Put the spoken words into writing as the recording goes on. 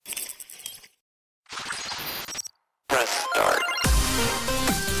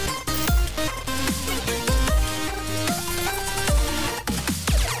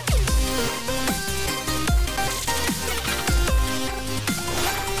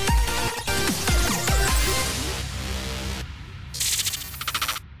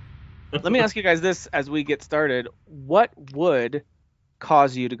Let me ask you guys this as we get started. What would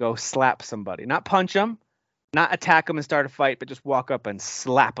cause you to go slap somebody? Not punch them, not attack them and start a fight, but just walk up and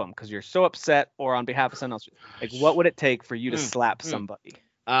slap them because you're so upset or on behalf of someone else. Like, what would it take for you to slap somebody?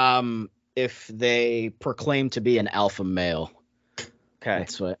 If they proclaim to be an alpha male. Okay.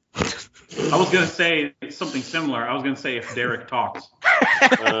 That's what. I was going to say something similar. I was going to say if Derek talks.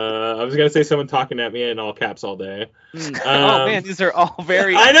 I was going to say someone talking at me in all caps all day. Oh, man, these are all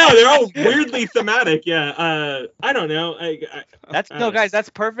very... I know, they're all weirdly thematic, yeah. I don't know. Guys, that's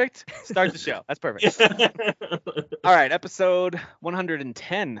perfect. Start the show. That's perfect. All right, episode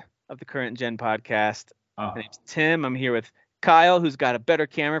 110 of the Current Gen podcast. My name's Tim. I'm here with Kyle, who's got a better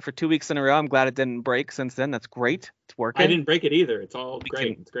camera for 2 weeks in a row. I'm glad it didn't break since then. That's great. It's working. I didn't break it either. It's all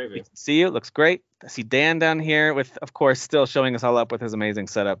great. It's great. We can see you. It looks great. I see Dan down here with, of course, still showing us all up with his amazing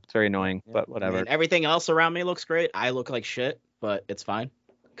setup. It's very annoying, but whatever. And everything else around me looks great. I look like shit, but it's fine.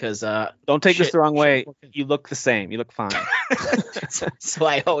 Because don't take this the wrong way. You look the same. You look fine. So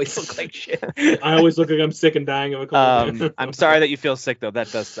I always look like shit. I always look like I'm sick and dying of a cold. I'm sorry that you feel sick though. That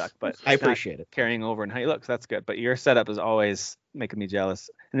does suck, but I appreciate it. Carrying over and how you look, so that's good. But your setup is always making me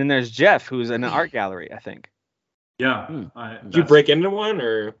jealous. And then there's Jeff, who's in an art gallery, I think. Yeah. Did you break into one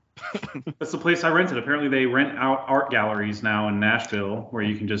or? That's the place I rented. Apparently they rent out art galleries now in Nashville where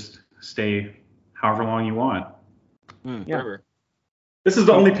you can just stay however long you want. Yeah. This is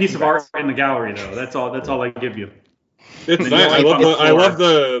the only piece of art in the gallery, though. That's all I give you. It's nice. I love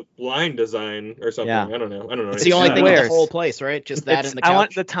the line design or something. Yeah. I don't know. It's the only thing in the whole place, right? Just that in the couch. I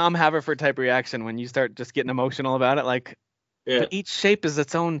want the Tom Haverford type reaction when you start just getting emotional about it. Like, each shape is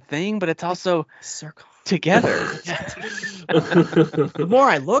its own thing, but it's also circle together. The more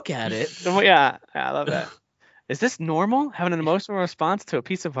I look at it, I love that. Is this normal? Having an emotional response to a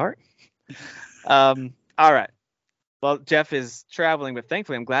piece of art? All right. Well, Jeff is traveling, but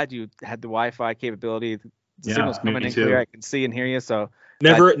thankfully I'm glad you had the Wi-Fi capability. The signal's coming in clear. I can see and hear you. So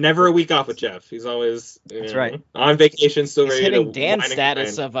never a week off with Jeff. He's always right on vacation, still he's ready hitting to Dan's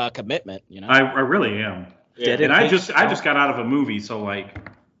status of commitment. You know, I really am. Yeah. And I just got out of a movie, so like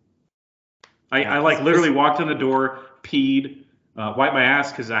I literally walked in the door, peed, wiped my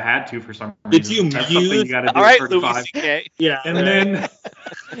ass because I had to for some reason. Did you That's muse? something you got to do all at right, 35. Louis C.K. Yeah, and then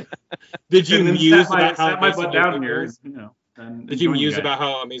did you muse about how sat my amazing butt your down movie here? was? You know, and Did you muse about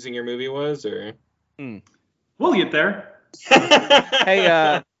how amazing your movie was, or? We'll get there.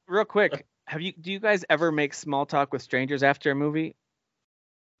 Hey, real quick, do you guys ever make small talk with strangers after a movie?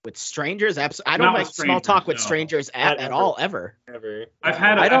 With strangers, absolutely. I don't make small talk with strangers at all, ever. I've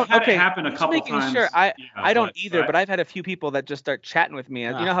had it happen a couple times. Sure. I don't either, but I've had a few people that just start chatting with me.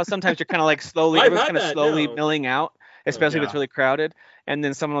 You know how sometimes you're kind of like slowly milling out, especially if it's really crowded, and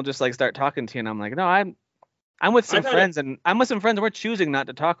then someone will just like start talking to you, and I'm like, no, I'm with some friends, and we're choosing not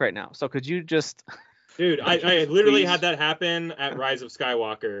to talk right now. So could you just? Dude, I literally had that happen at Rise of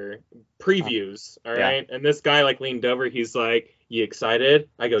Skywalker previews, all right? And this guy, like, leaned over. He's like, you excited?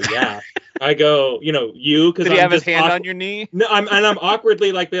 I go, yeah. I go, you, because Did he have his hand on your knee? No, I'm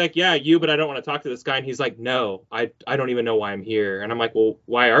awkwardly, like, yeah, you, but I don't want to talk to this guy. And he's like, no, I don't even know why I'm here. And I'm like, well,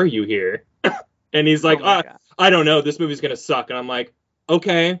 why are you here? And he's like, I don't know. This movie's going to suck. And I'm like,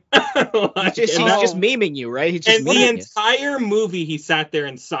 okay. He's just memeing you, right? He's just and the entire movie, he sat there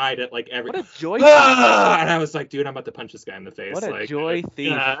and sighed at like every. What a joy! And I was like, dude, I'm about to punch this guy in the face. What a joy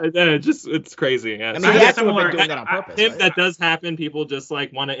thief! Yeah, it's crazy. Yeah. I mean, he has to have been doing that on purpose. If right? that does happen, people just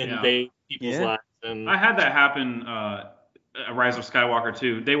like want to invade people's lives. And I had that happen. Rise of Skywalker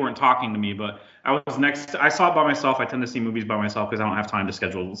too. They weren't talking to me, but I was next. I saw it by myself. I tend to see movies by myself because I don't have time to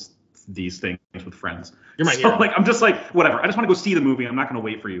schedule these things with friends. You're my hero. Like I'm just like whatever. I just want to go see the movie. I'm not going to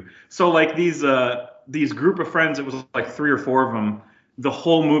wait for you. So like these group of friends, it was like 3 or 4 of them. The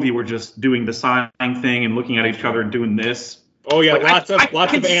whole movie were just doing the sign thing and looking at each other and doing this. Oh yeah, like,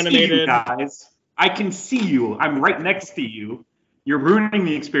 lots of animated. You guys, I can see you. I'm right next to you. You're ruining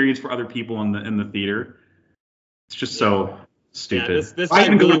the experience for other people in the theater. It's just so stupid. Yeah,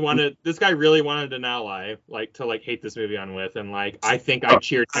 this guy really wanted an ally, like to like hate this movie on with, and like I think I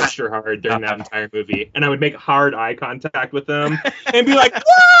cheered extra hard during that entire movie, and I would make hard eye contact with them and be like,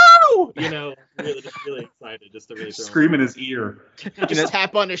 "Whoa!" really excited, just to really scream in his ear, just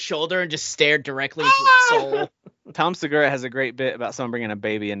tap on his shoulder and just stare directly into his soul. Tom Segura has a great bit about someone bringing a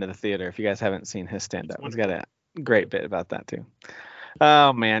baby into the theater. If you guys haven't seen his stand-up, he's got a great bit about that too.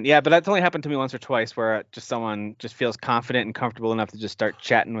 Oh man, yeah, but that's only happened to me once or twice where just someone just feels confident and comfortable enough to just start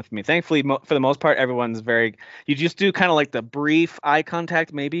chatting with me. Thankfully, for the most part, everyone's you just do kind of like the brief eye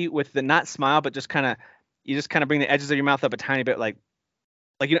contact, maybe with the not smile, but just kind of bring the edges of your mouth up a tiny bit, like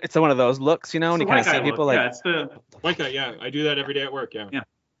it's one of those looks, and you kind of see people like. Yeah, it's the like that. Yeah, I do that every day at work.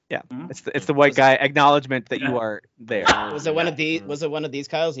 Yeah. Yeah, it's the white guy acknowledgement that you are there. Was it one of these? Was it one of these,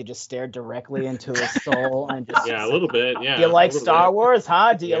 Kyles? You just stared directly into his soul and just. Yeah, a little bit. Yeah. Do you like Star Wars,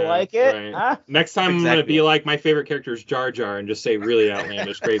 huh? Do you like it? Right. Huh? Next time I'm gonna be like my favorite character is Jar Jar and just say really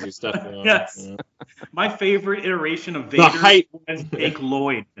outlandish, crazy stuff. Yes. Yeah. My favorite iteration of Vader was Jake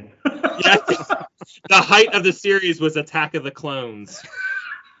Lloyd. Yes. The height of the series was Attack of the Clones.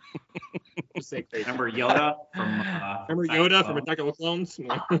 Remember Yoda from Attack of the Clones?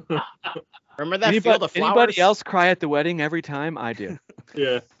 Remember that field of flowers? Anybody else cry at the wedding every time? I do.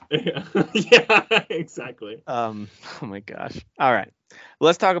 Yeah. Yeah, exactly. Oh my gosh. All right. Well,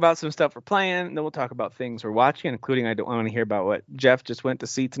 let's talk about some stuff we're playing. Then we'll talk about things we're watching, including I want to hear about what Jeff just went to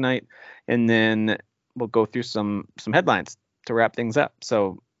see tonight, and then we'll go through some headlines to wrap things up.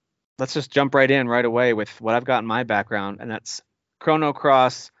 So let's just jump right in right away with what I've got in my background, and that's Chrono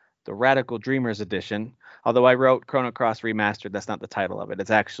Cross, the Radical Dreamers Edition. Although I wrote Chrono Cross Remastered, that's not the title of it.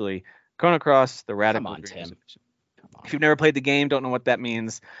 It's actually Chrono Cross, the Radical Dreamers Edition. If you've never played the game, don't know what that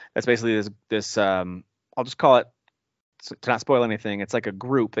means, that's basically this I'll just call it, to not spoil anything, it's like a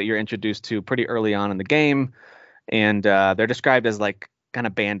group that you're introduced to pretty early on in the game, and they're described as like kind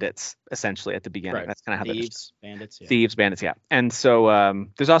of bandits essentially at the beginning. Right. That's kind of how Thieves, bandits, yeah. And so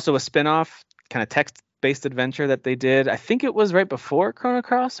there's also a spin-off kind of text-based adventure that they did. I think it was right before Chrono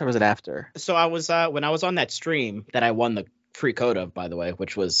Cross, or was it after? So I was when I was on that stream that I won the free code of, by the way,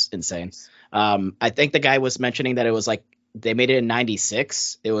 which was insane. I think the guy was mentioning that it was like they made it in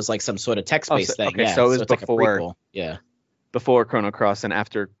 '96. It was like some sort of text-based thing. Okay, yeah, so it was before. Like yeah. Before Chrono Cross and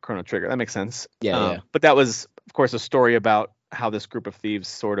after Chrono Trigger. That makes sense. Yeah. But that was, of course, a story about how this group of thieves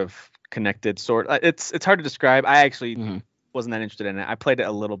sort of connected. It's hard to describe. I actually wasn't that interested in it. I played it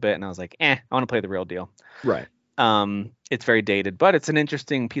a little bit and I was like, I want to play the real deal. Right. It's very dated, but it's an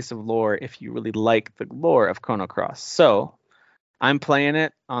interesting piece of lore if you really like the lore of Chrono Cross. So I'm playing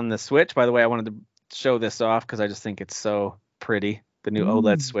it on the Switch. By the way, I wanted to show this off because I just think it's so pretty. The new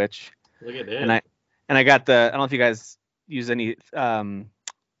OLED Switch. Look at it. And I got I don't know if you guys use any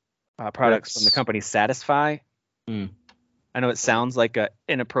products from the company Satisfy. I know it sounds like an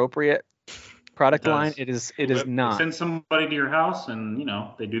inappropriate product line. It is not. Send somebody to your house and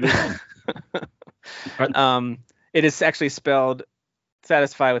they do this. It is actually spelled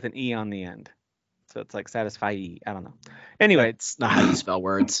Satisfy with an E on the end. So it's like Satisfy E. I don't know. Anyway, it's not how you spell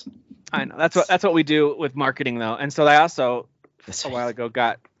words. I know. That's what we do with marketing though. And so I also a while ago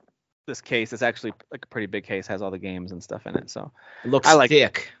got this case. It's actually like a pretty big case, has all the games and stuff in it. So it looks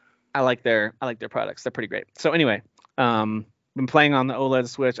thick. I like their products. They're pretty great. So anyway, been playing on the OLED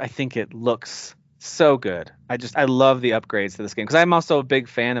Switch. I think it looks so good. I love the upgrades to this game because I'm also a big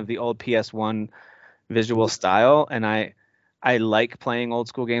fan of the old PS1 visual style, and I like playing old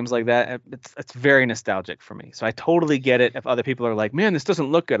school games like that. It's very nostalgic for me. So I totally get it if other people are like, man, this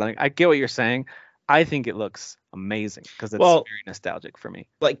doesn't look good. I get what you're saying. I think it looks amazing because it's very nostalgic for me.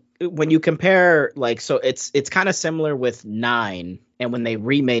 Like when you compare, so it's kind of similar with 9, and when they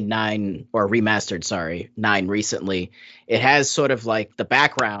remade 9 or remastered, 9 recently, it has sort of like the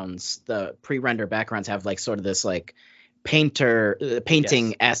backgrounds, the pre-render backgrounds have like sort of this like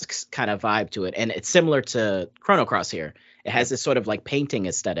painting-esque kind of vibe to it, and it's similar to Chrono Cross here. It has this sort of like painting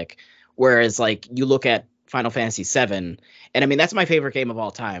aesthetic, whereas like you look at Final Fantasy VII, and I mean that's my favorite game of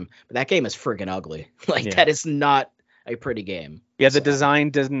all time, but that game is friggin' ugly. That is not a pretty game. Yeah, the design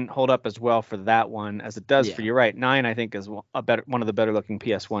doesn't hold up as well for that one as it does for, you're right, 9 I think is one of the better looking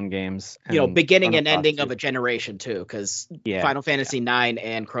PS1 games. Beginning and ending of a generation too, because Final Fantasy 9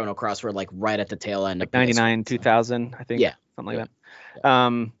 and Chrono Cross were like right at the tail end of 99 2000 I think. Something like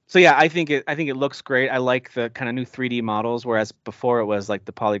that. So I think it looks great. I like the kind of new 3D models, whereas before it was like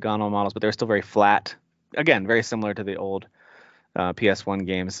the polygonal models, but they're still very flat. Again, very similar to the old PS1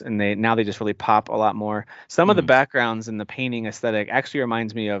 games, and they just really pop a lot more. Some of the backgrounds and the painting aesthetic actually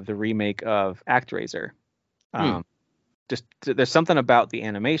reminds me of the remake of ActRaiser. Just there's something about the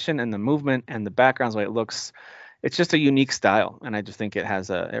animation and the movement and the backgrounds, the way it looks. It's just a unique style, and I just think it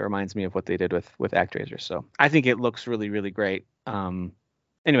reminds me of what they did with ActRaiser. So I think it looks really, really great.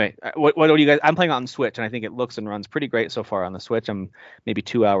 Anyway, what do you guys? I'm playing on Switch, and I think it looks and runs pretty great so far on the Switch. I'm maybe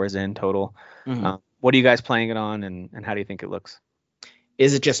 2 hours in total. What are you guys playing it on, and how do you think it looks?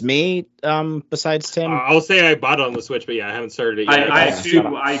 Is it just me besides Tim? I'll say I bought it on the Switch, but I haven't started it yet. I too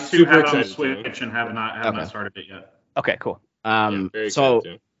have it on the Switch and have not started it yet. Okay, cool. So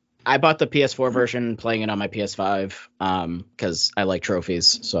I bought the PS4 version, playing it on my PS5, because I like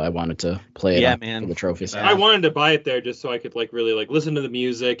trophies, so I wanted to play it for the trophies. I wanted to buy it there just so I could like really like listen to the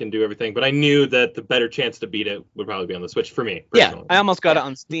music and do everything, but I knew that the better chance to beat it would probably be on the Switch for me. Personally. Yeah, I almost got it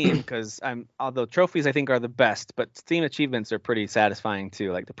on Steam because although trophies I think are the best, but Steam achievements are pretty satisfying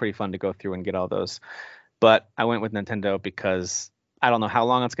too. Like they're pretty fun to go through and get all those. But I went with Nintendo because I don't know how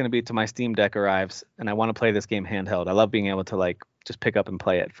long it's going to be till my Steam Deck arrives, and I want to play this game handheld. I love being able to like just pick up and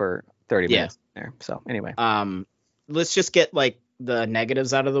play it for 30 minutes there. So anyway, let's just get like the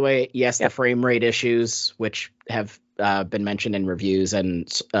negatives out of the way. Yes, the frame rate issues, which have been mentioned in reviews and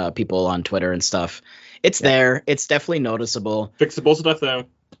people on Twitter and stuff. It's there. It's definitely noticeable. Fixable stuff though.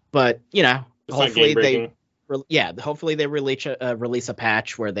 But hopefully they release a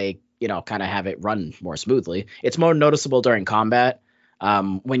patch where they kind of have it run more smoothly. It's more noticeable during combat.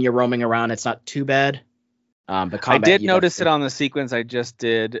 When you're roaming around, it's not too bad. But combat, I did notice it on the sequence I just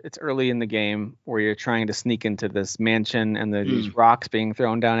did. It's early in the game where you're trying to sneak into this mansion and these rocks being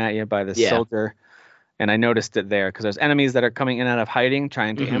thrown down at you by this soldier. And I noticed it there because there's enemies that are coming in and out of hiding,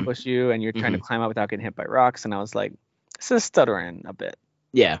 trying to ambush you, and you're trying to climb up without getting hit by rocks. And I was like, this is stuttering a bit.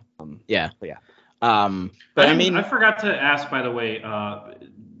 Yeah. But I mean, I forgot to ask, by the way,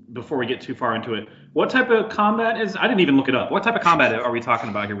 before we get too far into it, what type of combat is? I didn't even look it up. What type of combat are we talking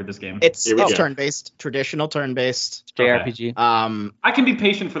about here with this game? It's turn-based, traditional turn-based JRPG. I can be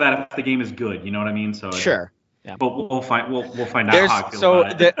patient for that if the game is good. You know what I mean? So sure. Yeah. But we'll find out how I feel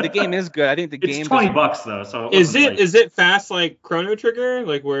about it. The game is good. I think the game. It's $20 though. So is it fast like Chrono Trigger?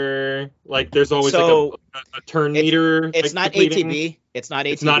 Like where like there's always like a turn meter. It's not ATB. It's not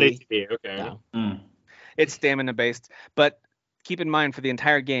ATB. It's not ATB. Okay. No. It's stamina based, but keep in mind for the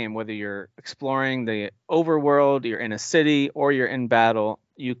entire game, whether you're exploring the overworld, you're in a city, or you're in battle,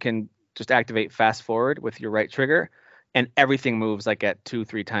 you can just activate fast forward with your right trigger, and everything moves like at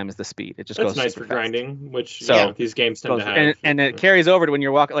 2-3 times the speed. It just goes. That's nice for fast. grinding, which these games tend to have. And it carries over to when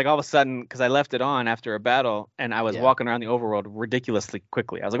you're walking. Like all of a sudden, because I left it on after a battle, and I was walking around the overworld ridiculously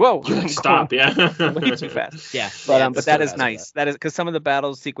quickly. I was like, "Whoa, stop!" Yeah, way too fast. Yeah, but that is nice. That is because some of the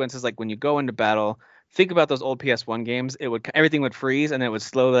battle sequences, like when you go into battle. Think about those old PS1 games. Everything would freeze and it would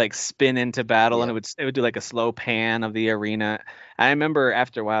slowly like spin into battle and it would do like a slow pan of the arena. I remember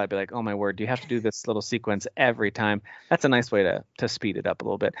after a while I'd be like, oh my word, do you have to do this little sequence every time? That's a nice way to speed it up a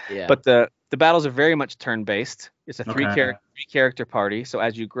little bit. Yeah. But the battles are very much turn based. It's a three character party. So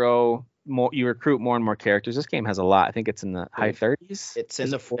as you grow more, you recruit more and more characters. This game has a lot. I think it's in the high 30s. It's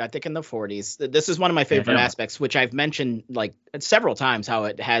in I think in the 40s. This is one of my favorite aspects, which I've mentioned like several times, how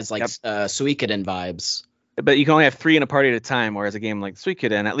it has like Suikoden vibes. But you can only have 3 in a party at a time, whereas a game like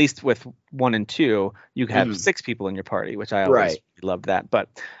Suikoden, at least with 1 and 2, you can have 6 people in your party, which I always loved that. But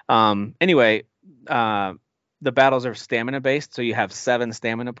anyway, the battles are stamina based, so you have 7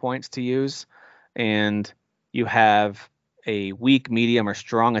 stamina points to use, and you have a weak, medium, or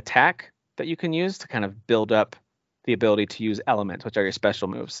strong attack that you can use to kind of build up the ability to use elements, which are your special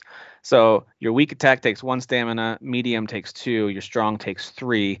moves. So your weak attack takes 1 stamina, medium takes 2, your strong takes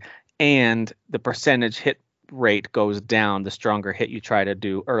 3, and the percentage hit rate goes down the stronger hit you try to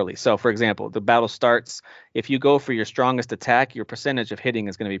do early. So for example, the battle starts, if you go for your strongest attack, your percentage of hitting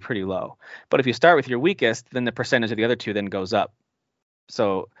is going to be pretty low. But if you start with your weakest, then the percentage of the other 2 then goes up.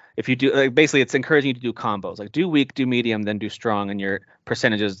 So if you do, like, basically it's encouraging you to do combos, like do weak, do medium, then do strong, and your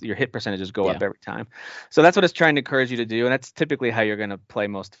hit percentages go up every time. So that's what it's trying to encourage you to do, and that's typically how you're going to play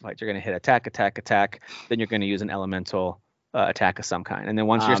most fights. You're going to hit attack, then you're going to use an elemental attack of some kind, and then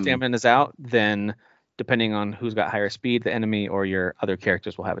once your stamina is out, then depending on who's got higher speed, the enemy or your other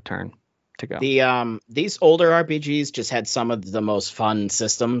characters will have a turn to go. These older RPGs just had some of the most fun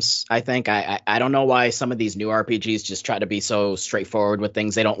systems, I think. I don't know why some of these new RPGs just try to be so straightforward with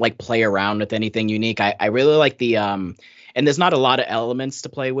things. They don't like play around with anything unique. I really like the and there's not a lot of elements to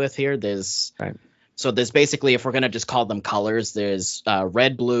play with here. So there's basically, if we're going to just call them colors, there's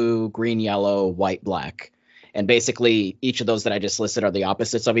red, blue, green, yellow, white, black. And basically each of those that I just listed are the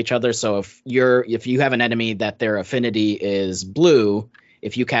opposites of each other. So if you have an enemy that their affinity is blue,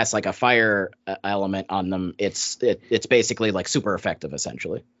 if you cast like a fire element on them, it's basically like super effective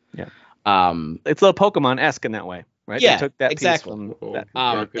essentially. Yeah. It's a little Pokemon-esque in that way, right? Yeah, they took that exactly. Piece from that.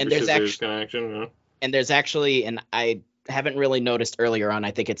 And there's actually, and I haven't really noticed earlier on,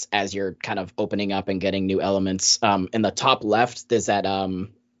 I think it's as you're kind of opening up and getting new elements. In the top left, there's that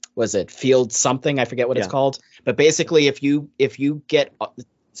was it field something? I forget what it's called. But basically, if you get,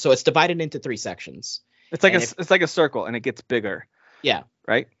 so it's divided into 3 sections. It's like a circle, and it gets bigger. Yeah.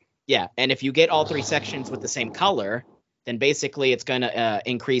 Right. Yeah, and if you get all 3 sections with the same color, then basically it's going to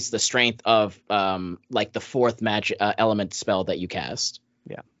increase the strength of like the 4th magic element spell that you cast.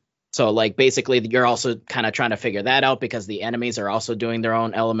 Yeah. So like basically you're also kind of trying to figure that out because the enemies are also doing their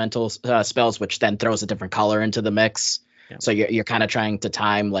own elemental spells, which then throws a different color into the mix. Yeah. So you're kind of trying to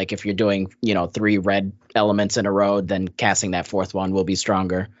time, like if you're doing 3 red elements in a row, then casting that 4th one will be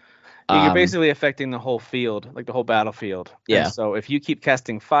stronger. You're basically affecting the whole field, like the whole battlefield. Yeah. And so if you keep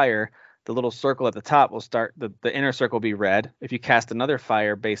casting fire, the little circle at the top will start, the inner circle will be red. If you cast another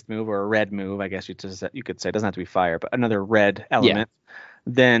fire-based move or a red move, I guess you could say, it doesn't have to be fire, but another red element,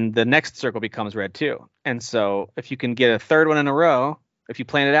 then the next circle becomes red too. And so if you can get a 3rd one in a row, if you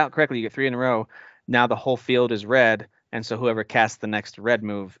plan it out correctly, you get 3 in a row, now the whole field is red. And so whoever casts the next red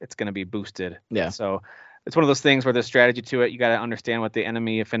move, it's going to be boosted. Yeah. So it's one of those things where there's strategy to it. You got to understand what the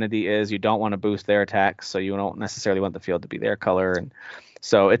enemy affinity is. You don't want to boost their attacks, so you don't necessarily want the field to be their color. And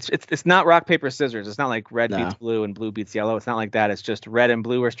so it's not rock, paper, scissors. It's not like red beats blue and blue beats yellow. It's not like that. It's just red and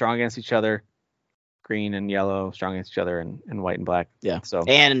blue are strong against each other. Green and yellow strong against each other, and white and black. Yeah. So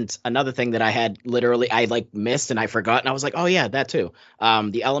and another thing that I like missed and I forgot, and I was like, oh yeah, that too.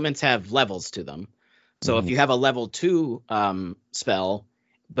 The elements have levels to them. So if you have a level 2 spell,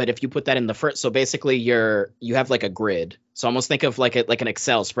 but if you put that in the first, so basically you have like a grid. So almost think of like an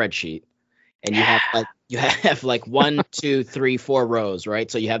Excel spreadsheet, and you have like 1, 2, 3, 4 rows, right?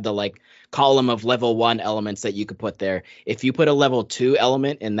 So you have the like column of level 1 elements that you could put there. If you put a level 2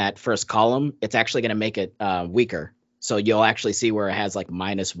 element in that first column, it's actually going to make it weaker. So you'll actually see where it has like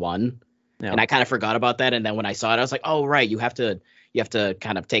 -1. Yeah. And I kind of forgot about that. And then when I saw it, I was like, oh right, you have to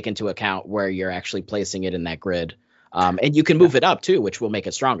kind of take into account where you're actually placing it in that grid. And you can move it up too, which will make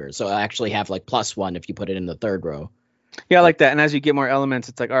it stronger. So I actually have like +1 if you put it in the 3rd row. Yeah, I like that. And as you get more elements,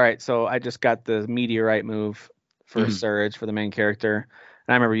 it's like, all right, so I just got the meteorite move for Surge for the main character.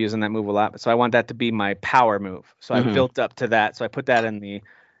 And I remember using that move a lot. So I want that to be my power move. So I built up to that. So I put that in the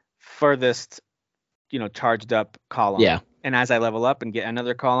furthest, charged up column. Yeah. And as I level up and get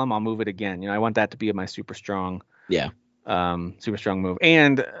another column, I'll move it again. I want that to be my super strong. Yeah. Super strong move.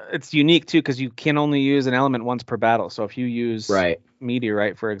 And it's unique too, because you can only use an element once per battle. So if you use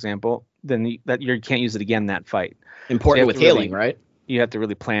meteorite, for example, then you can't use it again in that fight. Important with healing, right? You have to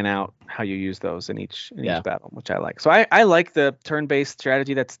really plan out how you use those in each battle, which I like. So I like the turn-based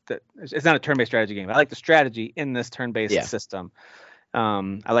strategy. It's not a turn-based strategy game. I like the strategy in this turn-based system.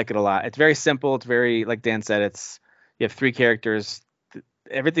 I like it a lot. It's very simple. It's very, like Dan said, you have 3 characters.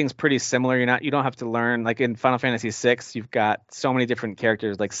 Everything's pretty similar. You don't have to learn, like in Final Fantasy VI, you've got so many different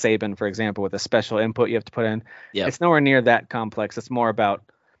characters, like Sabin, for example, with a special input you have to put in. Yep. It's nowhere near that complex. It's more about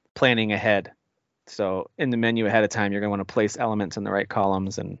planning ahead. So in the menu ahead of time, you're going to want to place elements in the right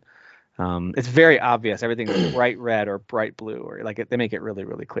columns, and it's very obvious. Everything's bright red or bright blue, or they make it really,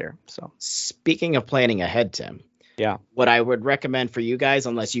 really clear. So speaking of planning ahead, Tim, what I would recommend for you guys,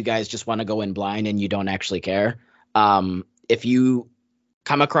 unless you guys just want to go in blind and you don't actually care, if you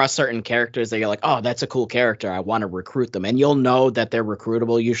come across certain characters that you're like, oh, that's a cool character, I want to recruit them, and you'll know that they're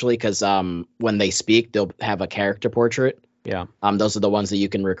recruitable usually because when they speak, they'll have a character portrait. Yeah. Those are the ones that you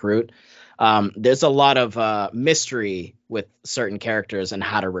can recruit. There's a lot of mystery with certain characters and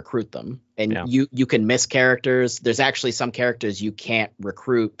how to recruit them. And you can miss characters. There's actually some characters you can't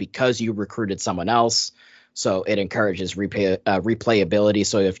recruit because you recruited someone else. So it encourages replayability.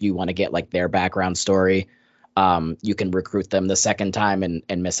 So if you want to get like their background story, you can recruit them the second time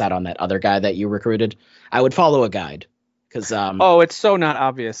and miss out on that other guy that you recruited. I would follow a guide. Because it's so not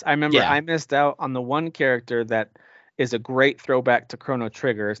obvious. I remember I missed out on the one character that is a great throwback to Chrono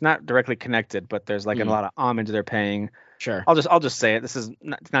Trigger. It's not directly connected, but there's like a lot of homage they're paying. Sure. I'll just say it. It's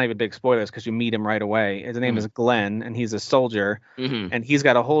not even big spoilers because you meet him right away. His name is Glenn, and he's a soldier, and he's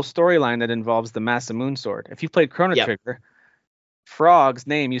got a whole storyline that involves the Masamune sword. If you've played Chrono Trigger, Frog's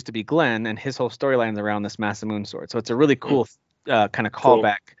name used to be Glenn, and his whole storyline is around this Masamune sword. So it's a really cool kind of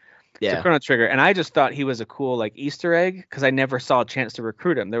callback to Chrono Trigger. And I just thought he was a cool like Easter egg because I never saw a chance to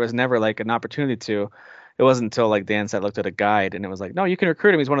recruit him. There was never like an opportunity to. It wasn't until, like Dan said, I looked at a guide and it was like, no, you can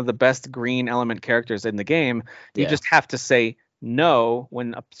recruit him. He's one of the best green element characters in the game. You just have to say no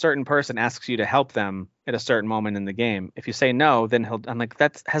when a certain person asks you to help them at a certain moment in the game. If you say no, then I'm like,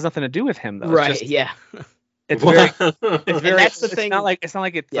 that has nothing to do with him, though. Right. It's very, that's the thing. It's not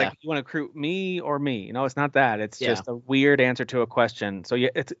like it's like you want to recruit me or me. It's not that. It's just a weird answer to a question. So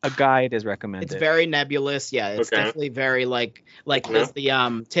it's a guide is recommended. It's very nebulous. Yeah, it's definitely very like is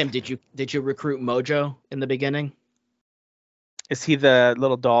the Tim, did you recruit Mojo in the beginning? Is he the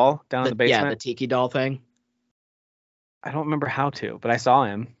little doll down in the basement? Yeah, the tiki doll thing. I don't remember how to, but I saw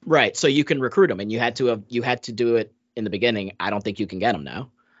him. Right. So you can recruit him, and you had to do it in the beginning. I don't think you can get him now.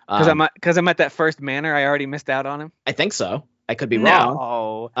 Because I'm at that first manor, I already missed out on him. I think so. I could be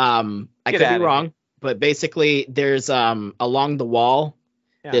wrong. I could be wrong. But basically, there's along the wall,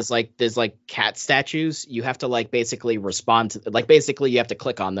 Yeah. There's like cat statues. You have to like basically respond to, like basically you have to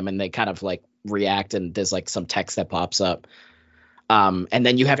click on them and they kind of like react, and there's like some text that pops up. And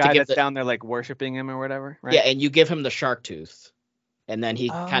then you have guy to give that's down there like worshiping him or whatever, right? yeah, and you give him the shark tooth. And then he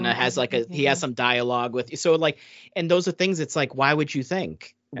kind of has like he has some dialogue with you. So like, and those are things, it's like, why would you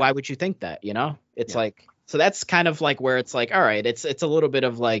think? Yeah. Why would you think that? You know, it's Yeah. like, so that's kind of like where it's like, all right, it's a little bit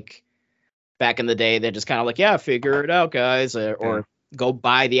of like back in the day, they're just kind of like, yeah, figure it out, guys, or go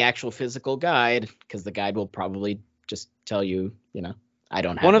buy the actual physical guide, because the guide will probably just tell you, you know, I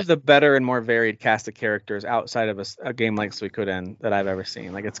don't have One it. of the better and more varied cast of characters outside of a game like Suikoden that I've ever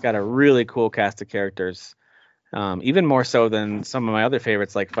seen. Like, it's got a really cool cast of characters, even more so than some of my other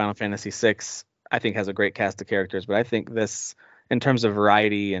favorites, like Final Fantasy VI. I think has a great cast of characters, but I think this, in terms of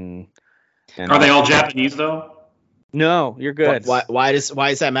variety and Are they all Japanese though? No, you're good. Why does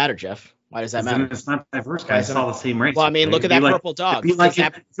that matter, Jeff? Why does that matter? It's not diverse, Why guys. is It's it all the same race. Well, I mean, look at It'd that be purple dog. It'd be like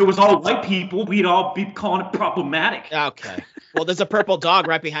Does if it was all white people, we'd all be calling it problematic. Okay. Well, there's a purple dog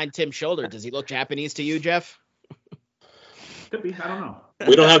right behind Tim's shoulder. Does he look Japanese to you, Jeff? Could be. I don't know.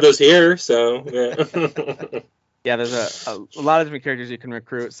 We don't have those here, so yeah. Yeah, there's a lot of different characters you can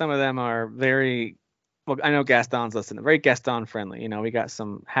recruit. Some of them are very, well, I know Gaston's listening, very Gaston friendly. You know, we got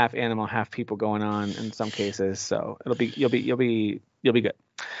some half animal, half people going on in some cases, so you'll be good.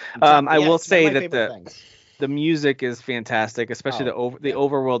 I will say that the music is fantastic, especially the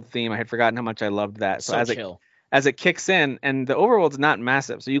overworld theme. I had forgotten how much I loved that. So as it kicks in, and the overworld's not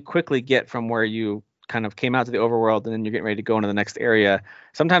massive, so you quickly get from where you kind of came out to the overworld, and then you're getting ready to go into the next area.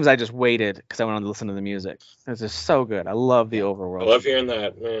 Sometimes I just waited because I wanted to listen to the music. It's just so good. I love the overworld. I love hearing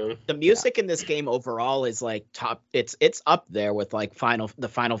that, man. The music in this game overall is like top. It's up there with like the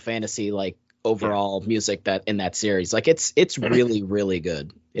Final Fantasy like overall music that in that series. Like it's really really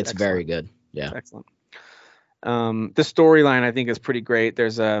good. It's Excellent. very good. Yeah. It's excellent. The storyline I think is pretty great.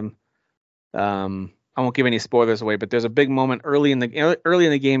 There's I won't give any spoilers away, but there's a big moment early in the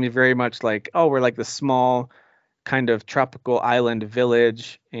game. You're very much like, oh, we're like the small kind of tropical island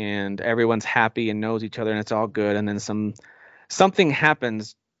village, and everyone's happy and knows each other, and it's all good. And then something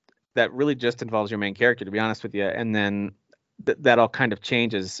happens that really just involves your main character, to be honest with you, and then that all kind of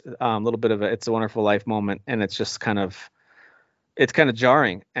changes. A little bit of a It's a Wonderful Life moment, and it's just kind of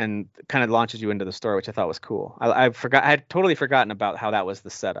jarring and kind of launches you into the story, which I thought was cool. I had totally forgotten about how that was the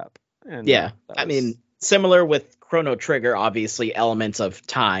setup. And I mean, similar with Chrono Trigger, obviously elements of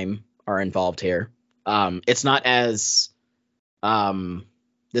time are involved here. It's not as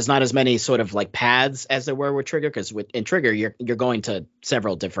there's not as many sort of like paths as there were with Trigger, because in Trigger you're going to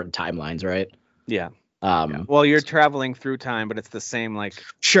several different timelines, right? Yeah. Well, you're traveling through time, but it's the same like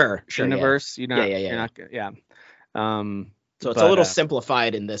sure universe. Yeah. You're not, yeah. So it's a little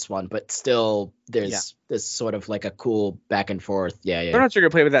simplified in this one, but still there's sort of like a cool back and forth. Yeah. Chrono Trigger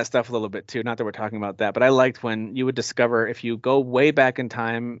played with that stuff a little bit too. Not that we're talking about that, but I liked when you would discover, if you go way back in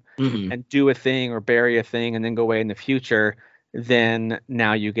time and do a thing or bury a thing and then go way in the future, then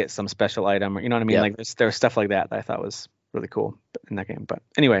now you get some special item, or you know what I mean? Yep. Like there's stuff like that I thought was really cool in that game. But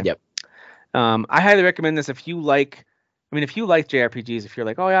anyway, I highly recommend this if you like JRPGs. If you're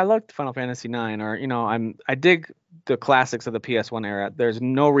like, oh yeah, I liked Final Fantasy IX, or I dig the classics of the PS1 era. There's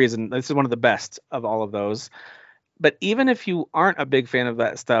no reason. This is one of the best of all of those. But even if you aren't a big fan of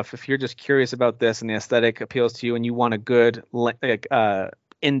that stuff, if you're just curious about this and the aesthetic appeals to you, and you want a good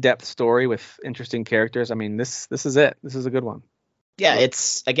in-depth story with interesting characters, I mean, this is it. This is a good one. Yeah,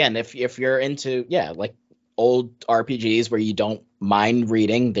 it's, again, if you're into like old RPGs where you don't mind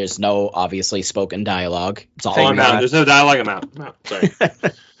reading, there's no obviously spoken dialogue. It's all I'm out. There's no dialogue. I'm out. Sorry.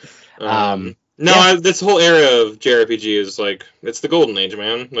 This whole era of JRPG is like, it's the golden age,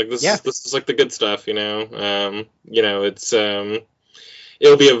 man. Like this is like the good stuff, you know. It's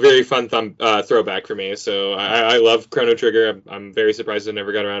it'll be a very fun throwback for me. So I love Chrono Trigger. I'm very surprised I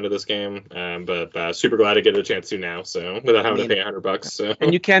never got around to this game, but super glad to get a chance to now. So without having to pay $100. So.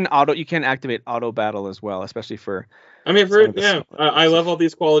 And you can activate auto battle as well, especially for. I mean, I love all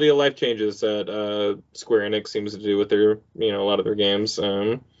these quality of life changes that Square Enix seems to do with their, a lot of their games,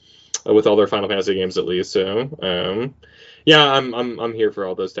 with all their Final Fantasy games at least. So, I'm here for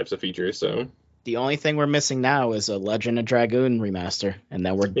all those types of features. So. The only thing we're missing now is a Legend of Dragoon remaster, and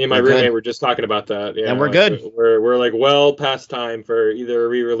then me and my roommate were just talking about that. Yeah, and we're good. We're like well past time for either a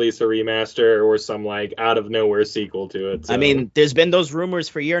re-release or remaster or some like out of nowhere sequel to it. So. I mean, there's been those rumors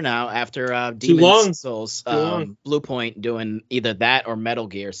for a year now after Demon's Souls, Blue Point doing either that or Metal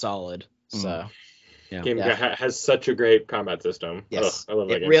Gear Solid. So. Game has such a great combat system. Yes, I love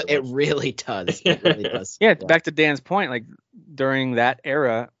that game. It really does. It really does. Back to Dan's point, like during that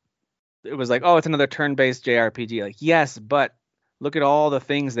era, it was like, oh, it's another turn-based JRPG. Like, yes, but Look at all the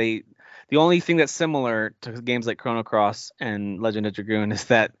things the only thing that's similar to games like Chrono Cross and Legend of Dragoon is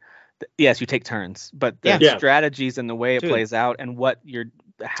that yes, you take turns, but the Yeah. strategies and the way it Dude. plays out and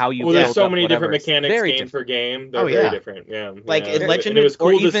how you Well, there's build so up many whatever, different it's mechanics very game different. for game. They're Oh, very yeah. different. Yeah. Like, yeah. in Legend, and it was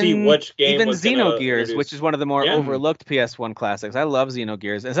cool or to see which game even was gonna Xenogears, introduce- which is one of the more Yeah. overlooked PS1 classics. I love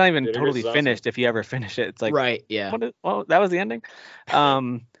Xenogears. It's not even Xenogears totally is awesome. finished if you ever finish it. It's like right, yeah. well, that was the ending.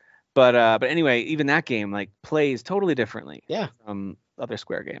 But anyway, even that game like plays totally differently. Yeah. From other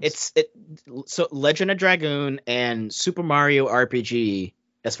Square games. So Legend of Dragoon and Super Mario RPG,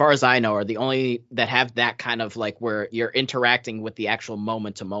 as far as I know, are the only that have that kind of like where you're interacting with the actual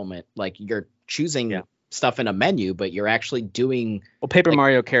moment to moment. Like you're choosing stuff in a menu, but you're actually doing. Well, Paper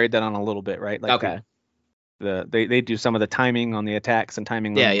Mario carried that on a little bit, right? Like okay. They do some of the timing on the attacks and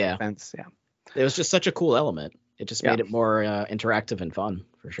timing on the defense. Yeah. It was just such a cool element. It just made it more interactive and fun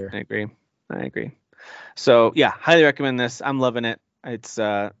for sure. I agree. So yeah, highly recommend this. I'm loving it. It's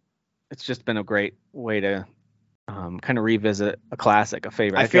just been a great way to kind of revisit a classic, a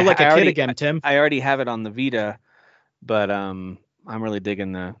favorite. I feel like a kid again, Tim. I already have it on the Vita, but I'm really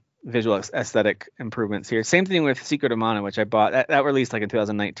digging the visual aesthetic improvements here. Same thing with Secret of Mana, which I bought. That released like in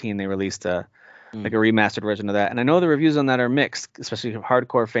 2019. They released like a remastered version of that, and I know the reviews on that are mixed, especially if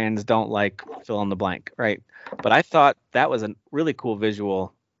hardcore fans don't like fill in the blank, right? But I thought that was a really cool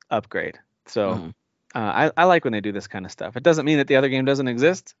visual upgrade. So I like when they do this kind of stuff. It doesn't mean that the other game doesn't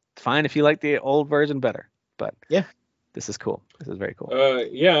exist. It's fine if you like the old version better, but yeah, this is cool. This is very cool.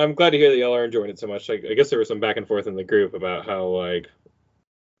 Yeah, I'm glad to hear that y'all are enjoying it so much. Like, I guess there was some back and forth in the group about how like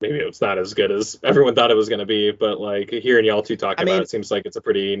maybe it's not as good as everyone thought it was going to be, but like hearing y'all two talk about it seems like it's a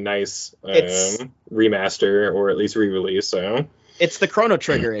pretty nice remaster or at least re-release. So it's the Chrono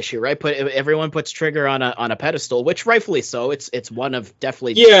Trigger issue, right? Everyone puts Trigger on a pedestal, which rightfully so. It's one of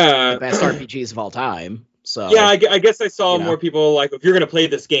definitely the best RPGs of all time. So yeah, I guess I saw more people like, if you're going to play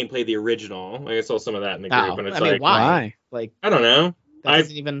this game, play the original. I saw some of that in the group, and it's why? Like, I don't know.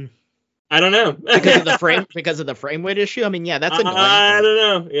 I don't know. because of the frame rate issue. I mean, yeah, that's annoying. I don't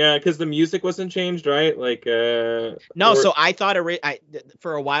know. Yeah, because the music wasn't changed, right? Like so I thought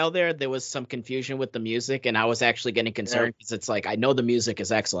for a while there was some confusion with the music, and I was actually getting concerned because it's like I know the music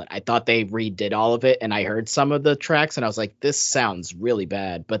is excellent. I thought they redid all of it, and I heard some of the tracks, and I was like, this sounds really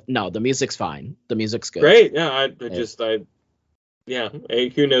bad. But no, the music's fine. The music's good. Great. Yeah,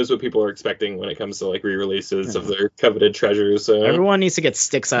 who knows what people are expecting when it comes to like re-releases of their coveted treasures. So everyone needs to get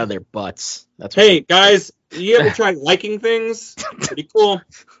sticks out of their butts. That's guys, you ever try liking things? Pretty cool.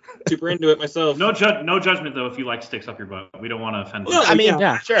 Super into it myself. No judgment though if you like sticks up your butt. We don't want to offend. No, I mean,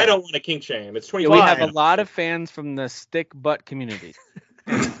 sure. I don't want to kink shame. It's 25. We have a lot of fans from the stick butt community.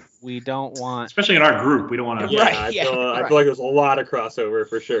 We don't want, especially in our group, we don't want to. I feel like there's a lot of crossover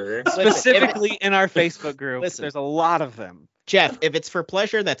for sure. Specifically in our Facebook group, there's a lot of them. Jeff, if it's for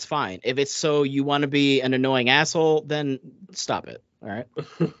pleasure, that's fine. If it's so you want to be an annoying asshole, then stop it. All right.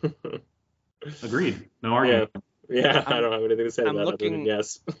 Agreed. No argument. Yeah, I don't have anything to say to that other than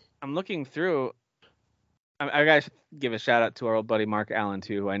yes. I'm looking through. I gotta give a shout out to our old buddy Mark Allen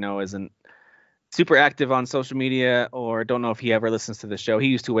too, who I know isn't super active on social media, or don't know if he ever listens to the show. He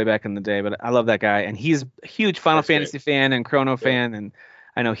used to way back in the day, but I love that guy, and he's a huge Final Fantasy fan and Chrono fan, and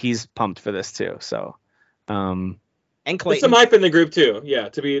I know he's pumped for this too. So, and Clayton, there's some hype in the group too. Yeah,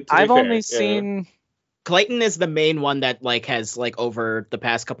 to be I've fair. only seen. Clayton is the main one that like has like over the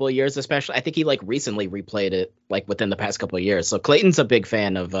past couple of years, especially. I think he like recently replayed it like within the past couple of years. So Clayton's a big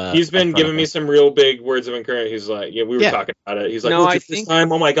fan of. He's been giving me some real big words of encouragement. He's like, we were talking about it. He's like, I think this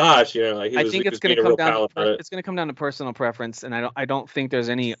time, oh my gosh, like I think it's going to come down. It's going to come down to personal preference, and I don't think there's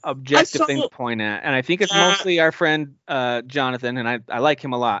any objective thing to point at. And I think it's mostly our friend Jonathan, and I like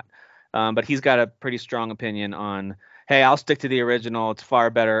him a lot, but he's got a pretty strong opinion on. Hey, I'll stick to the original. It's far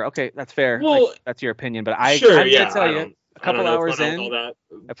better. Okay, that's fair. Well, that's your opinion. But I'm going to tell you, a couple hours in,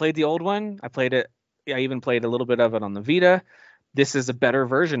 I played the old one. I played it. I even played a little bit of it on the Vita. This is a better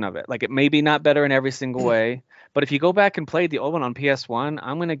version of it. Like, it may be not better in every single way, but if you go back and play the old one on PS1,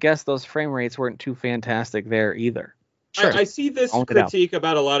 I'm going to guess those frame rates weren't too fantastic there either. Sure. I see this critique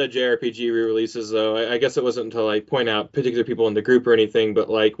about a lot of JRPG re-releases, though. I guess it wasn't until I point out particular people in the group or anything, but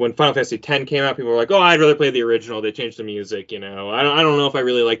like when Final Fantasy X came out, people were like, "Oh, I'd rather play the original. They changed the music." I don't know if I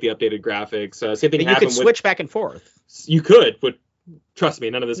really like the updated graphics. Same thing happened. You could switch back and forth. You could, but trust me,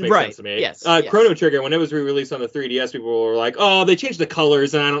 none of this makes sense to me. Yes. Chrono Trigger, when it was re-released on the 3DS, people were like, "Oh, they changed the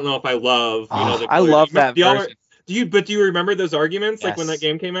colors, and I don't know if I love." I love that version. Do you remember those arguments, like when that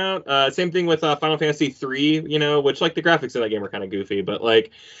game came out? Same thing with Final Fantasy 3, which like the graphics of that game were kind of goofy, but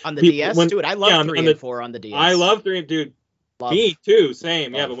like on the DS, dude, I love 3 and 4 on the DS. I love 3, dude. Love. Me too,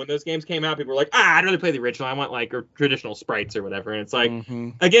 same. Yeah, Love. but when those games came out, people were like, I'd rather play the original. I want like traditional sprites or whatever. And it's like,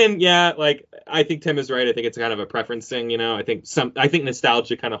 again, yeah, like I think Tim is right. I think it's kind of a preference thing, you know. I think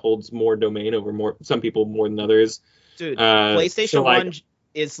nostalgia kind of holds more domain over some people more than others. Dude, PlayStation so, like, 1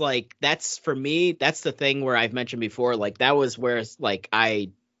 is like, that's for me, that's the thing where I've mentioned before, like that was where like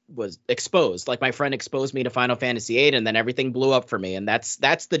I was exposed. Like my friend exposed me to Final Fantasy VIII, and then everything blew up for me. And that's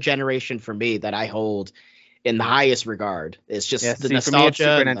the generation for me that I hold in the highest regard. It's just the nostalgia.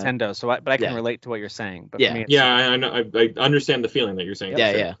 For me, it's Super Nintendo. So, but I can relate to what you're saying. But for me, it's I know. I understand the feeling that you're saying.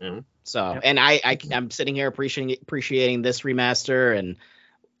 Yeah. So, and I'm sitting here appreciating this remaster and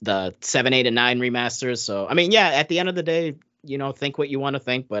the 7, 8, and 9 remasters. So, I mean, at the end of the day, you know, think what you want to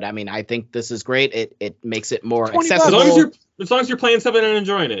think, but I mean, I think this is great. It makes it more accessible. As long as you're playing something and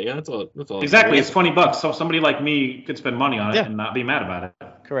enjoying it, that's all. Exactly, it's $20, so somebody like me could spend money on it and not be mad about it.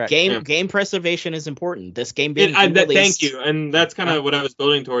 Correct. Game preservation is important. This game being released, thank you, and that's kind of what I was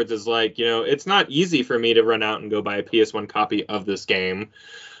building towards. Is like, you know, it's not easy for me to run out and go buy a PS1 copy of this game.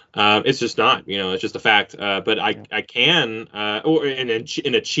 It's just not, you know, it's just a fact. But I can, or in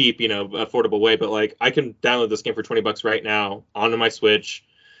a cheap, you know, affordable way. But like, I can download this game for $20 right now onto my Switch.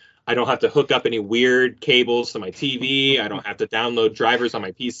 I don't have to hook up any weird cables to my TV. I don't have to download drivers on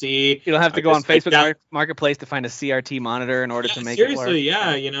my PC. You don't have to go on Facebook Marketplace to find a CRT monitor in order to make it work.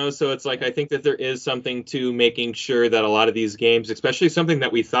 Seriously, you know, so it's like, I think that there is something to making sure that a lot of these games, especially something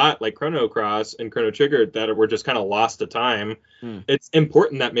that we thought like Chrono Cross and Chrono Trigger, that were just kind of lost to time. It's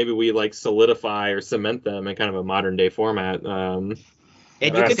important that maybe we like solidify or cement them in kind of a modern day format.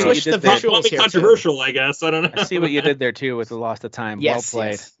 And you can switch the visuals here controversial, too. I guess. I don't know. I see what you did there too with the lost of time. Yes, well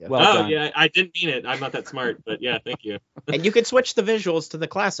played. yes. Well done. Yeah, I didn't mean it. I'm not that smart, but yeah, thank you. And you can switch the visuals to the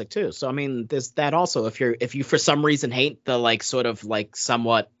classic too. So I mean, there's that also. If you for some reason hate the like sort of like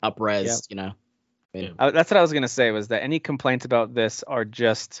somewhat up-res, you know. That's what I was gonna say, was that any complaints about this are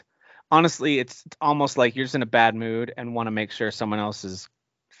just, honestly, it's almost like you're just in a bad mood and want to make sure someone else is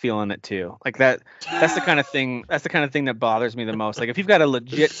feeling it too. Like that's the kind of thing that bothers me the most. Like if you've got a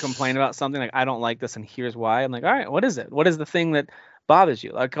legit complaint about something, like I don't like this and here's why, I'm like, all right, what is it? What is the thing that bothers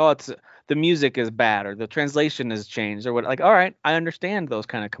you? Like, oh, it's the music is bad or the translation is changed or what. Like, all right, I understand those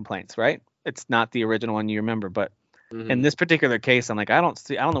kind of complaints, right? It's not the original one you remember, but in this particular case, I'm like, I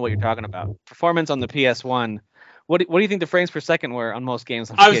don't know what you're talking about. Performance on the PS1. What do you think the frames per second were on most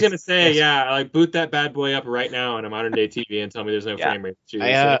games? I was gonna say, like boot that bad boy up right now on a modern day TV and tell me there's no frame rate.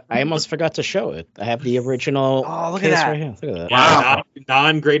 I almost forgot to show it. I have the original. Oh, look at that! Right here. Look at that. Wow,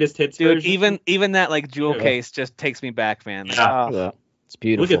 non-greatest hits dude. version. Even that like jewel case just takes me back, man. Like, Look at that. It's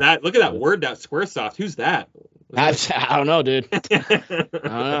beautiful. Look at that word out Squaresoft. Who's that? I don't know, dude. I don't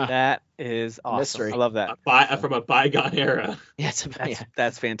know. That is awesome. Mystery. I love that. From a bygone era.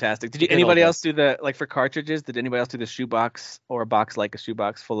 That's fantastic. Did anybody else do the, like for cartridges? Did anybody else do the shoebox or a box like a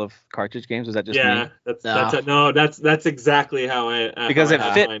shoebox full of cartridge games? Was that just me? That's exactly how I. Because it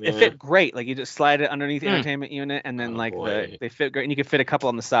fit great. Like you just slide it underneath the entertainment unit, and then they fit great, and you could fit a couple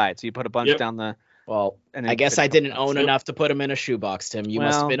on the side. So you put a bunch down the. Well, I guess I didn't own enough to put them in a shoebox, Tim. You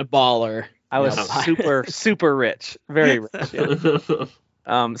must have been a baller. I was super rich, very rich.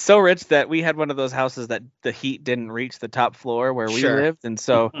 Yeah. So rich that we had one of those houses that the heat didn't reach the top floor where we lived, and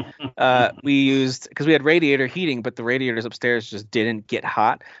so we used, because we had radiator heating, but the radiators upstairs just didn't get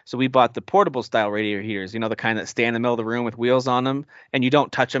hot. So we bought the portable style radiator heaters, you know, the kind that stay in the middle of the room with wheels on them, and you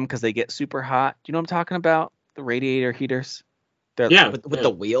don't touch them because they get super hot. Do you know what I'm talking about? The radiator heaters. With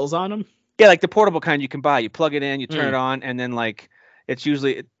the wheels on them. Yeah, like the portable kind you can buy. You plug it in, you turn it on, and then like it's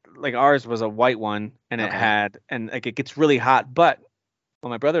usually like ours was a white one, and it gets really hot. But what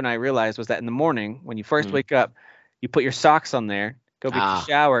my brother and I realized was that in the morning when you first wake up, you put your socks on there, go get your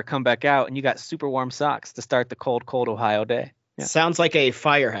shower, come back out, and you got super warm socks to start the cold Ohio day. Yeah. Sounds like a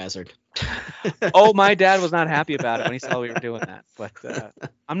fire hazard. Oh, my dad was not happy about it when he saw we were doing that. But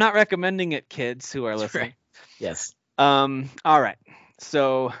I'm not recommending it, kids who are listening. Right. Yes. All right.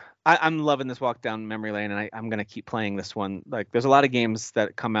 So I'm loving this walk down memory lane, and I'm going to keep playing this one. Like, there's a lot of games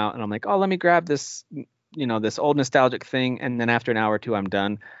that come out, and I'm like, oh, let me grab this, you know, this old nostalgic thing, and then after an hour or two, I'm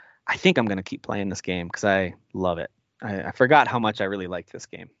done. I think I'm going to keep playing this game because I love it. I forgot how much I really liked this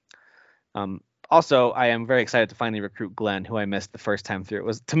game. Also, I am very excited to finally recruit Glenn, who I missed the first time through. It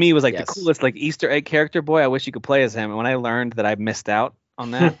was, to me, the coolest like Easter egg character. Boy, I wish you could play as him. And when I learned that I missed out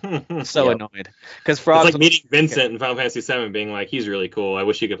on that, I'm so annoyed. Because Frogs, it's like meeting Vincent in Final Fantasy VII, being like, he's really cool. I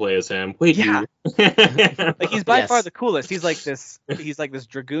wish you could play as him. Wait, like he's by far the coolest. He's like this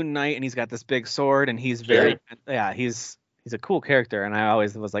dragoon knight, and he's got this big sword, and he's very he's a cool character. And I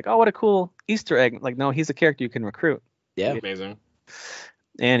always was like, oh, what a cool Easter egg. Like, no, he's a character you can recruit. Yeah, amazing.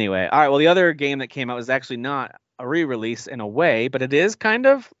 Anyway, all right. Well, the other game that came out was actually not a re-release in a way, but it is kind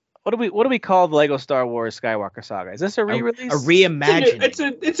of what do we call the Lego Star Wars Skywalker Saga? Is this a re-release? A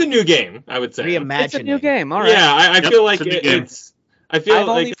reimagining. It's a new game, I would say. Reimagining. It's a new game. All right. Yeah, I feel like it's a new game. it's. I feel I've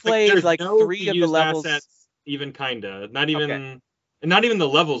like only played there's like no 3 of the reused levels. assets, even kinda. Not even. Okay. And not even the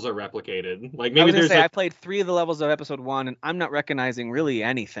levels are replicated. Like I maybe was gonna there's say like I played 3 of the levels of episode 1, and I'm not recognizing really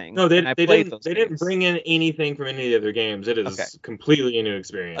anything. no, they and I played didn't. those They didn't games. bring in anything from any of the other games. It is Okay. completely a new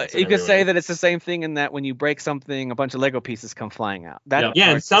experience. You could say that it's the same thing in that when you break something, a bunch of Lego pieces come flying out. That Yeah,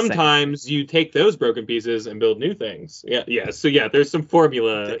 and part's the same. sometimes you take those broken pieces and build new things. Yeah. So yeah, there's some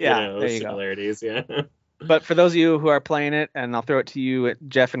formula, Yeah, there you go. similarities. Yeah. But for those of you who are playing it, and I'll throw it to you,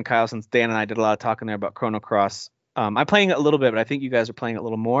 Jeff and Kyle, since Dan and I did a lot of talking there about Chrono Cross. I'm playing it a little bit, but I think you guys are playing it a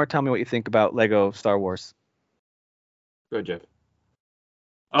little more. Tell me what you think about Lego Star Wars. Go ahead, Jeff.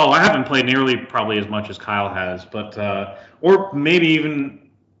 Oh, I haven't played nearly probably as much as Kyle has, but or maybe even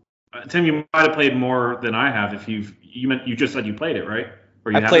Tim, you might have played more than I have. If you just said you played it, right?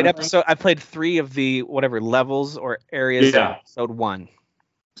 Or you I played 3 of the whatever levels or areas Yeah. of episode 1.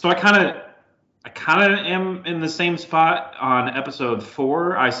 So I kind of am in the same spot on episode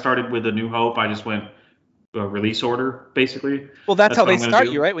 4. I started with A New Hope. I just went release order basically. Well, that's how what they I'm gonna start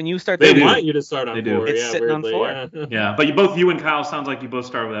do. you, right? When you start, They They do. want you to start on They do. 4. It's yeah, sitting on weirdly, 4. Yeah, but both you and Kyle sounds like you both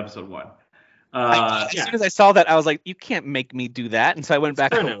started with episode 1. As soon as I saw that, I was like, you can't make me do that, and so I went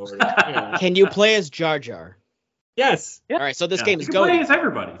back. Turn order. Yeah. Can you play as Jar Jar? Yes. Yeah. All right, so this Yeah. game You is can play goaty. as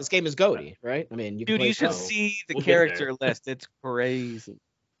everybody. This game is goaty, right? I mean, you can Dude, play you should as- see the We'll get character list. It's crazy.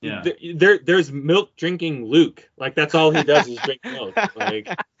 Yeah. There's milk drinking Luke. Like that's all he does is drink milk. Like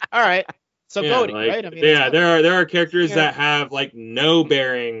All right, so yeah, goaty, like, right? I mean, yeah, it's- there are characters Yeah. that have like no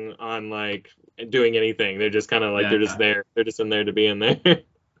bearing on like doing anything. They're just kind of like Yeah. they're just there. They're just in there to be in there.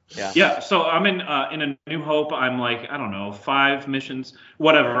 Yeah, so I'm in A New Hope. I'm like, I don't know, 5 missions,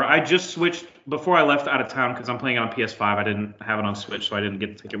 whatever. I just switched before I left out of town because I'm playing it on PS5. I didn't have it on Switch, so I didn't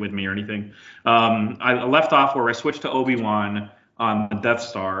get to take it with me or anything. I left off where I switched to Obi-Wan on the Death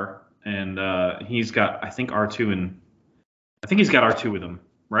Star, and he's got, I think he's got R2 with him,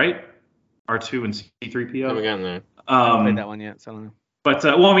 right? R2 and C3PO. Haven't gotten there. I haven't played that one yet, so I don't know. But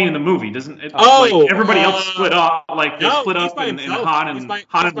well, I mean, in the movie, doesn't it? Oh, like, everybody else split up. Like they no, split he's up, by and himself. Han He's and by-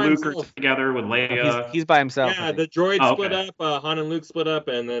 Han he's and by Luke are himself. together with Leia. He's by himself. I Yeah, think. the droid Oh, split okay. up. Han and Luke split up,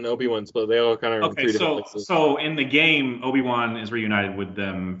 and then Obi-Wan split. They all kind of Okay, three so different places. so in the game, Obi-Wan is reunited with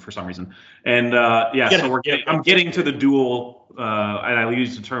them for some reason, and I'm getting to the duel, and I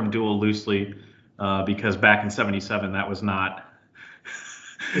use the term duel loosely because back in '77 that was not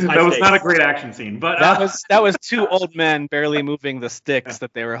a great action scene, but that was 2 old men barely moving the sticks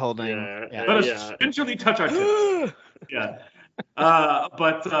that they were holding. Yeah. let us gingerly touch our tips. Yeah,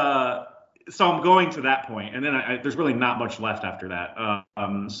 so I'm going to that point, and then there's really not much left after that.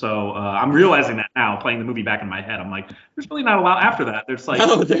 So I'm realizing that now, playing the movie back in my head. I'm like, there's really not a lot after that. There's like,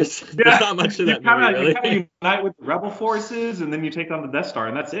 No, there's not much to that movie, really. You kind of unite with the rebel forces, and then you take on the Death Star,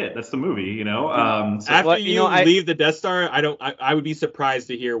 and that's it. That's the movie, you know. After Well, you leave the Death Star, I would be surprised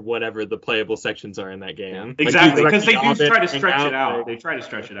to hear whatever the playable sections are in that game. Yeah. Like, Exactly, you because they do direct try to the stretch it hang out. like- They try to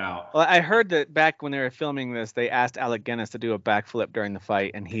stretch it out. Well, I heard that back when they were filming this, they asked Alec Guinness to do a backflip during the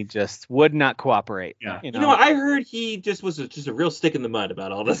fight, and he just would not cooperate. Yeah. You You know, I heard he just was just a real stick in the mud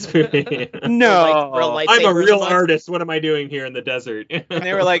about all this movie. No. Real light- I'm a lightsaber real in the mud. artist. What am I doing here in the desert? And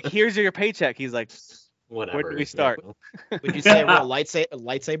they were like, "Here's your paycheck." He's like, whatever. Where do we start? Would you say a real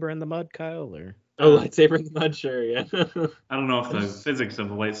lightsaber in the mud, Kyle? Or Oh, lightsaber in the mud, sure, yeah. I don't know if the physics of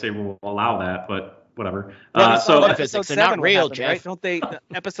the lightsaber will allow that, but whatever. Yeah, So episode physics, they're not 7 what real, happened, right? Jeff. Don't they?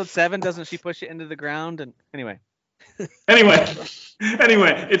 Episode 7, doesn't she push it into the ground? And anyway,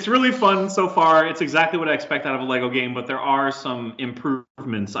 anyway, it's really fun so far. It's exactly what I expect out of a Lego game, but there are some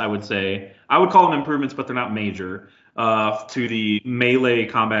improvements, I would say. I would call them improvements, but they're not major, to the melee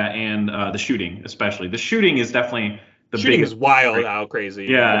combat and the shooting, especially. The shooting is definitely the Shooting biggest. is wild how crazy.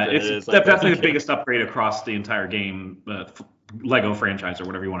 Yeah, it it's is like definitely that. the biggest upgrade across the entire game, Lego franchise or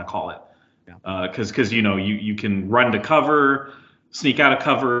whatever you want to call it. Because you know you can run to cover, sneak out of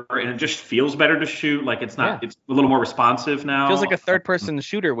cover, and it just feels better to shoot. Like it's not, it's a little more responsive now. feels like a third-person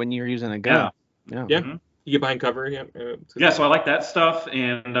shooter when you're using a gun. Yeah. Mhm. You get behind cover, yeah. Yeah, so I like that stuff,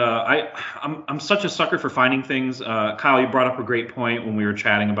 and I'm such a sucker for finding things. Kyle, you brought up a great point when we were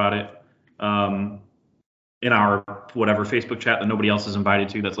chatting about it in our whatever Facebook chat that nobody else is invited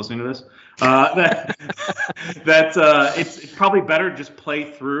to that's listening to this. It's probably better to just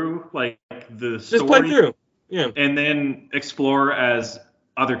play through like the story, Just play through, yeah. and then explore as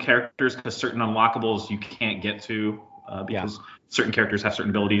other characters because certain unlockables you can't get to because certain characters have certain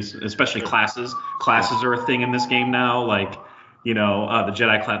abilities, especially classes. Classes are a thing in this game now. Like the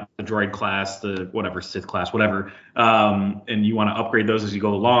Jedi class, the droid class, the whatever Sith class, whatever, and you want to upgrade those as you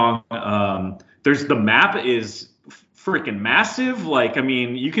go along. There's the map is freaking massive. Like, I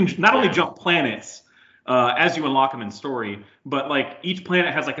mean, you can not only jump planets as you unlock them in story, but like each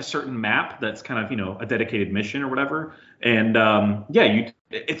planet has like a certain map that's kind of a dedicated mission or whatever. And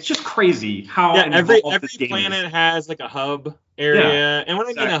it's just crazy how every this game planet is. has like a hub area, and when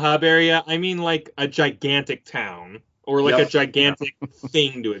I mean a hub area, I mean like a gigantic town or like a gigantic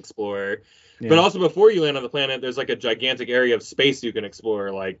thing to explore. Yeah. But also before you land on the planet, there's like a gigantic area of space you can explore,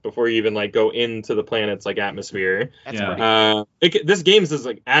 like before you even like go into the planet's like atmosphere. This game is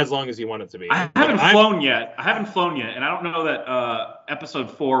like as long as you want it to be. I haven't flown yet, and I don't know that episode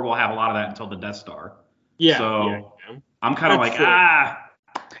 4 will have a lot of that until the Death Star. I'm kind of like,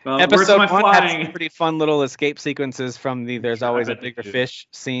 well, episode where's my 1 had flying? some pretty fun little escape sequences from the "There's always a bigger fish"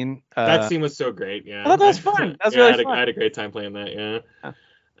 scene. That scene was so great. Yeah, I thought that was fun. That was really fun. I had a great time playing that. Yeah.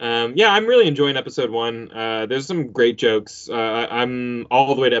 I'm really enjoying episode 1. There's some great jokes. I'm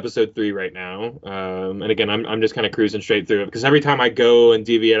all the way to episode 3 right now. And again, I'm just kind of cruising straight through it because every time I go and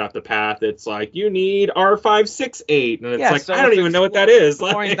deviate off the path, it's like, you need R568. And it's I don't even know what that is.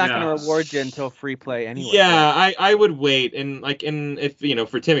 Exploring's not going to reward you until free play anyway. Yeah, I would wait. And if,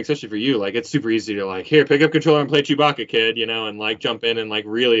 for Tim, especially for you, like, it's super easy to like, here, pick up controller and play Chewbacca, kid, and like jump in and like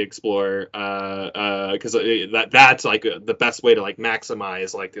really explore. Because that's like the best way to like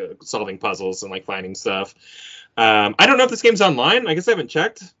maximize like solving puzzles and like finding stuff. I don't know if this game's online. I guess I haven't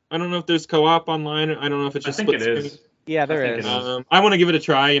checked. I don't know if there's co-op online. I don't know if it's just I think it is. Yeah, there is. I want to give it a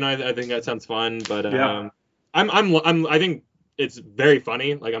try. I think that sounds fun. But I think it's very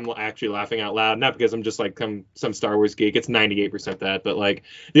funny. Like, I'm actually laughing out loud, not because I'm just like some Star Wars geek. It's 98% that, but like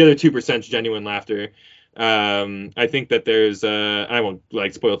the other 2% is genuine laughter. I think that there's I won't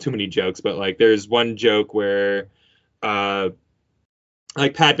like spoil too many jokes, but like there's one joke where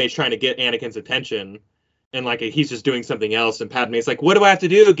like Padme's trying to get Anakin's attention, and like he's just doing something else, and Padme's like, "What do I have to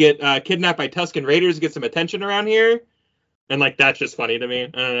do? Get kidnapped by Tusken Raiders to get some attention around here?" And like that's just funny to me. I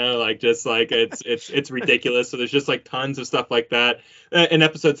don't know, like just like it's ridiculous. So there's just like tons of stuff like that in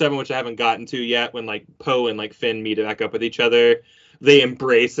episode 7, which I haven't gotten to yet. When like Poe and like Finn meet back up with each other, they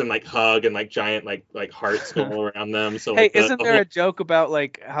embrace and like hug and like giant like hearts go all around them. So hey, isn't there a joke about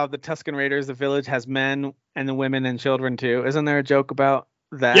like how the Tusken Raiders, the village has men and the women and children too? Isn't there a joke about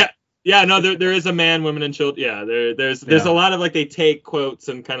that? Yeah, no, there is a man, women, and children. Yeah, there's a lot of like they take quotes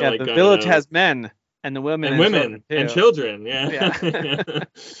and kind of like the village has men and the women and children. Yeah.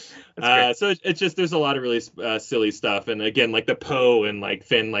 So it's just there's a lot of really silly stuff, and again like the Poe and like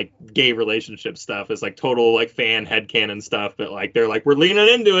Finn like gay relationship stuff is like total like fan headcanon stuff, but like they're like we're leaning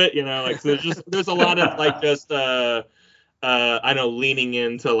into it, like so there's a lot of like just I don't know, leaning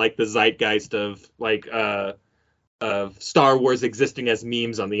into like the zeitgeist of like of Star Wars existing as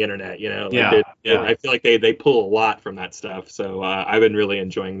memes on the internet, I feel like they pull a lot from that stuff. So I've been really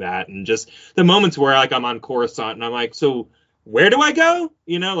enjoying that, and just the moments where like I'm on Coruscant and I'm like, so where do I go?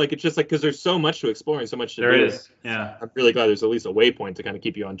 Like it's just like because there's so much to explore and so much to do. There is. Yeah. I'm really glad there's at least a waypoint to kind of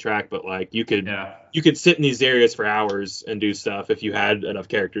keep you on track. But like you could sit in these areas for hours and do stuff if you had enough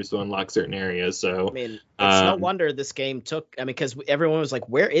characters to unlock certain areas. So I mean, it's no wonder this game took. I mean, because everyone was like,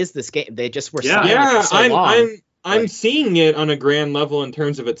 "Where is this game?" They just were. For so long. I'm seeing it on a grand level in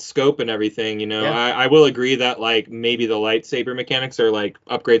terms of its scope and everything, I will agree that like maybe the lightsaber mechanics are like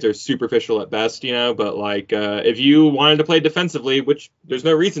upgrades are superficial at best, but like if you wanted to play defensively, which there's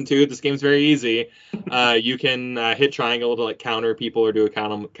no reason to, this game's very easy, you can hit triangle to like counter people or do a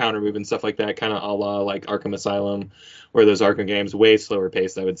counter move and stuff like that, kind of a la like Arkham Asylum or those Arkham games, way slower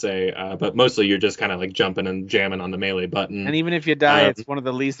paced, I would say. But mostly you're just kind of like jumping and jamming on the melee button. And even if you die, it's one of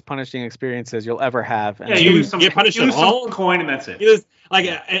the least punishing experiences you'll ever have. Yeah, you get punished at all. Coin and that's it. You lose, like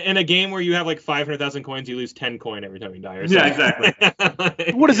in a game where you have like 500,000 coins, you lose 10 coin every time you die. Or something. Yeah,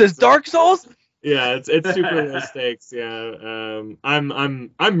 exactly. What is this, Dark Souls? Yeah, it's super low stakes. Yeah,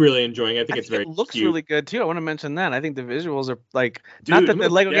 I'm really enjoying it. I think it's very. It looks cute. Really good too. I want to mention that. I think the visuals are like not that the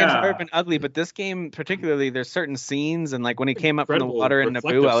Lego games have ever been ugly, but this game particularly, there's certain scenes and like when he came up from the water in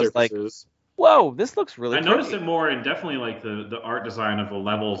Naboo, I was like, whoa, this looks really. I noticed it more in definitely like the art design of the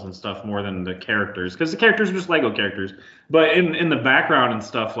levels and stuff more than the characters, because the characters are just Lego characters, but in the background and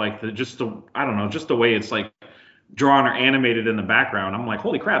stuff like just the way it's like drawn or animated in the background, I'm like,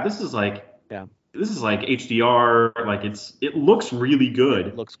 holy crap, this is like. Yeah. This is like HDR, like it looks really good.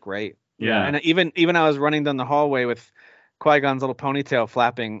 It looks great. Yeah. And even I was running down the hallway with Qui-Gon's little ponytail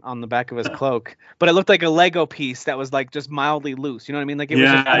flapping on the back of his cloak, but it looked like a Lego piece that was like just mildly loose. You know what I mean? Like it was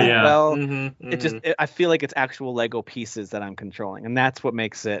just well. It just I feel like it's actual Lego pieces that I'm controlling, and that's what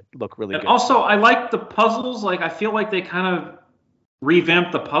makes it look really good. Also, I like the puzzles. Like I feel like they kind of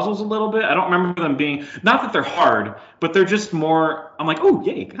revamped the puzzles a little bit. I don't remember them being, not that they're hard, but they're just more. I'm like, oh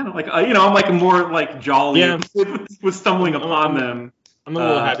yay, kind of like I'm like more like jolly with stumbling upon them. I'm a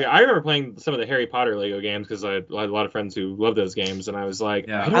little happy. I remember playing some of the Harry Potter Lego games because I had a lot of friends who love those games, and I was like,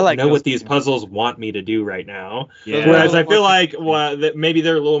 I don't know what these puzzles want me to do right now. Yeah. Whereas I feel like that maybe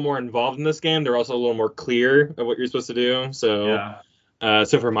they're a little more involved in this game. They're also a little more clear of what you're supposed to do. So,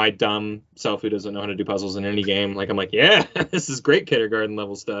 so for my dumb self who doesn't know how to do puzzles in any game, like I'm like, yeah, this is great kindergarten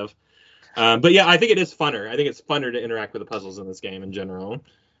level stuff. But yeah, I think it is funner. I think it's funner to interact with the puzzles in this game in general.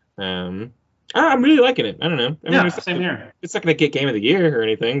 I'm really liking it. I don't know. I mean, same here. It's not gonna get Game of the Year or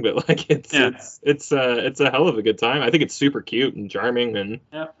anything, but like it's a hell of a good time. I think it's super cute and charming, and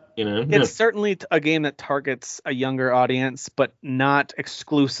it's certainly a game that targets a younger audience, but not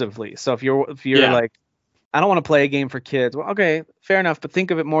exclusively. So if you're like, I don't want to play a game for kids, well, okay, fair enough, but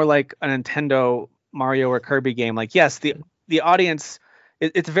think of it more like a Nintendo Mario or Kirby game. Like, yes, the audience.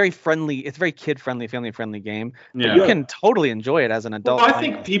 It's a very friendly, it's a very kid-friendly, family-friendly game. But you can totally enjoy it as an adult. Well, I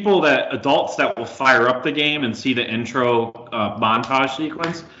think adults that will fire up the game and see the intro montage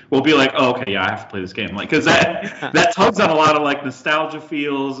sequence will be like, oh, okay, yeah, I have to play this game. Like, because that tugs on a lot of like nostalgia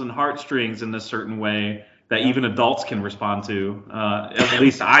feels and heartstrings in a certain way that even adults can respond to. At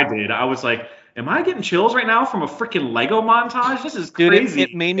least I did. I was like, am I getting chills right now from a freaking Lego montage? This is crazy. Dude,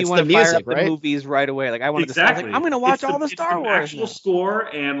 it made me want to fire up the movies right away. Like I wanted to. I was like, I'm going to watch all the Star Wars. Actual score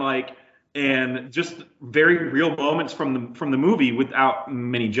and just very real moments from the movie without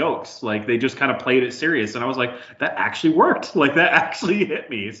many jokes. Like they just kind of played it serious, and I was like, that actually worked. Like that actually hit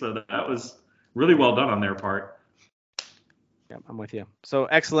me. So that was really well done on their part. Yeah, I'm with you. So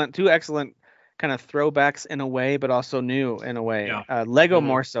two excellent kind of throwbacks in a way, but also new in a way. Lego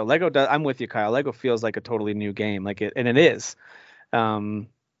more so. Lego does. I'm with you, Kyle. Lego feels like a totally new game, like it, and it is.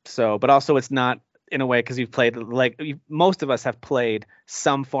 So, but also it's not in a way because you've played most of us have played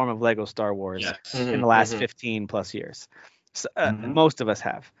some form of Lego Star Wars in the last 15 plus years. So, most of us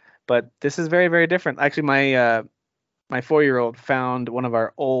have, but this is very, very different. Actually, my 4-year-old found one of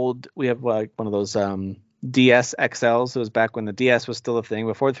our old. We have like one of those DS XLs. It was back when the DS was still a thing,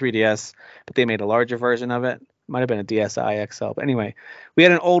 before the 3DS, but they made a larger version of it. Might have been a DSi XL. But anyway, we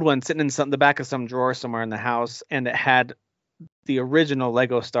had an old one sitting in the back of some drawer somewhere in the house, and it had the original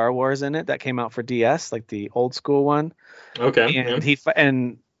Lego Star Wars in it that came out for DS, like the old school one. Okay.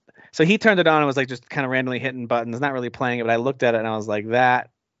 And so he turned it on and was like just kind of randomly hitting buttons, not really playing it, but I looked at it and I was like,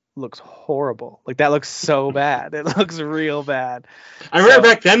 that looks horrible. Like that looks so bad. It looks real bad. I remember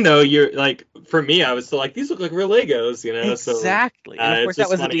back then though, you're like, for me, I was still like, these look like real Legos, Exactly. So, and of course that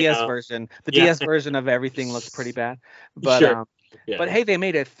was the DS version. The DS version of everything looked pretty bad. But but hey, they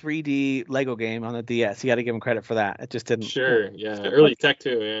made a 3D Lego game on the DS. You got to give them credit for that. It just didn't. Sure. Yeah. Early tech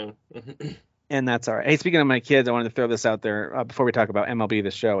too. Yeah. And that's all right. Hey, speaking of my kids, I wanted to throw this out there before we talk about MLB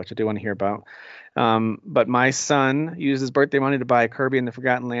The Show, which I do want to hear about. But my son used his birthday money to buy Kirby and the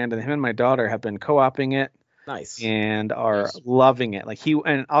Forgotten Land, and him and my daughter have been co-oping it. Nice. And are loving it. Like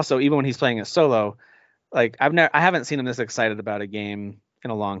and also even when he's playing it solo, like I haven't seen him this excited about a game in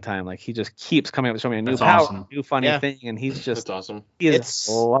a long time. Like he just keeps coming up with so many new power, new funny thing, and he's just that's awesome. He is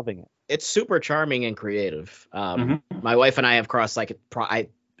loving it. It's super charming and creative. My wife and I have crossed I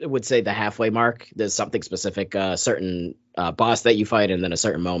would say the halfway mark. There's something specific, certain boss that you fight, and then a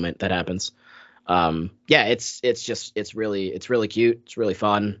certain moment that happens. It's really cute. It's really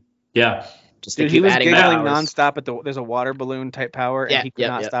fun. Yeah. Just Dude, he was giggling nonstop there's a water balloon type power, and he could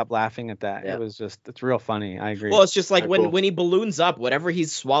not stop laughing at that. Yeah. It's real funny. I agree. Well, it's just like when he balloons up, whatever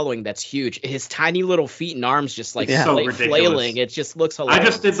he's swallowing, that's huge. His tiny little feet and arms just like so flailing. It just looks hilarious. I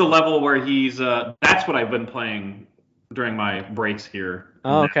just did the level where he's that's what I've been playing during my breaks here.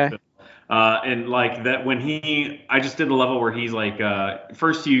 Oh, okay. And like that I just did the level where he's like,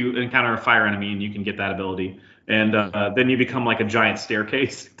 first you encounter a fire enemy and you can get that ability. And then you become like a giant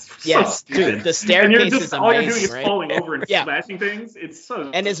staircase. Yes, dude, the staircase is amazing, all you're doing is right? falling over and smashing things. It's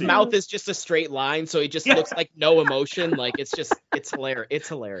so. And his mouth is just a straight line, so he just looks like no emotion. Like it's hilarious. It's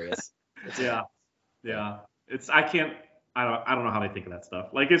hilarious. Yeah. I don't know how they think of that stuff.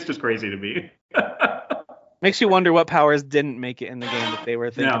 Like it's just crazy to me. Makes you wonder what powers didn't make it in the game that they were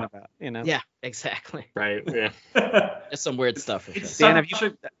thinking about. Yeah, exactly. Right. Yeah. There's some weird stuff. For it's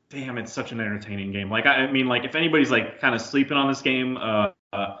such an entertaining game. Like I mean, like if anybody's like kind of sleeping on this game,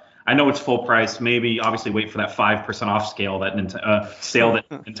 I know it's full price. Maybe obviously wait for that 5% off sale that sale that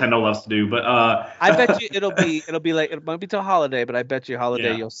Nintendo loves to do. But I bet you it'll be like it won't be till holiday, but I bet you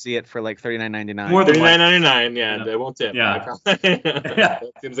holiday Yeah. you'll see it for like $39.99. More than $39.99. Yeah, Yeah. they won't tip. Yeah.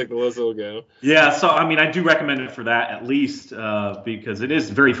 That seems like the lowest it'll go. Yeah, so I mean, I do recommend it for that at least because it is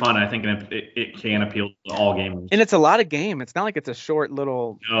very fun. I think and it can appeal to all gamers. And it's a lot of game. It's not like it's a short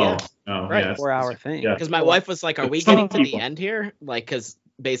little No, no, Right. yeah, 4-hour thing. Yeah. Because my wife was like, "Are we Some getting to the people- end here?" Like, because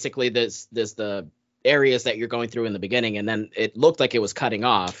basically there's the areas that you're going through in the beginning, and then it looked like it was cutting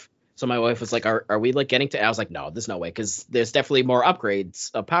off. So my wife was like, "Are we like getting to?" I was like, "No, there's no way," because there's definitely more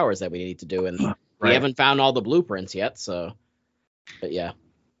upgrades of powers that we need to do, and we Right. haven't found all the blueprints yet. So, but yeah,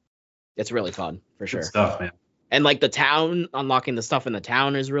 it's really fun for sure. Good stuff, man. And like the town, unlocking the stuff in the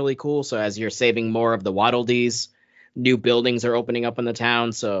town is really cool. So as you're saving more of the Waddle Dees, new buildings are opening up in the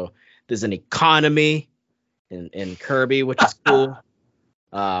town. So there's an economy in Kirby, which is cool.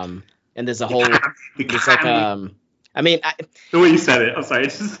 And there's a whole, it's like I mean, The way you said it, I'm sorry.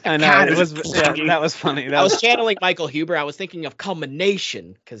 It's just, I know God, it was. it's Yeah, funny. that was funny. That I was. was channeling Michael Huber. I was thinking of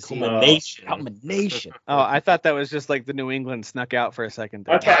culmination because culmination. Oh, I thought that was just like the New England snuck out for a second.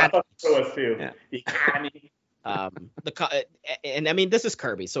 There. I thought so was too. Yeah. And I mean, this is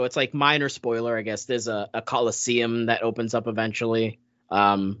Kirby, so it's like minor spoiler, I guess. There's a Coliseum that opens up eventually,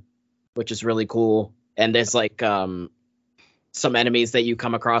 which is really cool. And there's like some enemies that you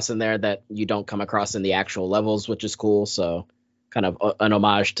come across in there that you don't come across in the actual levels, which is cool. So kind of an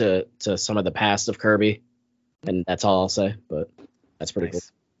homage to some of the past of Kirby. And that's all I'll say, but that's pretty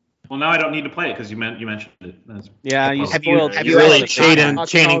Nice. Well, now I don't need to play it because you mentioned it. That's- Yeah, you Have you- spoiled. have You you really actually- Channing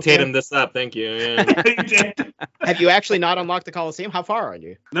Coliseum? Tatum this up. Thank you. Yeah. cool. Have you actually not unlocked the Coliseum? How far are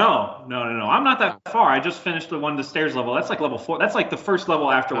you? No. I'm not that far. I just finished the one the stairs level. That's like level 4. That's like the first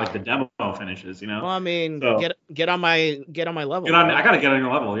level after like the demo finishes. You know. Well, I mean, So- get on my level. Get on. right? I gotta get on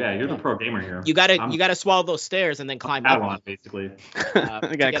your level. Yeah, you're the pro gamer here. You gotta swallow those stairs and then climb up. Padawan, basically. You to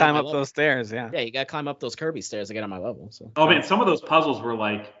gotta get climb on my up level. those stairs. Yeah. Yeah, you gotta climb up those Kirby stairs to get on my level. So. Oh man, some of those puzzles were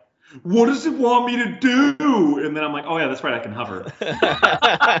like, what does it want me to do? And then I'm like, oh yeah, that's right, I can hover.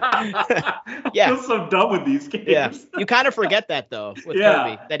 I Yeah. feel so dumb with these games. Yeah, you kind of forget that though with Yeah.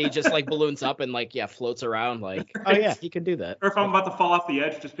 Kirby, that he just like balloons up and like floats around like, oh yeah, he can do that. Or if I'm about to fall off the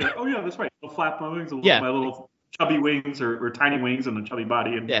edge, just be like, oh yeah, that's right. I'll flap my wings, Yeah. my little chubby wings or tiny wings and a chubby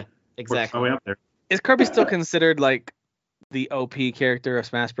body, and Yeah, work exactly. my way up there. Is Kirby still considered like the OP character of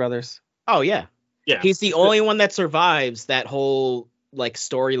Smash Brothers? Oh yeah, Yeah. he's the only one that survives that whole like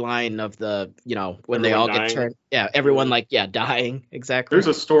storyline of the when they all Everyone get dying. turned. Yeah, everyone like dying exactly. There's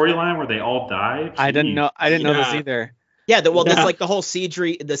a storyline where they all die. I didn't know. I didn't know this Yeah. either. Yeah, there's Yeah. like the whole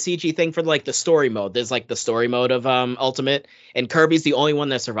CG thing for like the story mode. There's like the story mode of Ultimate, and Kirby's the only one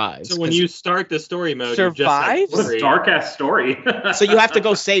that survives. So when 'cause- you start the story mode, Survives? you just have What a story. dark ass story. so you have to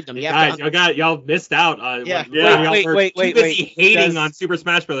go save them. You have Guys, y'all missed out. Yeah. Yeah. Y'all Wait, were wait, too wait, busy wait. hating Does- on Super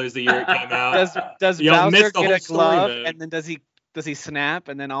Smash Brothers the year it came out. Does Y'all Bowser missed the get whole a story glove mode. and then does he snap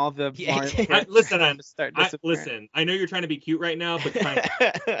and then all the Yeah. Mario I- characters listen, start disappearing? listen, I know you're trying to be cute right now, but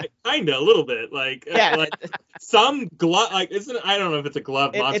to. kinda a little bit. Like, Yeah. like some glove, like I don't know if it's a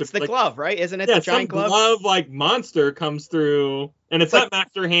glove monster. It's the like, glove, right? Isn't it yeah, the some giant glove? glove like monster comes through, and it's not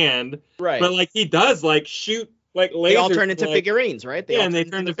Master Hand, Right. but like he does like shoot like lasers. They all turn into like, figurines, right? Yeah, all and they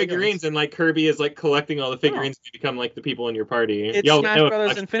turn into to figurines, and like Kirby is like collecting all the figurines to become like the people in your party. It's Y'all Smash know Brothers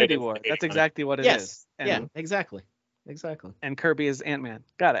much Infinity better War. than That's anyone. exactly what it is. Yes. And, Yeah. Exactly. And Kirby is Ant-Man.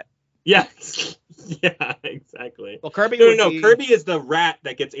 Got it. Yeah, yeah, exactly. Well, Kirby. No, would be- Kirby is the rat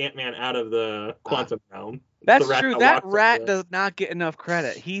that gets Ant-Man out of the quantum realm. That's The rat true. that That walks up rat the- does not get enough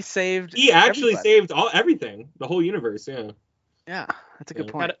credit. He saved. He actually everybody. saved everything, the whole universe. Yeah. Yeah, that's a good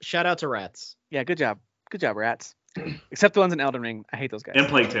Yeah. point. Shout out to rats. Yeah, good job. Good job, rats. Except the ones in Elden Ring. I hate those guys. And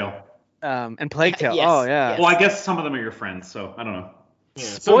Plague Tale. And Plague Tale. Yes, Oh yeah. yes. Well, I guess some of them are your friends, so I don't know. Yeah.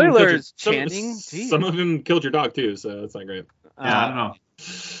 Spoilers, Some of them killed Channing. Some, Jeez. some of them killed your dog too, so that's not great. Yeah, I don't know.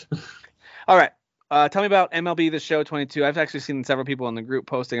 All right. Tell me about MLB The Show 22. I've actually seen several people in the group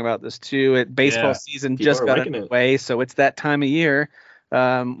posting about this too. Baseball Yeah. season People just are got liking it. underway, so it's that time of year.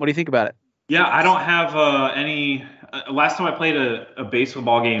 What do you think about it? Yeah, I don't have any. Last time I played a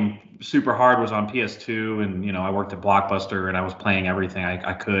baseball game super hard was on PS2, and I worked at Blockbuster, and I was playing everything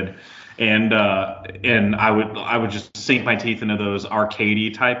I could, and I would just sink my teeth into those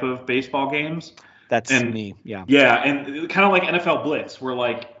arcadey type of baseball games. That's And- me. Yeah. Yeah, and kind of like NFL Blitz, where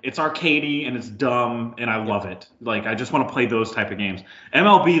like it's arcadey and it's dumb, and I love it. Like I just want to play those type of games.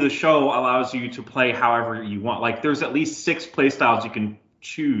 MLB The Show allows you to play however you want. Like there's at least 6 play styles you can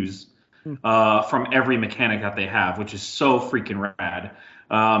choose from every mechanic that they have, which is so freaking rad.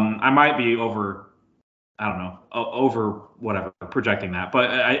 I might be I don't know, over whatever, projecting that,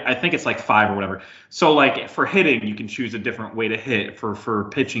 but I think it's like 5 or whatever. So like for hitting, you can choose a different way to hit. For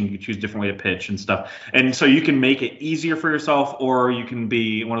pitching, you choose a different way to pitch and stuff. And so you can make it easier for yourself, or you can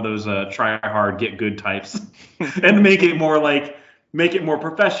be one of those try hard, get good types, and make it more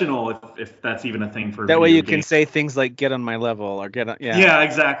professional, if that's even a thing for that way. You games. can say things like "get on my level" or "get on." Yeah. Yeah,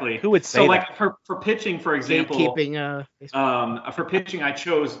 exactly. Who would say so? that? Like for pitching, for example, for pitching, I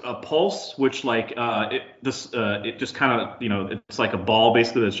chose a pulse, which like it just kind of it's like a ball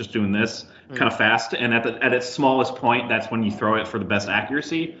basically that's just doing this kind of fast, and at its smallest point, that's when you throw it for the best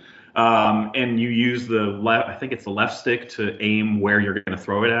accuracy. And you use I think it's the left stick to aim where you're going to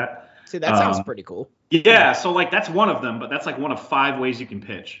throw it at. See, that sounds pretty cool. Yeah, so like that's one of them, but that's like one of 5 ways you can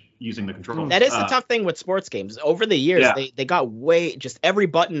pitch using the controller. That is the tough thing with sports games. Over the years, they got just every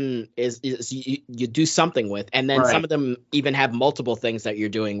button is you do something with, and then some of them even have multiple things that you're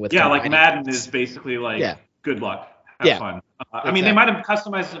doing with. Yeah, like Madden is basically like good luck, have fun. I mean, they might have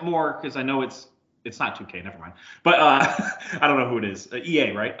customized it more because I know it's not 2K, never mind. But I don't know who it is.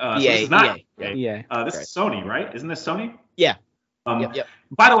 EA, right? EA, so this is not EA. This is Sony, right? Isn't this Sony? Yeah. Yep.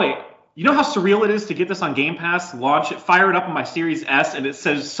 By the way, you know how surreal it is to get this on Game Pass, launch it, fire it up on my Series S, and it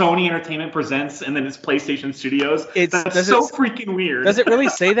says Sony Entertainment Presents, and then it's PlayStation Studios? That's so freaking weird. Does it really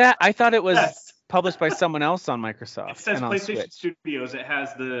say that? I thought it was published by someone else on Microsoft. It says PlayStation Studios. It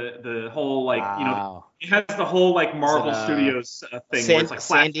has the whole like it has the whole like Marvel Studios thing. Where it's like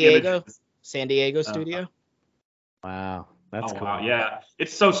San Diego Studio. Wow. That's cool. Wow, yeah,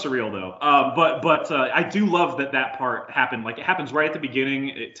 it's so surreal though. But I do love that part happened. Like it happens right at the beginning.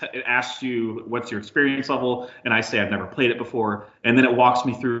 It asks you what's your experience level, and I say I've never played it before, and then it walks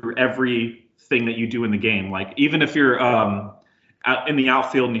me through everything that you do in the game. Like even if you're out in the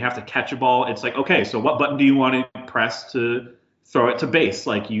outfield and you have to catch a ball, it's like, okay, so what button do you want to press to throw it to base?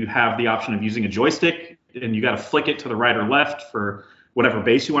 Like you have the option of using a joystick, and you got to flick it to the right or left for whatever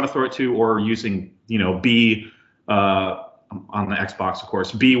base you want to throw it to, or using B. On the Xbox, of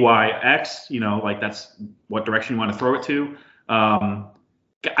course, BYX, like that's what direction you want to throw it to.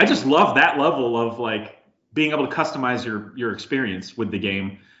 I just love that level of like being able to customize your experience with the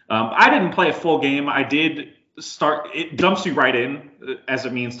game. I didn't play a full game. I did start, it dumps you right in as a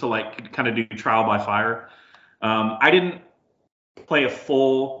means to like kind of do trial by fire. I didn't play a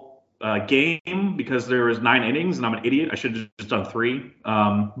full game because there was 9 innings and I'm an idiot. I should have just done 3.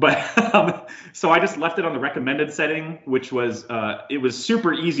 So I just left it on the recommended setting, which was it was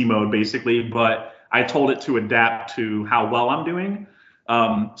super easy mode basically, but I told it to adapt to how well I'm doing.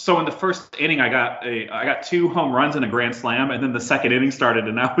 So in the first inning, I got 2 home runs and a grand slam, and then the second inning started,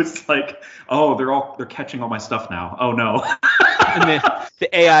 and I was like, oh, they're catching all my stuff now. Oh no. And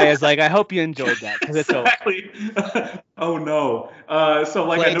the AI is like, I hope you enjoyed that because it's exactly. Oh no. So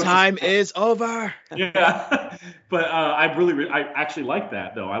like playtime is over. Yeah. But I actually like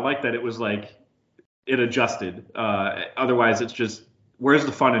that though. I like that it was like it adjusted. Otherwise, it's just where's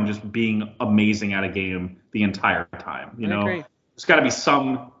the fun in just being amazing at a game the entire time? You know. Agree. There's got to be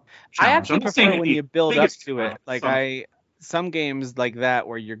some challenge. I actually prefer when you build up to it. Like some games like that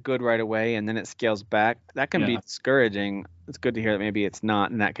where you're good right away and then it scales back. That can be discouraging. It's good to hear that maybe it's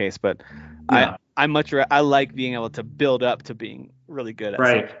not in that case, but I like being able to build up to being really good at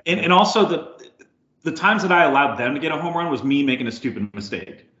right. something. And also the times that I allowed them to get a home run was me making a stupid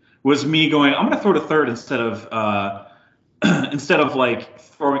mistake. Was me going, I'm going to throw to third instead of like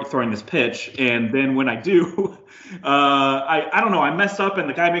throwing this pitch, and then when I do, I don't know, I mess up and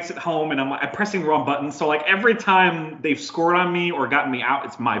the guy makes it home, and I'm pressing the wrong button. So like every time they've scored on me or gotten me out,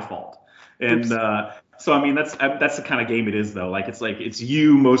 it's my fault. And so I mean that's the kind of game it is though. Like it's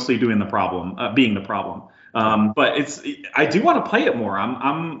you mostly doing the problem, being the problem. But I do want to play it more.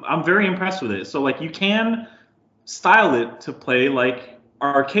 I'm very impressed with it. So like you can style it to play like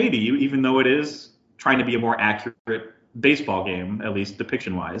arcadey, even though it is trying to be a more accurate baseball game, at least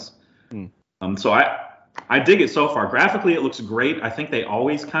depiction wise. So I dig it so far. Graphically, it looks great. I think they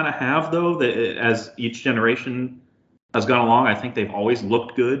always kind of have though, as each generation has gone along. I think they've always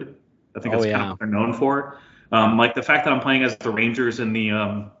looked good. I think that's kind of what they're known for. Like the fact that I'm playing as the Rangers in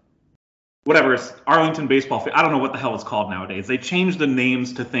the whatever, it's Arlington baseball field. I don't know what the hell it's called nowadays. They change the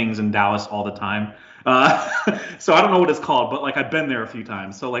names to things in Dallas all the time. So I don't know what it's called, but like I've been there a few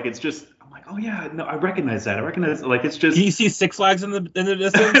times. So like it's just I'm like, oh yeah, no, I recognize that. Like it's just. Do you see Six Flags in the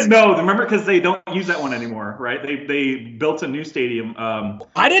distance? No, remember because they don't use that one anymore, right? They built a new stadium.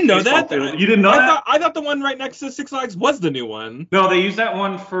 I didn't know that. You didn't know that? I thought the one right next to Six Flags was the new one. No, they use that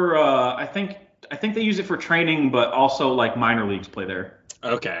one for I think they use it for training, but also like minor leagues play there.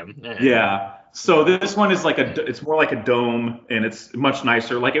 Okay. Yeah. So this one is it's more like a dome, and it's much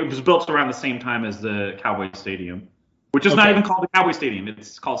nicer. Like it was built around the same time as the Cowboy Stadium, which is not Okay. even called the Cowboy Stadium.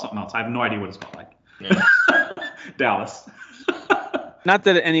 It's called something else. I have no idea what it's called. Like Yeah. Dallas. Not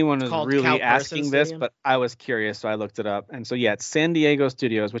that anyone It's was called really Cal Parsons asking this, Stadium? but I was curious, so I looked it up. And so, yeah, it's San Diego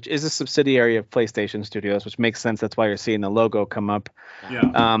Studios, which is a subsidiary of PlayStation Studios, which makes sense. That's why you're seeing the logo come up. Yeah.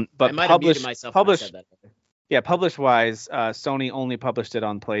 I But might have muted myself when I said that. publish-wise, Sony only published it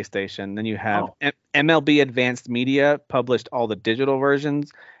on PlayStation. Then you have Oh. MLB Advanced Media published all the digital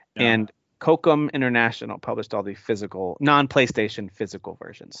versions, Yeah. and Kokum International published all the physical, non-PlayStation physical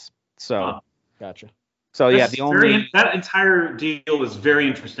versions. So, Huh. Gotcha. so yeah, That's the only. that entire deal was very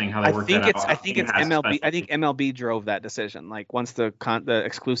interesting how they I worked think that it's out. I think it's It has MLB. I special- think MLB drove that decision. Like once the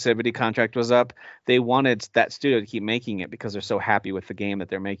exclusivity contract was up, they wanted that studio to keep making it because they're so happy with the game that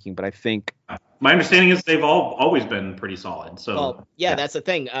they're making. But I think My understanding is they've always been pretty solid. So Well, yeah, yeah. that's the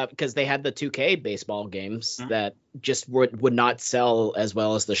thing, because they had the 2K baseball games Mhm. that just would not sell as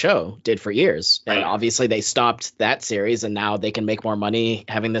well as the show did for years. And Right. obviously they stopped that series, and now they can make more money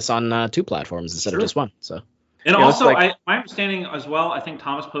having this on 2 platforms instead Sure. of just one. So And Yeah, also, it's my understanding as well, I think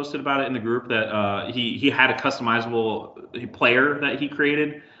Thomas posted about it in the group that he had a customizable player that he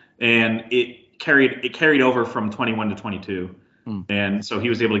created, and it carried over from 21 to 22. Hmm. And so he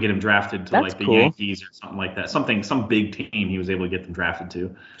was able to get him drafted to That's like the cool. Yankees or something like that. Some big team he was able to get them drafted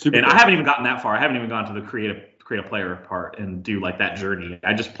to. Super And cool. I haven't even gotten that far. I haven't even gone to the create a player part and do like that journey.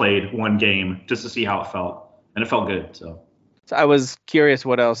 I just played one game just to see how it felt, and it felt good. So I was curious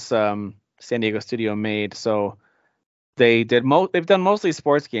what else San Diego Studio made. So they did they've done mostly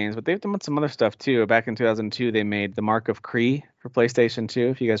sports games, but they've done some other stuff too. Back in 2002, they made The Mark of Kree for PlayStation 2.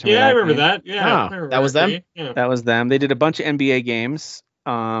 If you guys remember Yeah, I that remember game. that. Yeah, Ah, I remember that was them? Yeah. That was them. They did a bunch of NBA games.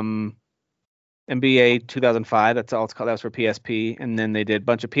 NBA 2005, that's all it's called. That was for PSP. And then they did a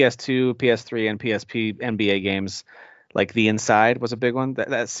bunch of PS2, PS3, and PSP NBA games. Like The Inside was a big one.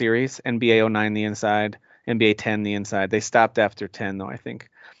 That series. NBA 09, The Inside. NBA 10, The Inside. They stopped after 10, though, I think.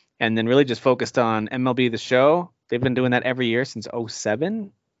 And then really just focused on MLB The Show. They've been doing that every year since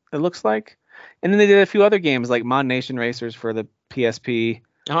 07, it looks like. And then they did a few other games like Mod Nation Racers for the PSP.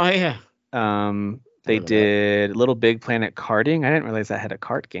 oh yeah, They remember that. did Little Big Planet Karting. I didn't realize that had a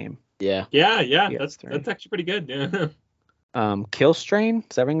kart game. yeah. Yeah, PS3. that's actually pretty good. Yeah. Kill Strain,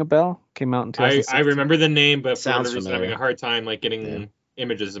 does that ring a bell? Came out in I 2016. remember the name, but for Sounds whatever reason, I'm familiar. having a hard time like getting Yeah.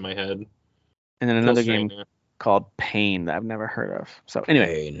 images in my head. And then another Kill game Strain, called Pain that I've never heard of. So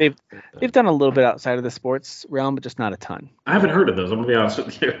anyway, Pain. they've done a little bit outside of the sports realm, but just not a ton. I haven't heard of those. I'm gonna be honest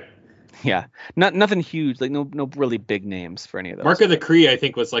with you. Yeah, nothing huge, like no really big names for any of those. Mark of the Kree, I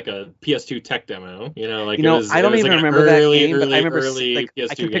think, was like a PS2 tech demo. You know, like You know, it was, I don't it was even like an remember early, that game, but I remember early like,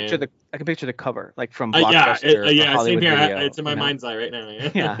 PS2 I can picture game. I can picture the cover like from Yeah, Blockbuster. or yeah, same Hollywood here. Video, It's in my you know? mind's eye right now.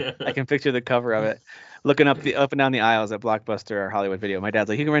 Yeah, I can picture the cover of it. Looking up and down the aisles at Blockbuster or Hollywood Video. My dad's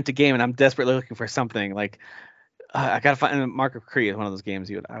like, "You can rent a game," and I'm desperately looking for something. Like, I gotta find Mark of Kree is one of those games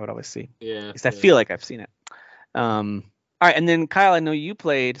I would always see. Yeah. At least I feel like I've seen it. All right, and then Kyle, I know you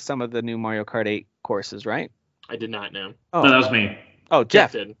played some of the new Mario Kart 8 courses, right? I did not know. No, that was me. Oh,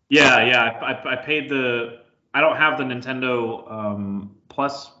 Jeff. did. Yeah. I paid the. I don't have the Nintendo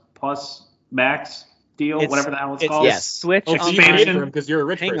Plus Max deal, It's- whatever the hell it's It's called. yes. Switch Oh, so you Expansion. paid for 'em because you're a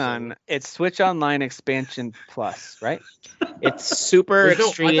rich Hang person. on, it's Switch Online Expansion Plus, right? It's super There's no, I thought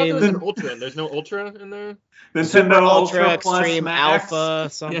extreme. there was an Ultra. There's no Ultra in there. Nintendo Super Ultra Plus Extreme Max. Alpha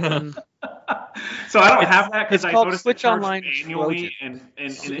something. So I don't It's- have that because it's I called noticed Switch it charged Online annually, and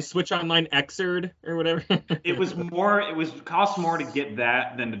it, Switch Online Xrd or whatever. it was cost more to get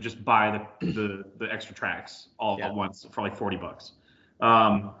that than to just buy the extra tracks all Yeah. at once for like $40.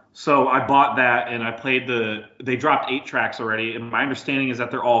 So I bought that and I played they dropped 8 tracks already, and my understanding is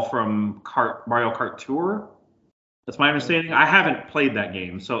that they're all from Mario Kart Tour. That's my understanding. I haven't played that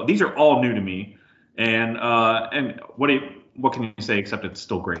game, so these are all new to me. And what can you say except it's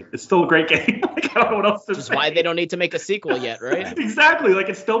still great? It's still a great game. Like, I don't know what else to Which is say. why they don't need to make a sequel yet, right? Exactly. Like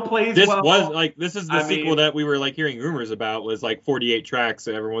it still plays This well. this is the I sequel mean- that we were like hearing rumors about was like 48 tracks.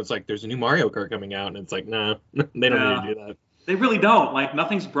 So everyone's like, there's a new Mario Kart coming out, and it's like, nah, they don't Yeah. need to do that. They really don't. Like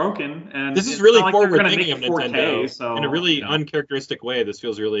nothing's broken, and This is it's really not like they're forward gonna thinking of make 4K, Nintendo so, in a really you know. uncharacteristic way. This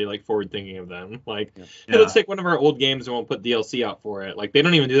feels really like forward thinking of them. Like, Yeah. hey, let's take one of our old games and we'll put DLC out for it. Like, they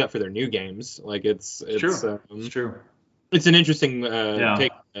don't even do that for their new games. Like, it's true. It's true. it's an interesting Yeah.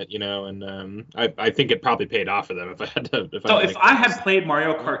 take on it, you know, and I think it probably paid off for them if I had to. So if I had played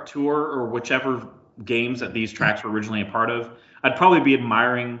Mario Kart Tour or whichever games that these tracks were originally a part of, I'd probably be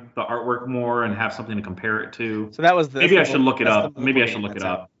admiring the artwork more and have something to compare it to. So that was the. Maybe I should look it that's the up. mobile Maybe I game should look it that's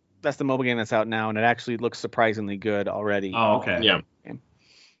out. up. That's the mobile game that's out now, and it actually looks surprisingly good already. Oh, okay. yeah.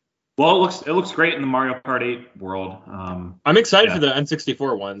 Well, it looks great in the Mario Kart 8 world. I'm excited for the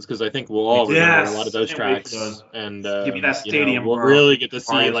N64 ones because I think we'll all remember a lot of those Can't wait for tracks, those. and Give me that stadium, we'll bro. really get to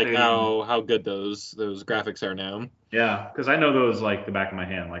see Mario like Stadium. how good those graphics are now. Yeah, because I know those like the back of my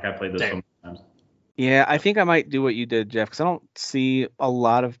hand. Like I played those so Same. many times. Yeah, I think I might do what you did, Jeff, because I don't see a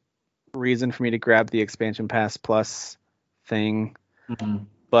lot of reason for me to grab the expansion pass plus thing. Mhm.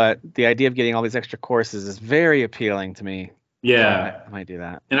 But the idea of getting all these extra courses is very appealing to me. Yeah, I might do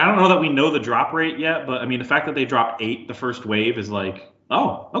that. and I don't know that we know the drop rate yet, but I mean the fact that they dropped 8 the first wave is like,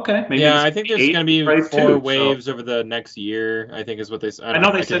 oh, okay, maybe. Yeah, I think there's going to be wave 4 2, waves over the next year. I think is what they. I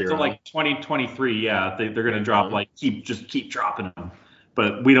know they said to like 2023. Yeah, they're going to drop like keep dropping them,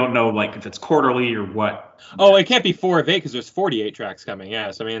 but we don't know like if it's quarterly or what. Oh, it can't be 4 of 8 because there's 48 tracks coming.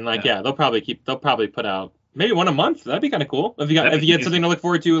 Yeah, so I mean, like, they'll probably put out maybe one a month. That'd be kind of cool. If you get something to look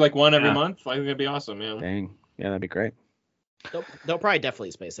forward to, like one every month, I think that'd be awesome. Yeah. Dang. Yeah, that'd be great. They'll probably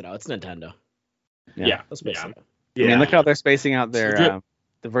definitely space it out. It's Nintendo. Yeah. They'll space it out. I mean, look how they're spacing out their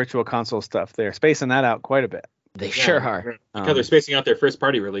the virtual console stuff. They're spacing that out quite a bit. They sure are. Because they're spacing out their first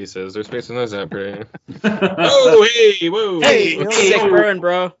party releases. They're spacing those out pretty. Oh, hey, whoa. Hey, sick burn,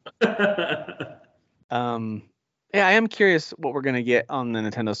 bro. Yeah, I am curious what we're going to get on the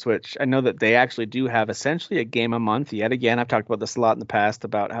Nintendo Switch. I know that they actually do have essentially a game a month. Yet again, I've talked about this a lot in the past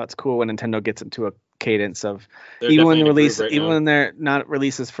about how it's cool when Nintendo gets into a cadence of even when they're not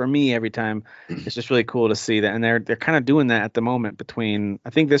releases for me every time. It's just really cool to see that, and they're kind of doing that at the moment. Between I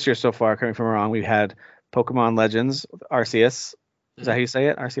think this year so far, correct me if I'm wrong, we've had Pokemon Legends Arceus. Is that how you say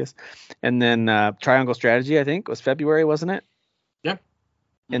it, Arceus? And then Triangle Strategy, I think was February, wasn't it? Yeah.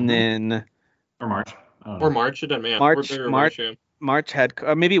 And then or March. Or March, it doesn't matter. March had,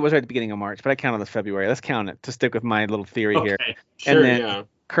 maybe it was right at the beginning of March, but I counted this February. Let's count it to stick with my little theory here. Sure, and then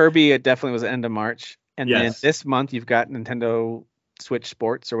Kirby, it definitely was the end of March. And then this month you've got Nintendo Switch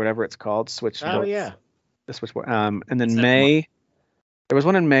Sports or whatever it's called. Switch. Oh, yeah. The Switch. And then May, there was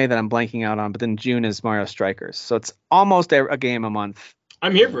one in May that I'm blanking out on, but then June is Mario Strikers. So it's almost a game a month.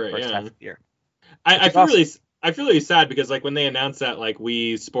 I'm here for it, first half of the year. I feel really sad because like when they announced that like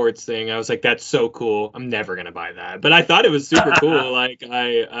Wii Sports thing, I was like, that's so cool. I'm never gonna buy that, but I thought it was super cool. Like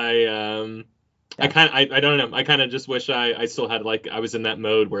I don't know. I kind of just wish I still had like I was in that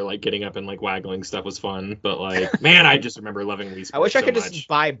mode where like getting up and like waggling stuff was fun. But like man, I just remember loving Wii Sports. I wish I could just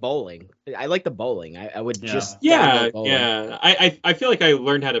buy bowling. I like the bowling. I would just I feel like I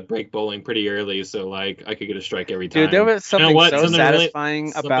learned how to break bowling pretty early, so like I could get a strike every time. Dude, there was something so satisfying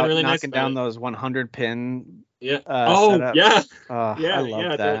really, about really knocking nice down those 100 pin. Setups. I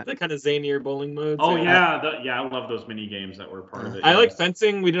love that. The kind of zanier bowling modes. Oh I love those mini games that were part of it. I like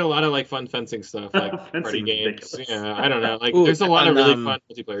fencing. We did a lot of like fun fencing stuff, like party games. Ridiculous. Yeah, I don't know. Like there's a lot of really fun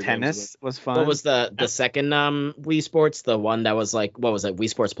multiplayer tennis games. was fun. What was the second Wii Sports? The one that was like, what was it? Wii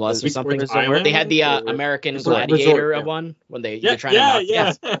Sports Plus or something? Island? They had the American Gladiator one when you're trying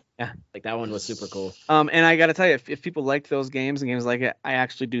to like that one was super cool. And I gotta tell you, if people liked those games and games like it, I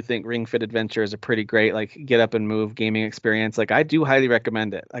actually do think Ring Fit Adventure is a pretty great like get up and move gaming experience. Like I do highly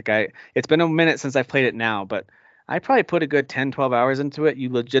recommend it. Like it's been a minute since I've played it now, but I probably put a good 10-12 hours into it. You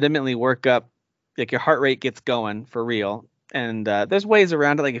legitimately work up, like your heart rate gets going for real. And there's ways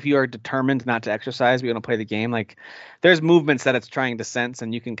around it. Like if you are determined not to exercise, but you want to play the game, like there's movements that it's trying to sense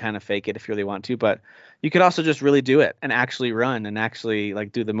and you can kind of fake it if you really want to, but you could also just really do it and actually run and actually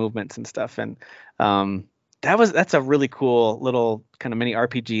like do the movements and stuff. And that's a really cool little kind of mini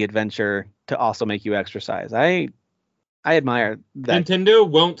RPG adventure to also make you exercise. I admire that. Nintendo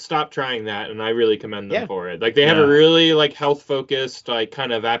won't stop trying that, and I really commend them for it. Like they have a really like health focused like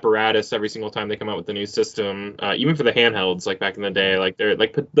kind of apparatus every single time they come out with the new system. Even for the handhelds, like back in the day, like they're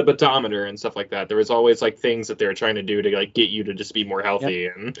like the pedometer and stuff like that. There was always like things that they were trying to do to like get you to just be more healthy.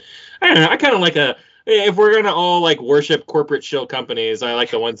 And I don't know. I kind of like if we're gonna all like worship corporate shill companies, I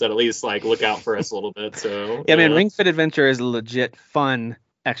like the ones that at least like look out for us a little bit. So yeah, man, Ring Fit Adventure is legit fun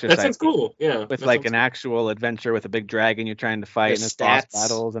exercise. That sounds cool. Yeah, with like an actual adventure with a big dragon you're trying to fight, and there's boss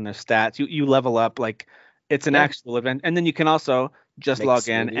battles and there's stats. You level up, like it's an actual event, and then you can also just log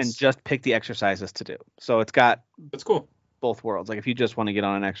in and just pick the exercises to do. So that's cool. Both worlds. Like if you just want to get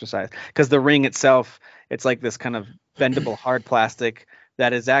on an exercise, because the ring itself, it's like this kind of bendable hard plastic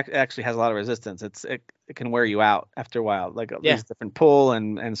that is actually has a lot of resistance. It can wear you out after a while. Like these different pull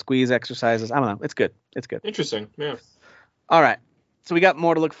and squeeze exercises. I don't know. It's good. Interesting. Yeah. All right. So we got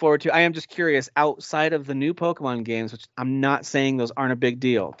more to look forward to. I am just curious, outside of the new Pokemon games, which I'm not saying those aren't a big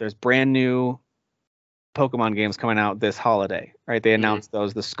deal. There's brand new Pokemon games coming out this holiday, right? They announced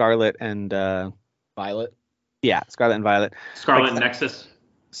those, the Scarlet and Violet. Yeah, Scarlet and Violet. Scarlet Nexus.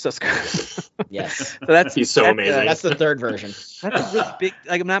 So Yes. that's He's so that's, amazing. That's the third version. That's a really big.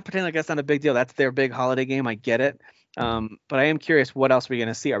 Like, I'm not pretending like that's not a big deal. That's their big holiday game. I get it. But I am curious, what else are we going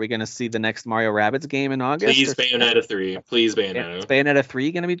to see? Are we going to see the next Mario Rabbids game in August? Please Bayonetta 3. Please Bayonetta. Is Bayonetta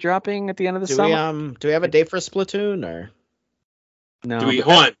 3 going to be dropping at the end of the Do summer? we have a date for Splatoon or? No. Do we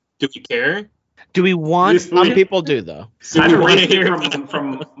hold on? Do we care? Do we want? Some people do though. I Do don't we want to really- hear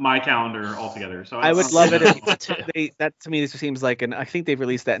from my calendar altogether. So I would love it if that to me this seems like I think they've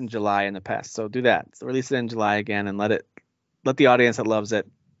released that in July in the past. So do that. So release it in July again and let the audience that loves it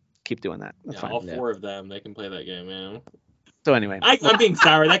keep doing that. That's Yeah, fine. all 4 of them, they can play that game, man. So anyway, I'm being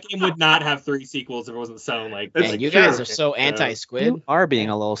sour. That game would not have 3 sequels if it wasn't selling like That's Man, like, you true. guys are so anti-squid. you are being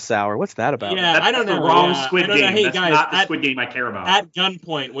a little sour. What's that about? Yeah, I don't That's know. the wrong Yeah, Squid I don't know. Game. Hey That's guys, not the at, Squid Game I care about. at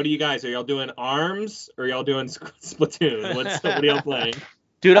gunpoint, what are you guys? Are y'all doing ARMS or y'all doing Splatoon? What are y'all playing?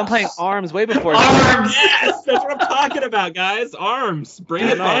 Dude, I'm playing ARMS way before. ARMS! Yes, that's what I'm talking about, guys. ARMS, bring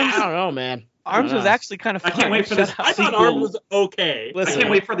it I back. don't know, man. ARMS was actually kind of I fun. can't wait for this. I thought sequel. ARMS was okay. Listen, I can't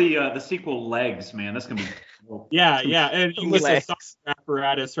wait for the sequel Legs, man. That's gonna be. Yeah, and you can get Legs. the software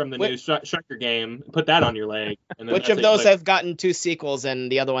apparatus from the Wait. new Striker game. Put that on your leg. And then Which that's of it. those Like, have gotten 2 sequels and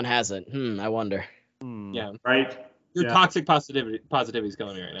the other one hasn't? I wonder. Yeah, Right. your Yeah. toxic positivity is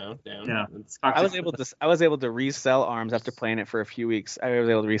killing me right now. Damn. Yeah. It's- I was able to resell ARMS after playing it for a few weeks. I was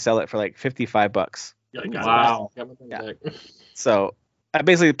able to resell it for like $55. Yeah, like, Wow. got my money Yeah. back. So I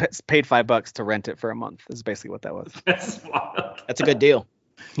basically paid $5 to rent it for a month. Is basically what that was. That's wild. That's a good deal.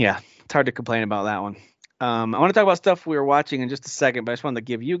 Yeah, it's hard to complain about that one. I want to talk about stuff we were watching in just a second, but I just wanted to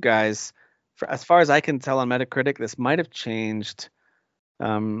give you guys, as far as I can tell on Metacritic, this might have changed.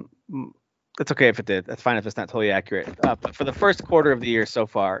 It's okay if it did. That's fine if it's not totally accurate. But for the first quarter of the year so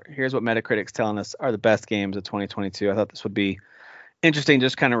far, here's what Metacritic's telling us are the best games of 2022. I thought this would be interesting,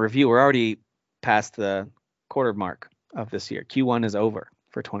 just kind of review. We're already past the quarter mark of this year. Q1 is over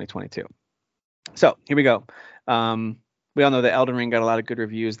for 2022. So here we go. We all know that Elden Ring got a lot of good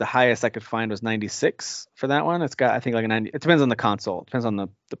reviews. The highest I could find was 96 for that one. It's got, I think, like a 90. It depends on the console. It depends on the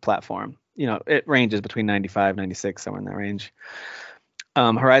platform. You know, it ranges between 95, 96, somewhere in that range.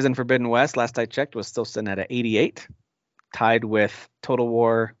 Horizon Forbidden West, last I checked, was still sitting at an 88, tied with Total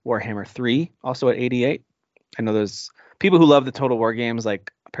War Warhammer 3, also at 88. I know there's people who love the Total War games.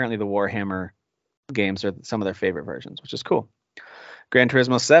 Like, apparently the Warhammer games are some of their favorite versions, which is cool. Gran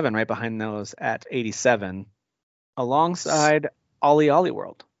Turismo 7 right behind those at 87, alongside Ollie Ollie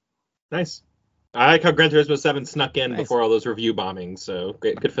World. Nice. I like how Gran Turismo 7 snuck in Nice. before all those review bombings, so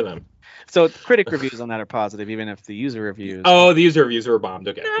great, good for them. So critic reviews on that are positive, even if the user reviews. Oh, the user reviews were bombed.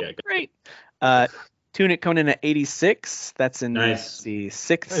 Okay, not yeah, good. great. Tunic coming in at 86. That's in Nice. the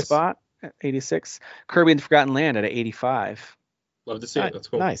sixth Nice. spot at 86. Kirby and the Forgotten Land at 85. Love to see it. That's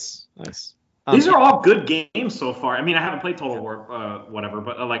cool. Nice. These are all good games so far. I mean, I haven't played Total War, whatever,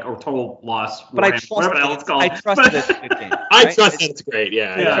 but or Total Loss, But I Warhammer, whatever the hell it's called. trusted it's a good game. I right? trust that it's great.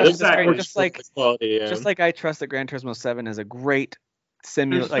 Yeah, Yeah, yeah. This is exactly. great. Just like- quality. Yeah. Just like I trust that Gran Turismo 7 is a great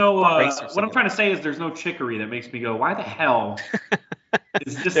simulator. There's no. racer What I'm trying to say is there's no chicory that makes me go, why the hell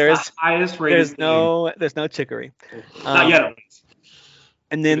is this There's- the highest rated There's no chicory. game? Not yet, at least.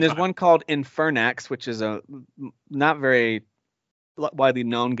 And then Good there's time. one called Infernax, which is a not very widely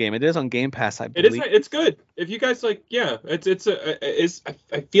known game. It is on Game Pass, I It believe. is. It's good. If you guys like, yeah, I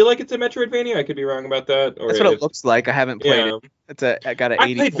feel like it's a Metroidvania. I could be wrong about that. Or That's what it if- looks like. I haven't played Yeah. it. I got an I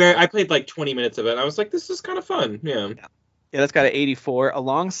 84. played like 20 minutes of it. And I was like, this is kind of fun. Yeah. Yeah, that's got an 84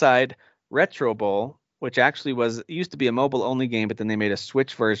 alongside Retro Bowl, which actually used to be a mobile only game, but then they made a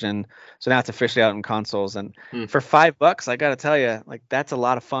Switch version, so now it's officially out in consoles. And for $5, I gotta tell you, like that's a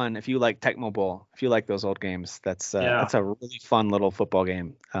lot of fun. If you like Tecmo Bowl, if you like those old games, that's a really fun little football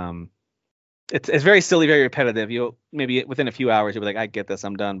game. It's very silly, very repetitive. You'll maybe within a few hours you'll be like, I get this,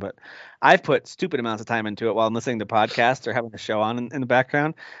 I'm done. But I've put stupid amounts of time into it while I'm listening to podcasts or having a show on in the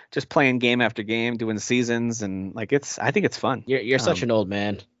background, just playing game after game, doing seasons, and like I think it's fun. You're such an old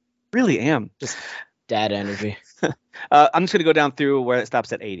man. Really am. Dad energy. I'm just going to go down through where it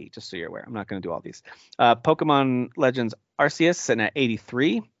stops at 80, just so you're aware. I'm not going to do all these. Pokemon Legends Arceus sitting at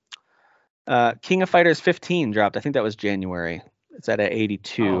 83. King of Fighters 15 dropped. I think that was January. It's at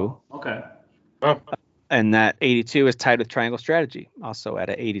 82. Oh, okay. Oh, And that 82 is tied with Triangle Strategy, also at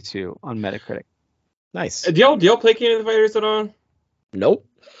 82 on Metacritic. Nice. do y'all play King of the Fighters at all? Nope.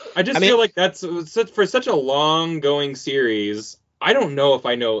 I just I mean- feel like that's for such a long going series. I don't know if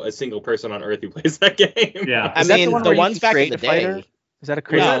I know a single person on Earth who plays that game. Yeah. I Is that the mean, one the where you ones can back in create the a fighter? day. Is that a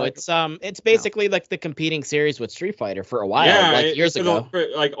creative? No, it's basically like the competing series with Street Fighter for a while, like years ago.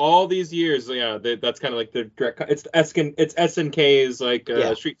 Like all these years, yeah, that's kind of like the direct. It's SNK's like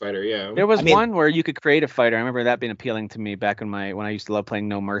Street Fighter, yeah. There was one where you could create a fighter. I remember that being appealing to me back when I used to love playing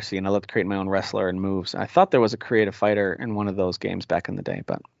No Mercy, and I loved creating my own wrestler and moves. I thought there was a creative fighter in one of those games back in the day,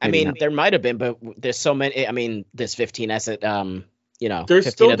 but not. There might have been, but there's so many. I mean, there's 15 asset. They're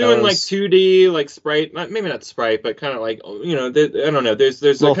still doing like 2D, like sprite, maybe not sprite, but kind of like, I don't know. There's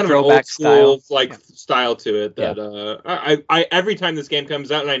a kind of an old school style to it that I every time this game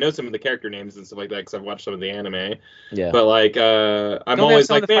comes out, and I know some of the character names and stuff like that because I've watched some of the anime. Yeah. But like, I'm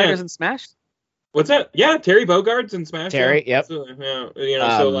always like, the fighters in Smash. What's that? Yeah, Terry Bogard's in Smash. Terry, yep. So,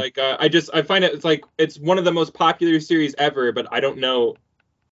 so like, I find it's one of the most popular series ever, but I don't know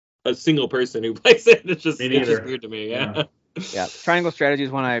a single person who plays it. It's just weird to me. Yeah. Yeah, Triangle Strategy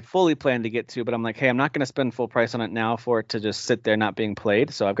is one I fully plan to get to, but I'm like, hey, I'm not going to spend full price on it now for it to just sit there not being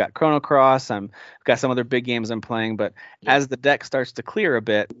played. So I've got Chrono Cross, I've got some other big games I'm playing, but as the deck starts to clear a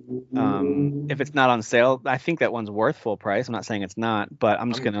bit, if it's not on sale, I think that one's worth full price. I'm not saying it's not, but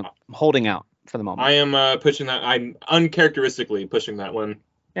I'm holding out for the moment. I am pushing that. I'm uncharacteristically pushing that one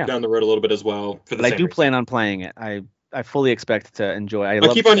down the road a little bit as well. But I do plan on playing it. I fully expect to enjoy.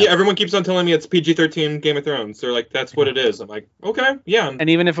 Everyone keeps on telling me it's PG-13 Game of Thrones. They're like, that's what it is. I'm like, okay, yeah. And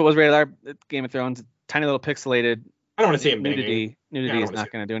even if it was rated R Game of Thrones, tiny little pixelated. I don't want to see him nudity. Nudity is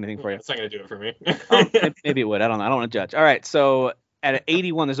not going to do anything for you. It's not going to do it for me. Maybe it would. I don't know. I don't want to judge. All right. So at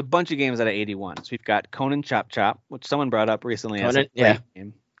 81, there's a bunch of games at 81. So we've got Conan Chop Chop, which someone brought up recently as a great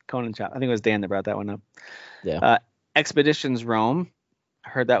game. Conan Chop. I think it was Dan that brought that one up. Yeah. Expeditions Rome. I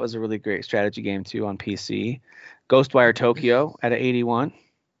heard that was a really great strategy game too on PC. Ghostwire Tokyo at 81.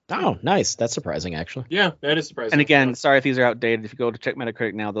 Oh, nice. That's surprising, actually. Yeah, that is surprising. And again, sorry if these are outdated. If you go to check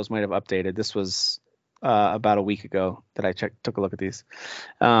Metacritic now, those might have updated. This was about a week ago that I took a look at these.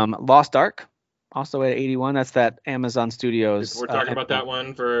 Lost Ark, also at 81. That's that Amazon Studios. We're talking about that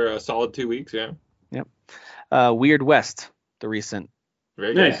one for a solid 2 weeks, yeah. Yep. Weird West, the recent.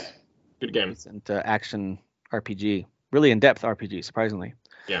 Very good. Nice. Good game. Recent action RPG. Really in-depth RPG, surprisingly.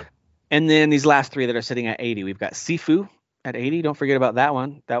 Yeah. And then these last three that are sitting at 80. We've got Sifu at 80. Don't forget about that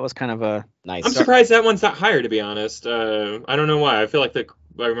one. That was kind of a nice. I'm surprised that one's not higher, to be honest. I don't know why. I feel like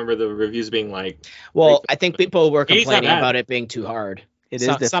I remember the reviews being like. Well, I think people were complaining about it being too hard. It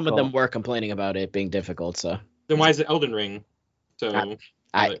is some of them were complaining about it being difficult. So. Then why is it Elden Ring? So.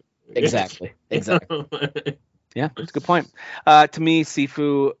 Exactly. Yeah, that's a good point. To me,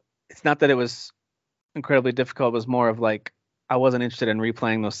 Sifu, it's not that it was incredibly difficult. It was more of like, I wasn't interested in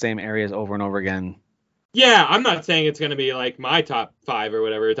replaying those same areas over and over again. Yeah, I'm not saying it's going to be like my top 5 or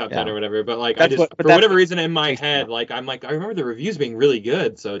whatever, top 10 or whatever, but like for whatever reason in my head, like I'm like, I remember the reviews being really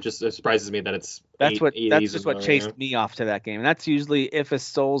good, so it surprises me that it's that's just what chased me off to that game. And that's usually if a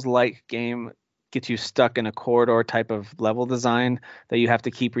Souls-like game gets you stuck in a corridor type of level design that you have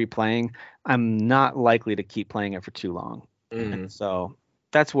to keep replaying, I'm not likely to keep playing it for too long. And so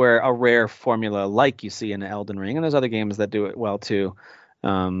that's where a rare formula like you see in Elden Ring, and there's other games that do it well too,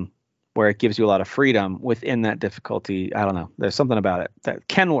 where it gives you a lot of freedom within that difficulty. I don't know. There's something about it that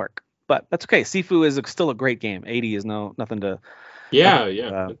can work, but that's okay. Sifu is still a great game. 80 is nothing to. Yeah,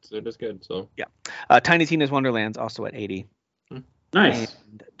 it is good. So yeah, Tiny Tina's Wonderland's also at 80. Nice.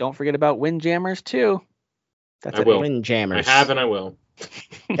 And don't forget about Windjammers too. That's I will. Windjammers. I have and I will.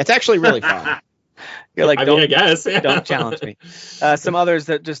 It's actually really fun. You're like, I guess. Don't challenge me. Some others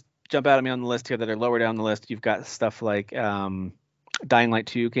that just jump out at me on the list here that are lower down the list. You've got stuff like Dying Light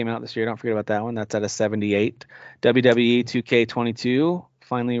 2 came out this year. Don't forget about that one. That's at a 78. WWE 2K22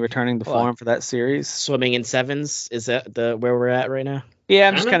 finally returning to form for that series. Swimming in sevens. Is that where we're at right now? Yeah,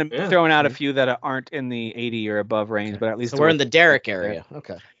 I'm just kind of throwing out a few that aren't in the 80 or above range, but at least we're in the Derek area.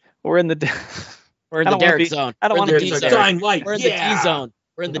 Okay. We're in the Derek zone. I don't want to be Dying Light. We're in the D zone.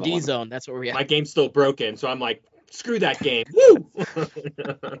 We're in the D zone. That's where we're at. My game's still broken, so I'm like, screw that game. Woo!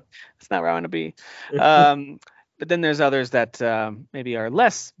 That's not where I want to be. But then there's others that maybe are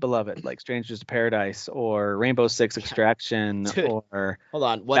less beloved, like Strangers to Paradise or Rainbow Six Extraction. Or hold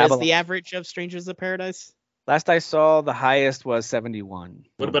on, what Babylon. Is the average of Strangers to Paradise? Last I saw, the highest was 71.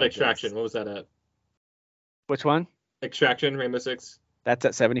 What about Extraction? What was that at? Which one? Extraction, Rainbow Six. That's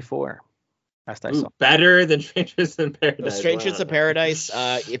at 74. Last I saw. Better than Strangers in Paradise. The Strangers in Paradise,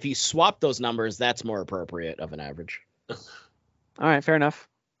 if you swap those numbers, that's more appropriate of an average. All right, fair enough.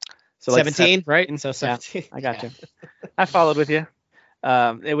 So 17, like right? So 17. Yeah, I got you. I followed with you.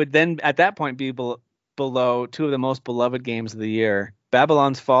 It would then, at that point, be below two of the most beloved games of the year.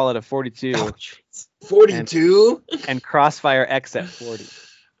 Babylon's Fall at a 42. Oh, 42? And Crossfire X at 40.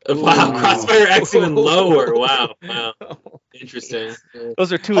 Wow, Crossfire X even lower. Wow. Interesting.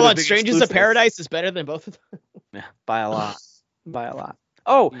 Those are two. Hold of on, the big Strangers of exclusives. Paradise is better than both of them. Yeah, by a lot. By a lot.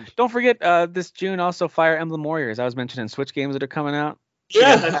 Oh, don't forget this June also Fire Emblem Warriors. I was mentioning Switch games that are coming out.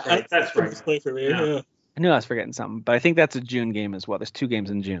 Yeah, that's right. That's right. Play for me. Yeah. Yeah. I knew I was forgetting something, but I think that's a June game as well. There's 2 games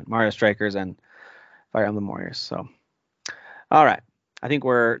in June: Mario Strikers and Fire Emblem Warriors. So, all right. I think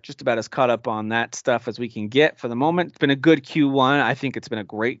we're just about as caught up on that stuff as we can get for the moment. It's been a good Q1. I think it's been a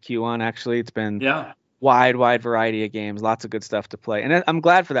great Q1, actually. It's been wide variety of games, lots of good stuff to play. And I'm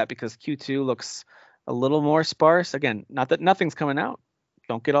glad for that because Q2 looks a little more sparse. Again, not that nothing's coming out.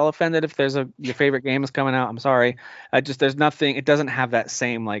 Don't get all offended if there's your favorite game is coming out. I'm sorry. There's nothing. It doesn't have that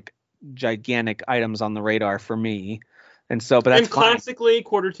same like gigantic items on the radar for me. And so, but that's classically,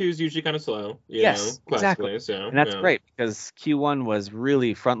 quarter 2 is usually kind of slow. Yes, exactly. So, and that's great because Q1 was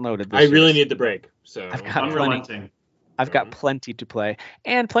really front loaded. I really need the break. So I've got plenty to play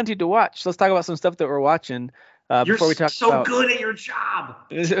and plenty to watch. So let's talk about some stuff that we're watching. Before we talk so good at your job.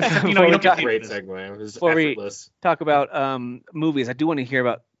 Great segue. It was effortless. Talk about movies, I do want to hear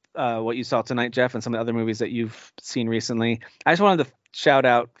about what you saw tonight, Jeff, and some of the other movies that you've seen recently. I just wanted to shout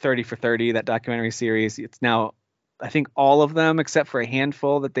out 30 for 30, that documentary series. It's now, I think all of them except for a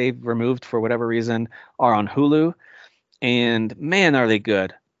handful that they've removed for whatever reason are on Hulu. And man, are they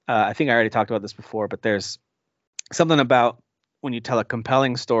good. I think I already talked about this before, but there's something about when you tell a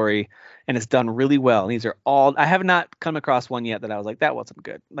compelling story and it's done really well. And these are all, I have not come across one yet that I was like, that wasn't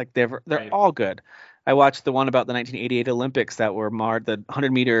good. Like they're all good. I watched the one about the 1988 Olympics that were marred. The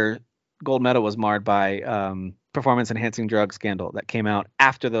 100-meter gold medal was marred by performance enhancing drug scandal that came out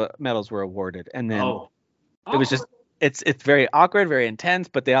after the medals were awarded. And then it was just, it's very awkward, very intense,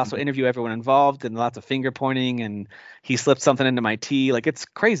 but they also interview everyone involved and lots of finger pointing, and he slipped something into my tea. Like it's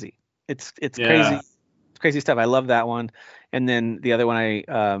crazy. It's crazy stuff. I love that one. And then the other one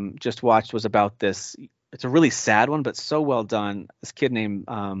I just watched was about this. It's a really sad one, but so well done. This kid named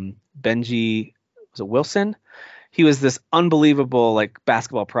Benji, was it Wilson? He was this unbelievable like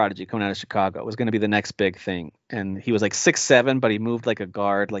basketball prodigy coming out of Chicago. It was going to be the next big thing. And he was like 6'7", but he moved like a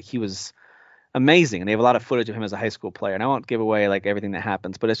guard. Like he was amazing. And they have a lot of footage of him as a high school player. And I won't give away like everything that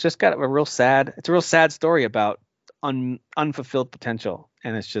happens, but it's just got a real sad story about unfulfilled potential.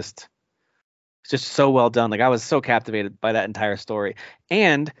 And it's just so well done. Like I was so captivated by that entire story.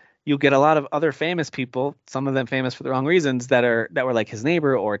 And you get a lot of other famous people, some of them famous for the wrong reasons, that were like his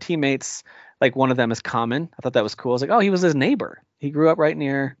neighbor or teammates. Like one of them is Common. I thought that was cool. I was like, oh, he was his neighbor. He grew up right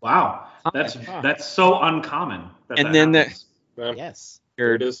near. Wow, that's so uncommon. And then yes,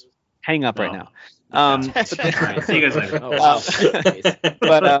 you're hang up right now. See you guys later. Oh, wow.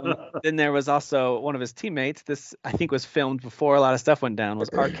 But then there was also one of his teammates. This I think was filmed before a lot of stuff went down. Was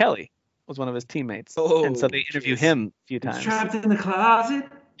R. Kelly was one of his teammates, and so they interview him a few times. Trapped in the closet.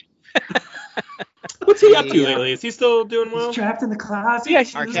 What's he up to lately? Is he still doing well? He's trapped in the closet. Yeah,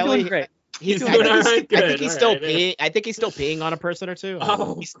 R. he's Kelly, doing great. He's doing all right. I think he's still peeing. I think he's still peeing on a person or two.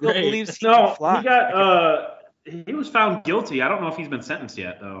 Oh, He still believes he No, can fly. he got he was found guilty. I don't know if he's been sentenced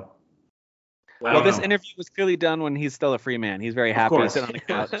yet though. Well, this interview was clearly done when he's still a free man. He's very happy to sit on the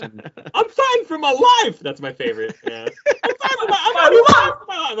couch. And, I'm fine for my life. That's my favorite. Yeah. I'm fine for my life.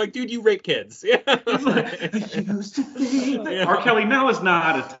 I'm like, dude, you rape kids. Yeah. R. Kelly, now is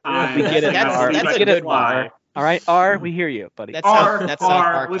not a time. We get it. That's a good one. all right, R, we hear you, buddy. That's South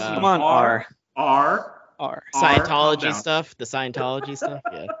Park. Listen, Come on, R. Scientology stuff. The Scientology stuff.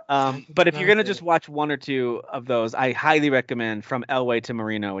 Yeah. But if you're gonna just watch one or two of those, I highly recommend From Elway to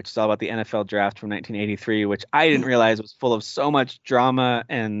Marino, which is all about the NFL draft from 1983, which I didn't realize was full of so much drama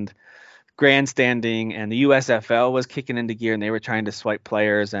and grandstanding, and the USFL was kicking into gear and they were trying to swipe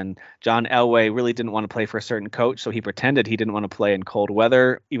players, and John Elway really didn't want to play for a certain coach, so he pretended he didn't want to play in cold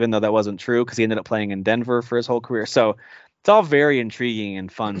weather, even though that wasn't true, because he ended up playing in Denver for his whole career. So it's all very intriguing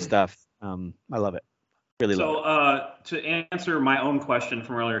and fun stuff. I love it. Really love it. To answer my own question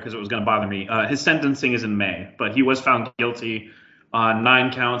from earlier, because it was going to bother me, his sentencing is in May, but he was found guilty on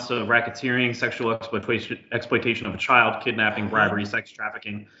 9 counts of racketeering, sexual exploitation of a child, kidnapping, bribery, sex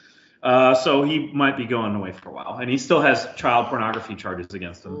trafficking. So he might be going away for a while, and he still has child pornography charges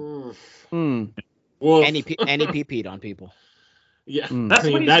against him. Well, And he peed on people. yeah. That's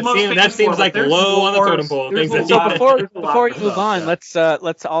what he's that most famous seems for, like but there's low on the more- totem pole. there's Things a that lot- he So there's a lot before we of move stuff, on, yeah.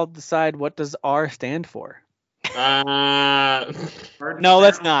 let's all decide, what does R stand for? No, No,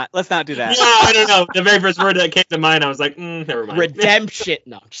 let's not do that. I don't know. The very first word that came to mind, I was like, never mind. Redemption.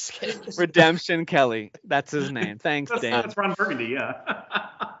 No, I'm just kidding. Redemption Kelly. That's his name. Thanks, Dan. That's Ron Burgundy, yeah.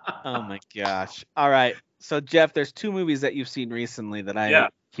 Oh my gosh. All right. So Jeff, there's 2 movies that you've seen recently that I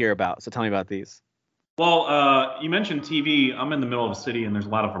hear about. So tell me about these. Well, you mentioned TV. I'm in the middle of a city, and there's a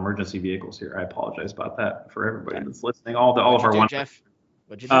lot of emergency vehicles here. I apologize about that for everybody that's listening. All of our Jeff?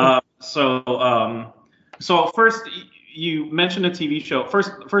 What'd you do? So first, you mentioned a TV show.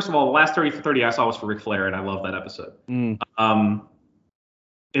 First of all, the last 30 for 30 I saw was for Ric Flair, and I love that episode.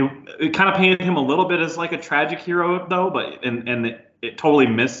 It kind of painted him a little bit as like a tragic hero, though, but it totally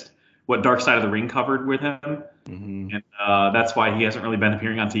missed what Dark Side of the Ring covered with him. And that's why he hasn't really been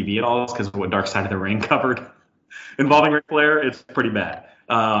appearing on TV at all, because of what Dark Side of the Ring covered involving Ric Flair. It's pretty bad.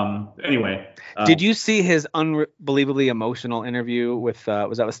 Anyway. Did you see his unbelievably emotional interview with,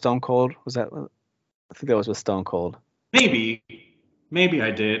 was that with Stone Cold? I think that was with Stone Cold. Maybe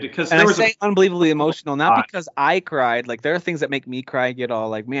I did, because and I say unbelievably emotional, not because I cried. Like, there are things that make me cry, get all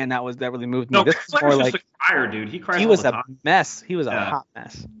like, man, that really moved me. No, this is more like a crier, dude. He cries. He all was the a time. mess. He was a hot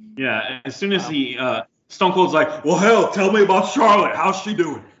mess. Yeah, as soon as he Stone Cold's like, well, hell, tell me about Charlotte. How's she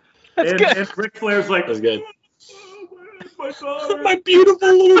doing? And Ric Flair's like, that's good. My daughter. My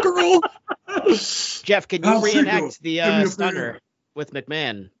beautiful little girl. Jeff, can you How's she doing? reenact Give me the a stunner beer. with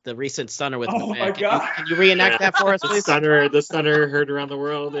McMahon, the recent stunner with Oh McMahon? my God. Can you reenact that for us, please? The stunner heard around the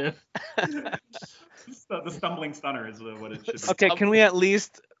world. Yeah. The stumbling stunner is what it should be. Okay, can we at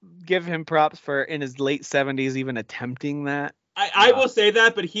least give him props for in his late 70s even attempting that? I will say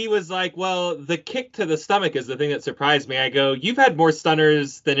that, but he was like, well, the kick to the stomach is the thing that surprised me. I go, you've had more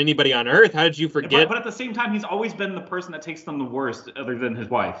stunners than anybody on earth. How did you forget? But at the same time, he's always been the person that takes them the worst, other than his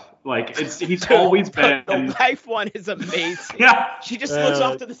wife. Like, he's always been. The wife one is amazing. Yeah. She just looks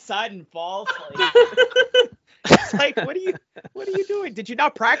off to the side and falls. It's like, what are you doing? Did you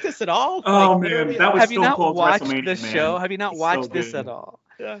not practice at all? Oh, like, man, that was Have you Stone not Cold's watched WrestleMania, this man. show? Have you not It's watched so this good. at all?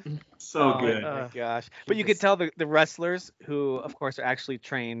 Yeah. So good. Oh my gosh. But you could tell the wrestlers who, of course, are actually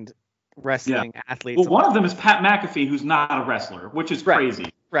trained wrestling athletes. Well, one of them is Pat McAfee, who's not a wrestler, which is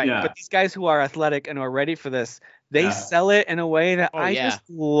crazy. Right. Yeah. But these guys who are athletic and are ready for this, they sell it in a way that I just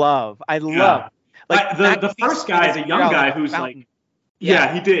love. I love. Like the first guy, the young guy who's like, he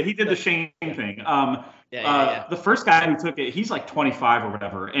did the Shane thing. The first guy who took it, he's like 25 or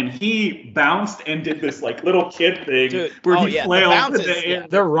whatever, and he bounced and did this like little kid thing where he flailed.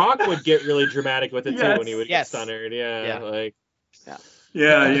 The Rock would get really dramatic with it too when he would get stunnered.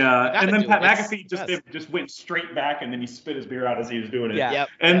 And then Pat McAfee just went straight back, and then he spit his beer out as he was doing it.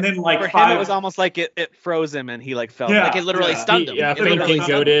 And then like for him, it was almost like it froze him, and he like felt like it literally stunned him. Faintly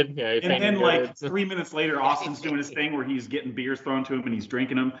goaded. And then like 3 minutes later, Austin's doing his thing where he's getting beers thrown to him and he's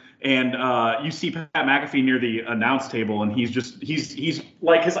drinking them, and you see Pat McAfee near the announce table, and he's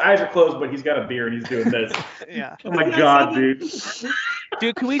like, his eyes are closed, but he's got a beer and he's doing this. Oh my God, dude.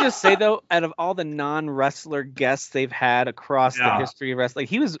 Dude, can we just say though, out of all the non-wrestler guests they've had across the history of wrestling,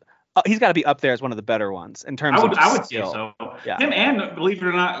 he's got to be up there as one of the better ones in terms of I would skill. say so. Yeah. Him and, believe it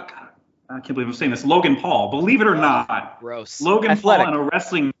or not, God, I can't believe I'm saying this, Logan Paul. Believe it or not, gross. Logan Athletic. Paul in a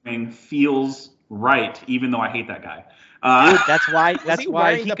wrestling ring feels right, even though I hate that guy. Dude, that's why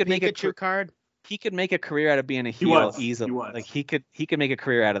he could make Pikachu card. He could make a career out of being a heel easily. Like he could make a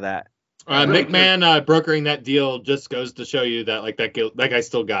career out of that. McMahon brokering that deal just goes to show you that like that guy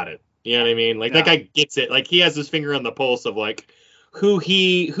still got it. You know what I mean? Like that guy gets it. Like he has his finger on the pulse of like who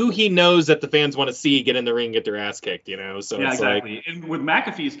he knows that the fans want to see get in the ring and get their ass kicked. You know? So it's exactly. Like, and with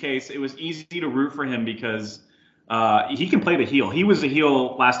McAfee's case, it was easy to root for him because he can play the heel. He was the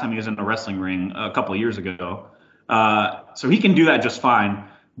heel last time he was in the wrestling ring a couple of years ago. So he can do that just fine.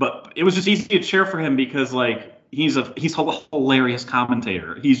 But it was just easy to cheer for him because like he's a hilarious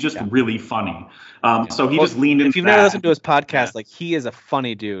commentator. He's just really funny. So he just leaned into that. If you've never listened to his podcast, like he is a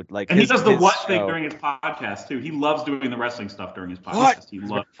funny dude. Like, and he does the what thing during his podcast too. He loves doing the wrestling stuff during his podcast. He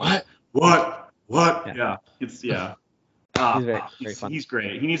loves what? Yeah, it's he's very funny. He's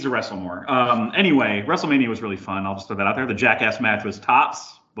great. He needs to wrestle more. Anyway, WrestleMania was really fun. I'll just throw that out there. The Jackass match was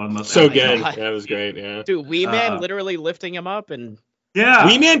tops. One of the most good. That was great. Yeah, dude, Wee Man literally lifting him up and. Yeah,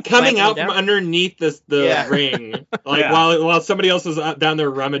 Wee Man coming out from underneath the ring, like while somebody else was down there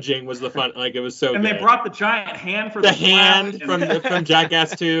rummaging was the fun. Like it was so. And good. they brought the giant hand for the hand from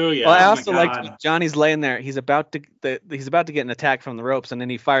Jackass 2. Yeah. Well, I also liked Johnny's laying there. He's about to get an attack from the ropes, and then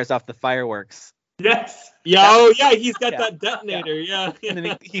he fires off the fireworks. Yes. He's got that detonator. Yeah. And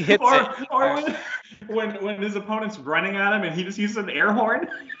then he hits it. Or when his opponent's running at him and he just uses an air horn.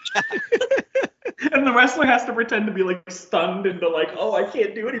 And the wrestler has to pretend to be like stunned into like, oh, I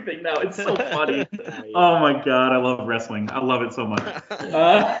can't do anything now. It's so funny. Oh my God, I love wrestling. I love it so much.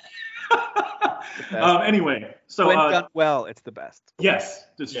 Anyway, so when done well, it's the best. Yes,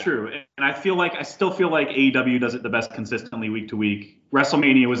 it's true. And I still feel like AEW does it the best consistently week to week.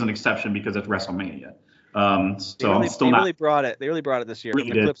 WrestleMania was an exception because it's WrestleMania. They I'm still not. really brought it. They really brought it this year. Really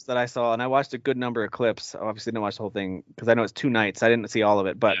The did. clips that I saw, and I watched a good number of clips. I obviously didn't watch the whole thing because I know it's 2 nights. I didn't see all of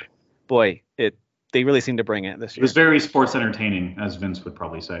it, but boy, they really seem to bring it this It year. was very sports entertaining, as Vince would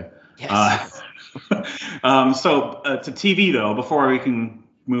probably say. Yes. To TV though, before we can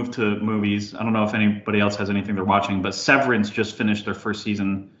move to movies, I don't know if anybody else has anything they're watching, but Severance just finished their first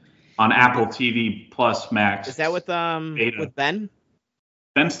season on Apple TV Plus Max. Is that with Ben?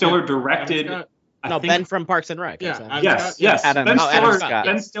 Ben Stiller Yeah. directed? Adam Scott. No, Ben from Parks and Rec. Yeah, is that- Adam Yes, Scott, yes. Adam- Ben, oh, Stiller, Adam Scott.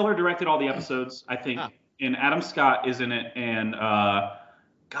 Ben Stiller directed all the episodes, I think. Oh. And Adam Scott is in it. And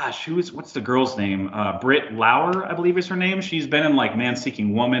what's the girl's name? Britt Lauer, I believe is her name. She's been in like Man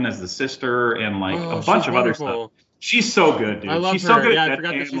Seeking Woman as the sister and like a bunch of other stuff. She's so good, dude. I love she's her. so good Yeah, at I forgot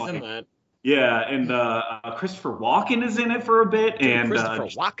that Deadpan, she's like- in that. Yeah, and Christopher Walken is in it for a bit, and Christopher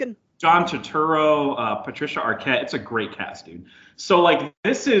Walken? John Turturro, Patricia Arquette. It's a great cast, dude. So like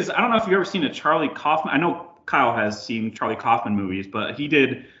this is, I don't know if you've ever seen a Charlie Kaufman. I know Kyle has seen Charlie Kaufman movies, but he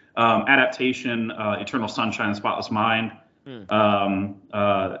did adaptation, Eternal Sunshine of the Spotless Mind,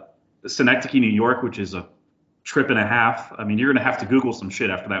 Synecdoche, New York, which is a trip and a half. I mean, you're gonna have to Google some shit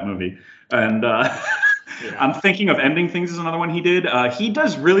after that movie. And I'm thinking of Ending Things is another one he did. He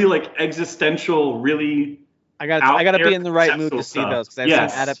does really like existential, really. I gotta be in the right mood to conceptual see those because I've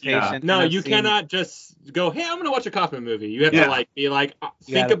Yes, seen adaptation. No, and I've you seen- cannot just go, hey, I'm gonna watch a Kaufman movie. You have Yeah. to like be like,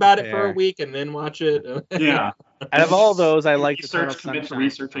 You think gotta about it for prepare. a week and then watch it. Yeah. Out of all those, I like Eternal Research, commit to Sunshine.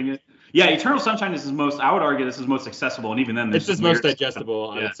 researching it. Yeah, Eternal Sunshine is his most. I would argue this is most accessible, and even then, It's there's just some most weird digestible,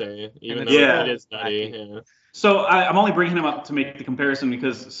 stuff. I Yeah. would say. Even And though it's- it is nutty. Yeah. Yeah. So I'm only bringing him up to make the comparison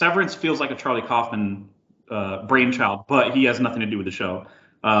because Severance feels like a Charlie Kaufman brainchild, but he has nothing to do with the show.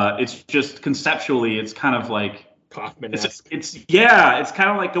 It's just conceptually, it's kind of like Kaufman-esque. it's kind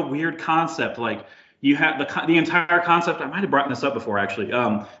of like a weird concept. Like you have the entire concept. I might have brought this up before actually.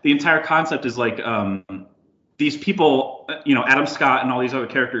 The entire concept is like these people, Adam Scott and all these other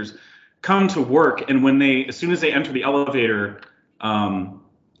characters come to work, and as soon as they enter the elevator,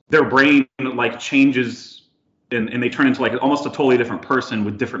 their brain like changes and they turn into like almost a totally different person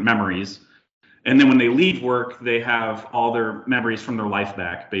with different memories. And then when they leave work, they have all their memories from their life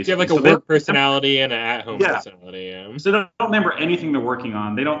back, basically. You have like a So work personality and an at-home Yeah. personality. Yeah. So they don't remember anything they're working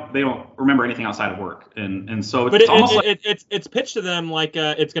on. They don't remember anything outside of work, and so it's But almost like it's pitched to them like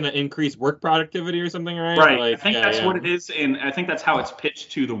it's going to increase work productivity or something, right? right. Like, I think that's what it is, and I think that's how it's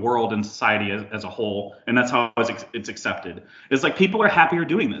pitched to the world and society as a whole, and that's how it's accepted. It's like people are happier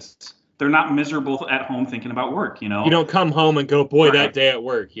doing this. They're not miserable at home thinking about work. You don't come home and go, boy, Right. that day at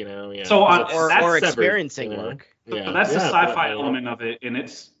work. Yeah. So on- It's or Or that's severed, experiencing you know? work. Yeah. So that's the Yeah, sci-fi yeah. element of it, and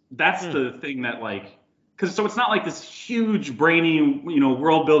that's the thing that like, because so it's not like this huge brainy,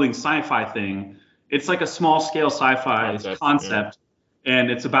 world-building sci-fi thing. It's like a small-scale sci-fi concept,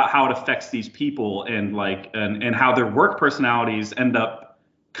 and it's about how it affects these people and like and how their work personalities end up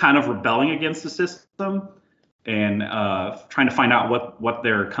kind of rebelling against the system and trying to find out what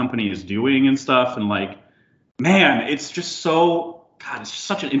their company is doing and stuff. And like, man, it's just so. God, it's just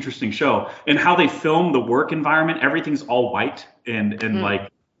such an interesting show. And how they film the work environment, everything's all white and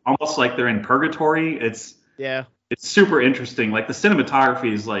like almost like they're in purgatory. It's super interesting. Like the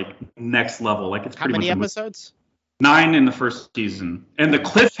cinematography is like next level. Like it's How pretty many much episodes? 9 in the first season. And the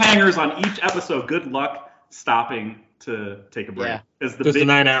cliffhangers on each episode, good luck stopping to take a break. Yeah. It's the Just a big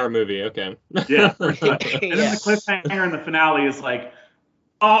 9-hour movie. Okay. yeah. And then the cliffhanger in the finale is like,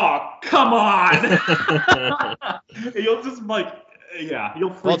 oh, come on. You'll just like, you'll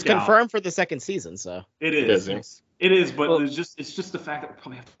freak Well, it's out. confirmed for the second season, so. It It is. is. It is, but Well- it's just the fact that we'll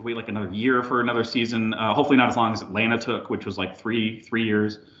probably have to wait like another year for another season. Hopefully not as long as Atlanta took, which was like three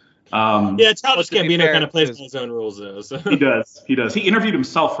years. Yeah, Childish to be Gambino fair, kind of plays because- by his own rules, though. So. He does. He interviewed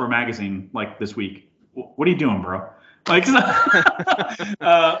himself for a magazine like this week. What are you doing, bro? Like,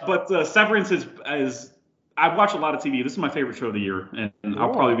 but Severance is. I watch a lot of TV. This is my favorite show of the year, and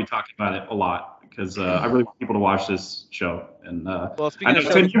I'll probably be talking about it a lot because I really want people to watch this show. And Well, I speaking know of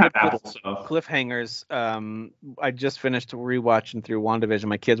Tim, shows you have with Apple, so cliffhangers, I just finished rewatching through WandaVision.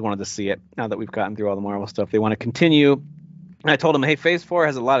 My kids wanted to see it now that we've gotten through all the Marvel stuff. They want to continue. And I told them, hey, Phase 4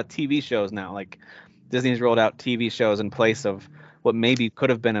 has a lot of TV shows now. Like Disney's rolled out TV shows in place of what maybe could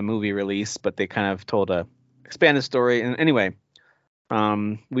have been a movie release, but they kind of told a expanded story. And anyway,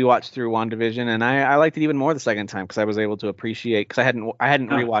 we watched through WandaVision, and I liked it even more the second time because I was able to appreciate, because I hadn't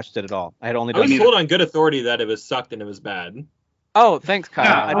rewatched it at all. I had only I was done. told on good authority that it was sucked and it was bad. Oh, thanks, Kyle.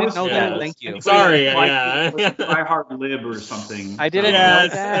 Yeah, I didn't know yeah. that. Thank you. Sorry, Like, yeah. I Heart Lib or something. I didn't Yeah, know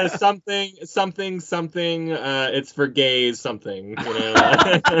it's, that. something. It's for gays. Something. You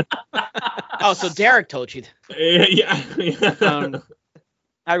know. Oh, so Derek told you. yeah. Um,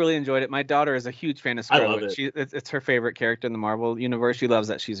 I really enjoyed it. My daughter is a huge fan of I love Scarlet. it. It's her favorite character in the Marvel universe. She loves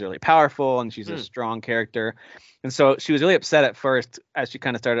that she's really powerful and she's a strong character. And so she was really upset at first as she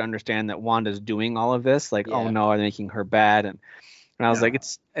kind of started to understand that Wanda's doing all of this. Like, oh no, are they making her bad? And I was like,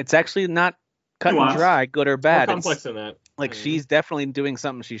 it's actually not cut and dry, good or bad. More complex than that. Like she's definitely doing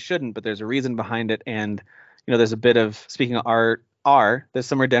something she shouldn't, but there's a reason behind it. And there's a bit of, speaking of there's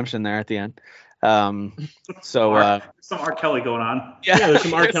some redemption there at the end. Some R. Kelly going on. Yeah, there's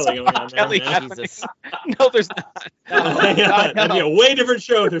some R. Kelly going on. Jesus. No, there's not. That'd be a way different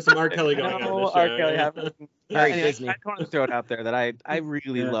show if there's some R. Kelly going on. No, This R. show. Kelly happened. Very Disney. I want to throw it out there that I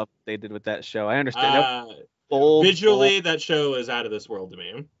really love what they did with that show. I understand. Visually, that show is out of this world to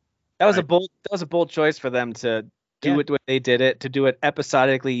me. That was a bold choice for them to do it the way they did it, to do it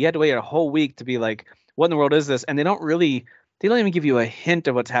episodically. You had to wait a whole week to be like, what in the world is this? And they don't even give you a hint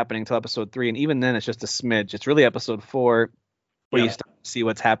of what's happening until episode 3, and even then it's just a smidge. It's really episode 4 where you start to see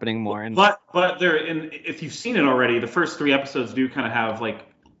what's happening more. And but if you've seen it already, the first 3 episodes do kind of have like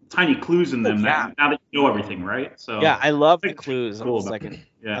tiny clues in them now that you know everything, right? So yeah, I love the clues cool on the second.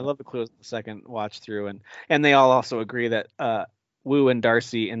 Yeah. I love the clues on the second watch through, and they all also agree that Wu and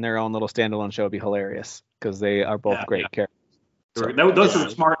Darcy in their own little standalone show would be hilarious because they are both great characters. So, those are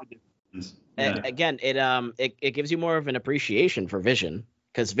smart additions. And again, it gives you more of an appreciation for Vision,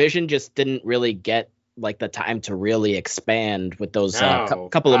 because Vision just didn't really get like the time to really expand with those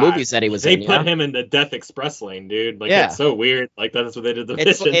couple of movies that he was in. They put him in the Death Express lane, dude. Like that's so weird. Like that's what they did to Vision.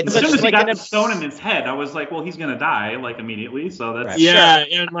 As soon as he got the stone in his head, I was like, well, he's gonna die like immediately. So that's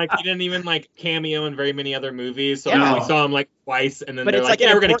and like he didn't even like cameo in very many other movies. So we saw him like twice, and then they're like,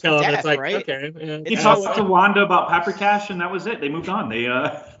 we're gonna kill him. And it's like, okay. Yeah. He talked to Wanda about Paprikash, and that was it. They moved on.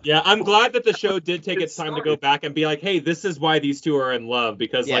 Yeah, I'm glad that the show did take its time to go back and be like, hey, this is why these two are in love,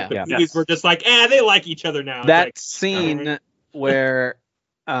 because like the movies were just like, they like each other now. That scene where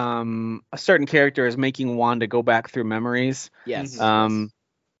a certain character is making Wanda go back through memories. Yes.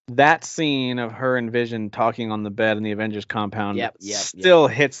 That scene of her and Vision talking on the bed in the Avengers compound still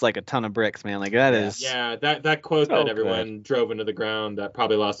hits like a ton of bricks, man. Like that is that quote that everyone drove into the ground that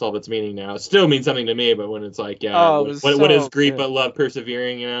probably lost all of its meaning now. It still means something to me, but when it's like, what is grief but love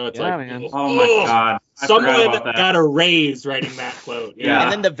persevering? It's like, man. Oh my god, someone got a raise writing that quote.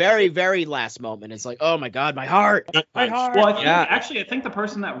 And then the very, very last moment, it's like, oh my god, my heart. Well, I think the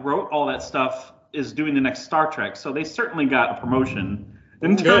person that wrote all that stuff is doing the next Star Trek, so they certainly got a promotion.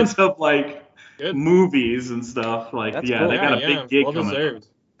 In terms of like movies and stuff, like cool. they got a big gig well coming deserved.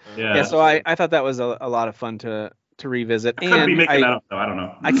 Yeah, so I thought that was a lot of fun to revisit. I could be making that up though. I don't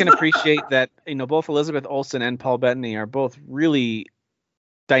know. I can appreciate that both Elizabeth Olsen and Paul Bettany are both really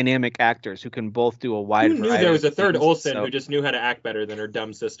dynamic actors who can both do a wide variety. Who knew there was a third things, Olsen who just knew how to act better than her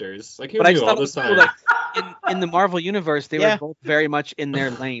dumb sisters? Like, who but knew all this time? Like, in the Marvel universe, they were both very much in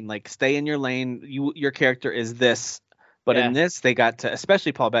their lane. Like, stay in your lane. Your character is this. But in this, they got to,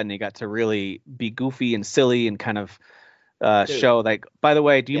 especially Paul Bettany, got to really be goofy and silly and kind of show, like, by the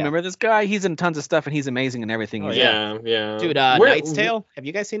way, do you remember this guy? He's in tons of stuff and he's amazing in everything. Yeah. Dude, Knight's Tale? Have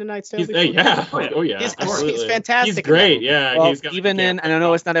you guys seen A Knight's Tale? Oh, yeah. He's fantastic. He's great, yeah. Well, even in, and I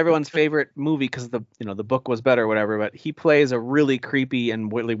know it's not everyone's favorite movie because the book was better or whatever, but he plays a really creepy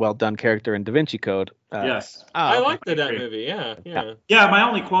and really well done character in Da Vinci Code. Yes. I liked that movie, yeah. Yeah, my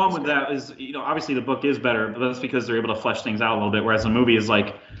only qualm with that is, obviously the book is better, but that's because they're able to flesh things out a little bit, whereas the movie is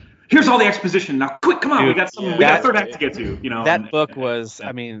like, here's all the exposition. Now, quick, come on. We got a third act to get to. That book was,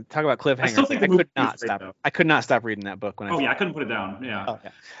 I mean, talk about cliffhangers. I still think I could not stop reading that book when I couldn't put it down. Yeah. Okay.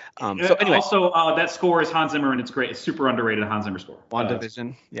 So anyway, also that score is Hans Zimmer, and it's great. It's super underrated Hans Zimmer score.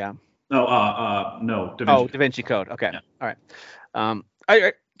 WandaVision. Yeah. No, Da Vinci. Oh, Da Vinci Code. Okay. Yeah. All right.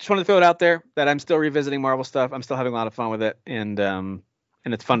 I just wanted to throw it out there that I'm still revisiting Marvel stuff. I'm still having a lot of fun with it, and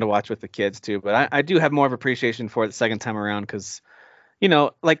it's fun to watch with the kids too. But I do have more of appreciation for it the second time around because,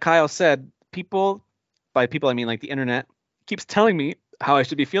 like Kyle said, by people I mean like the internet, keeps telling me how I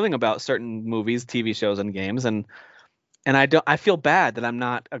should be feeling about certain movies, TV shows, and games, and I feel bad that I'm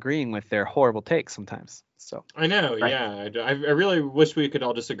not agreeing with their horrible takes sometimes. So I know, yeah. I really wish we could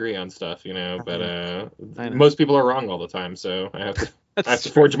all disagree on stuff, but most people are wrong all the time, so I have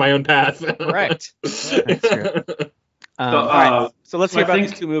to forge my own path. Right. That's true. All right. So let's hear about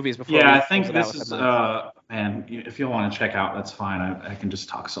these two movies before. Yeah, I think this is man. If you want to check out, that's fine. I can just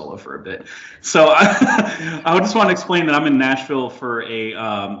talk solo for a bit. So I just want to explain that I'm in Nashville for the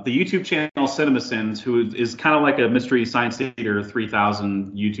YouTube channel CinemaSins, who is kind of like a Mystery Science Theater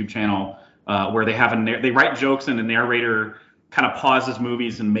 3000 YouTube channel where they have they write jokes and the narrator kind of pauses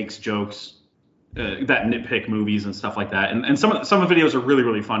movies and makes jokes that nitpick movies and stuff like that. And some of the videos are really,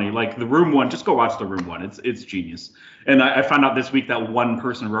 really funny. Like The Room one, just go watch The Room one. It's genius. And I found out this week that one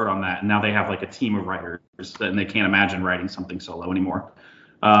person wrote on that, and now they have like a team of writers, and they can't imagine writing something solo anymore.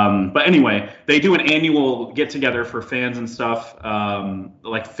 But anyway, they do an annual get together for fans and stuff,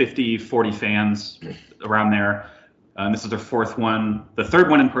 like 40 fans around there. And this is their fourth one, the third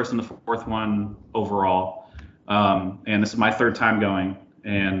one in person, the fourth one overall. And this is my third time going.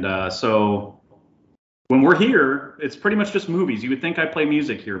 And so when we're here, it's pretty much just movies. You would think I play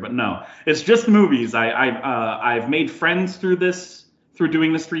music here, but no, it's just movies. I've made friends through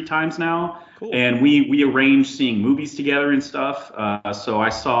doing this 3 times now. Cool. And we arranged seeing movies together and stuff. So I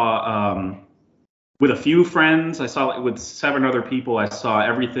saw with a few friends, I saw it with 7 other people. I saw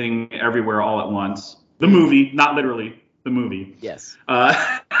Everything Everywhere All at Once. The movie, not literally the movie. Yes.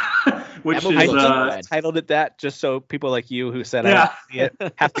 Which is I titled it that just so people like you who said I didn't see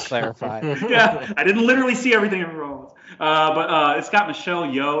it have to clarify. Yeah, I didn't literally see Everything Everywhere All at Once. But it's got Michelle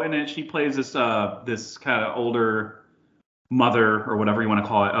Yeoh in it. She plays this kind of older mother or whatever you want to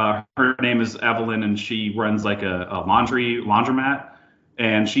call it. Her name is Evelyn, and she runs like a laundromat,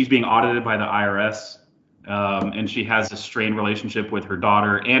 and she's being audited by the IRS. And she has this strained relationship with her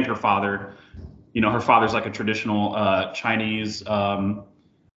daughter and her father. You know, her father's like a traditional Chinese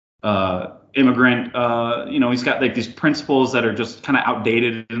immigrant. He's got like these principles that are just kind of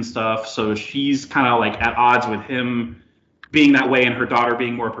outdated and stuff. So she's kind of like at odds with him being that way, and her daughter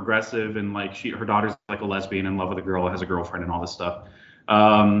being more progressive, and like her daughter's like a lesbian in love with a girl, has a girlfriend, and all this stuff.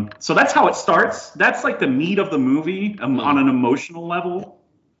 So that's how it starts. That's like the meat of the movie on an emotional level.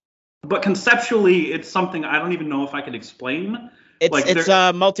 But conceptually, it's something I don't even know if I could explain. It's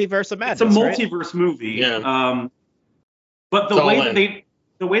a multiverse of madness. It's a multiverse movie. Yeah. But the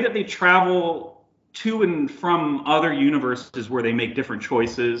way that they travel to and from other universes where they make different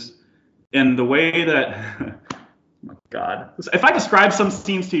choices, and the way that oh my God, if I describe some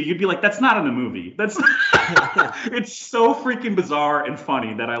scenes to you, you'd be like, "That's not in a movie." That's it's so freaking bizarre and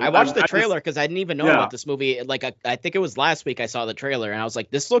funny that I watched the trailer because I didn't even know about this movie. Like I think it was last week I saw the trailer and I was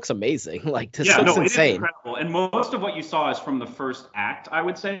like, "This looks amazing!" Like this looks insane. It is incredible. And most of what you saw is from the first act, I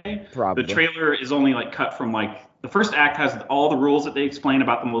would say. Probably. The trailer is only like cut from like the first act has all the rules that they explain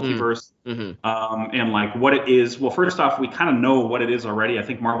about the multiverse, and like what it is. Well, first off, we kind of know what it is already. I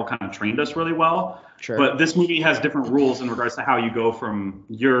think Marvel kind of trained us really well. Sure. But this movie has different rules in regards to how you go from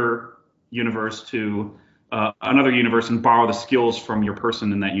your universe to another universe and borrow the skills from your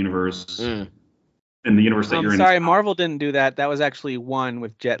person in that universe. In the universe that you're in. Sorry, Marvel didn't do that. That was actually one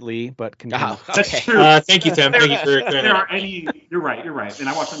with Jet Li, but continue. That's true. Thank you, Tim. Thank you for there are any. You're right. And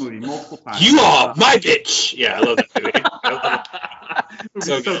I watched that movie multiple times. You are my bitch. Yeah, I love that movie.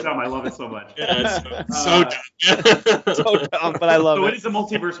 So dumb. I love it so much. Yeah, so dumb. So dumb, but I love it. So it is a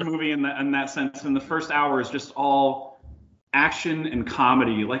multiverse movie in that sense. And the first hour is just all action and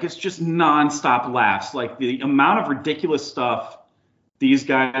comedy. Like it's just nonstop laughs. Like the amount of ridiculous stuff these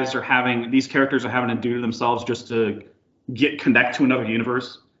characters are having to do to themselves just to connect to another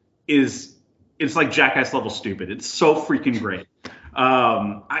universe it's like Jackass level stupid. It's so freaking great.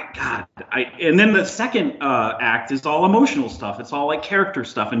 And then the second act is all emotional stuff. It's all like character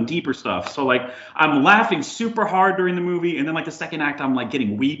stuff and deeper stuff. So like I'm laughing super hard during the movie, and then like the second act I'm like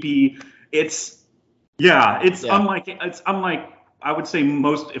getting weepy. It's unlike I would say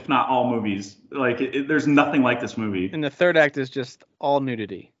most, if not all, movies. Like there's nothing like this movie. And the third act is just all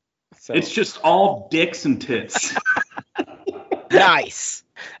nudity. So. It's just all dicks and tits. Nice.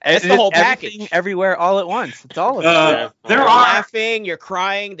 It's the whole package. Everywhere, all at once. It's all of it. You're laughing, you're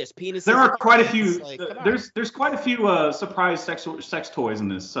crying. There's penises. There are quite a few. There's quite a few surprise sex toys in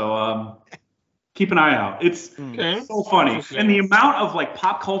this. So keep an eye out. It's so funny, and the amount of like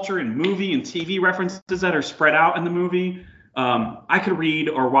pop culture and movie and TV references that are spread out in the movie. I could read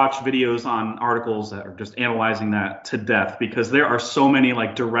or watch videos on articles that are just analyzing that to death because there are so many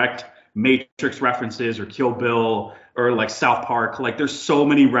like direct Matrix references or Kill Bill or like South Park. Like there's so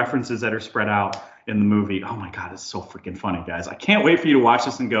many references that are spread out in the movie. Oh my God, it's so freaking funny, guys. I can't wait for you to watch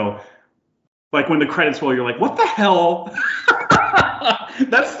this and go, like when the credits roll, you're like, what the hell?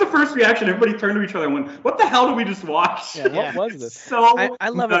 That's the first reaction. Everybody turned to each other and went, what the hell did we just watch? Yeah, what was this? So I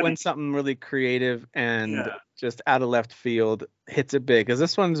love it when something really creative and just out of left field hits it big. Because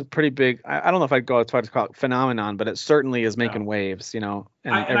this one's pretty big. I don't know if I'd go as far as call it phenomenon, but it certainly is making waves, and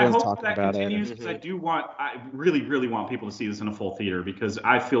everyone's talking about it. Because I really, really want people to see this in a full theater because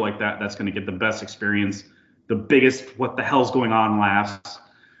I feel like that's going to get the best experience, the biggest what the hell's going on laughs.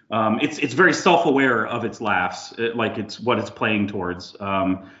 It's very self-aware of its laughs, like it's what it's playing towards.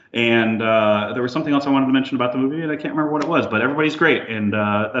 And there was something else I wanted to mention about the movie, and I can't remember what it was. But everybody's great, and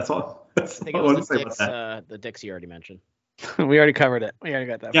that's all. I think it was the dicks you already mentioned. We already covered it. We already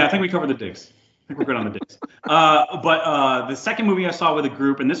got that. Yeah, I think we covered the dicks. I think we're good on the dicks. But the second movie I saw with a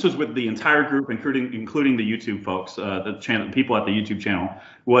group, and this was with the entire group, including the YouTube folks, the channel people at the YouTube channel,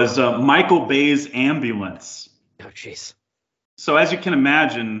 was Michael Bay's Ambulance. Oh, jeez. So as you can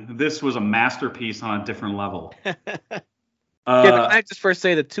imagine, this was a masterpiece on a different level. Can I just first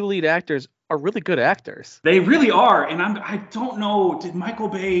say the two lead actors are really good actors. They really are, and I don't know, did Michael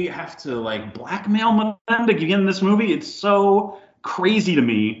Bay have to like blackmail them to get in this movie? It's so crazy to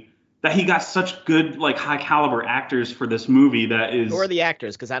me that he got such good like high caliber actors for this movie. That is. Who are the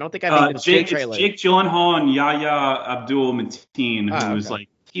actors? Because I don't think I've seen the trailer. Jake Gyllenhaal and Yahya Abdul-Mateen, who's like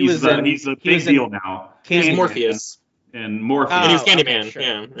he's a big deal now. He's Morpheus. And Morpheus. And he was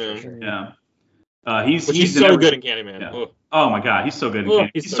Candyman. Okay, sure. Yeah. He's so good in Candyman. Yeah. Oh my God, he's so good.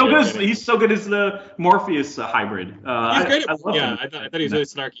 He's so good as the Morpheus hybrid. He's great. I love him. I thought he was really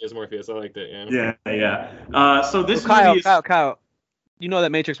snarky as Morpheus. I liked it. Yeah. So this Kyle, movie is... Kyle, you know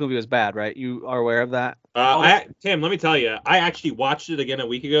that Matrix movie was bad, right? You are aware of that? Tim, let me tell you, I actually watched it again a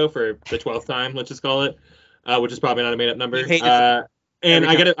week ago for the 12th time. Let's just call it, which is probably not a made-up number. And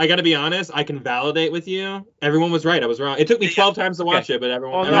I gotta be honest, I can validate with you. Everyone was right. I was wrong. It took me 12 times to watch it, but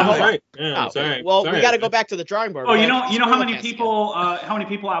everyone was right. Yeah, sorry. Well, we got to go back to the drawing board. Oh, you know how many people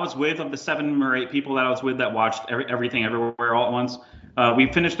I was with, of the 7 or 8 people that I was with that watched Everything Everywhere all at once.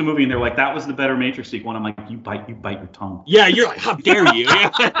 We finished the movie and they're like, "That was the better Matrix sequel." And I'm like, "You bite your tongue." Yeah, you're like, "How dare you?"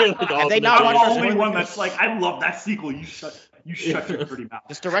 They not I'm the only one that's like, "I love that sequel." You shut your dirty mouth.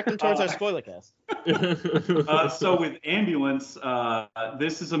 Just direct them towards our spoiler cast. So with Ambulance,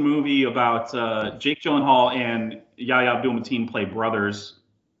 this is a movie about Jake Gyllenhaal and Yahya Abdul-Mateen play brothers,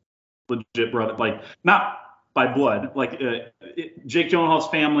 legit brother, like not by blood. Like Jake Gyllenhaal's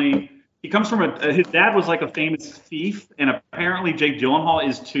family, he comes from his dad was like a famous thief, and apparently Jake Gyllenhaal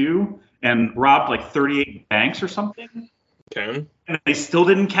is too, and robbed like 38 banks or something. Okay. And they still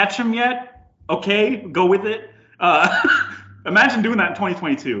didn't catch him yet. Okay, go with it. Imagine doing that in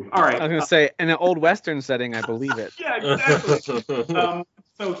 2022. All right. I was gonna say in an old Western setting, I believe it. Yeah, exactly.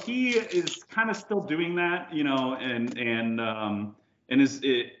 So he is kind of still doing that, you know, and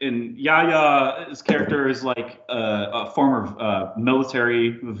Yahya's character is like a former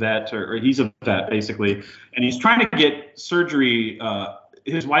military vet, or he's a vet basically, and he's trying to get surgery.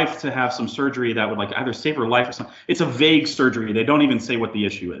 His wife to have some surgery that would like either save her life or something. It's a vague surgery. They don't even say what the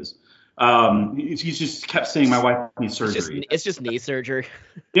issue is. He's just kept saying my wife needs surgery. It's just knee surgery.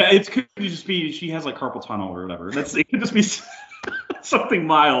 Yeah, it could just be she has like carpal tunnel or whatever. It could just be something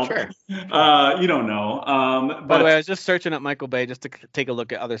mild. Sure. You don't know. By the way, I was just searching up Michael Bay just to take a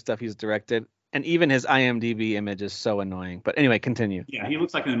look at other stuff he's directed, and even his IMDb image is so annoying. But anyway, continue. Yeah, he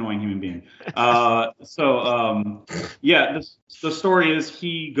looks like an annoying human being. The story is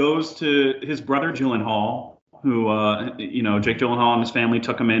he goes to his brother Gyllenhaal, who, Jake Gyllenhaal and his family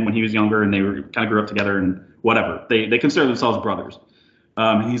took him in when he was younger, and they were kind of grew up together and whatever. They consider themselves brothers.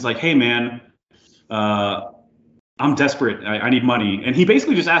 And he's like, "Hey, man, I'm desperate. I need money." And he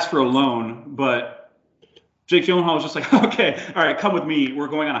basically just asked for a loan, but Jake Gyllenhaal was just like, "Okay, all right, come with me. We're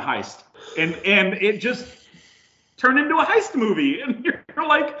going on a heist." And it just turned into a heist movie. And you're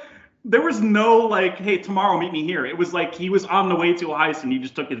like, there was no like, "Hey, tomorrow meet me here." It was like he was on the way to a heist and he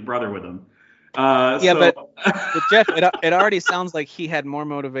just took his brother with him. But Jeff, it already sounds like he had more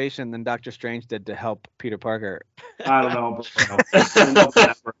motivation than Doctor Strange did to help Peter Parker. I don't know, bro.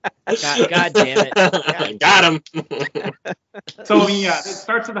 God damn it. Got him. So, it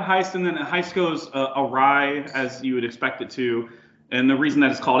starts with a heist, and then the heist goes awry, as you would expect it to. And the reason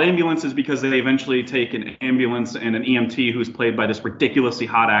that it's called Ambulance is because they eventually take an ambulance and an EMT who's played by this ridiculously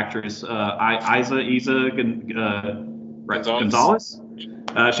hot actress, Isa Gonzalez.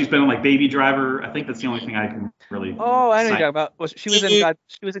 She's been on like Baby Driver. I think that's the only thing I can really. Oh, I know you're talking about. She was in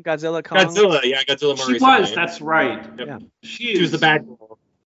Godzilla. Kong. Godzilla. She was. That's right. Yep. Yeah. She was the bad girl.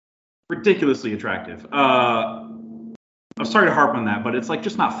 Ridiculously attractive. I'm sorry to harp on that, but it's like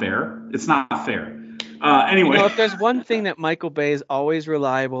just not fair. It's not fair. Anyway, if there's one thing that Michael Bay is always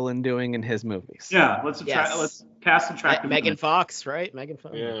reliable in doing in his movies. Yeah, let's cast attractive. Megan Fox, right? Megan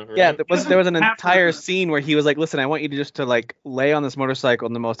Fox. Yeah, right. Yeah, there was an entire scene where he was like, "Listen, I want you to like lay on this motorcycle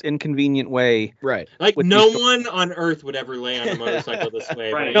in the most inconvenient way." Right. Like no one on Earth would ever lay on a motorcycle this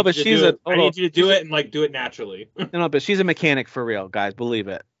way. Right. No, but I need you to do it and like do it naturally. No, but she's a mechanic for real, guys. Believe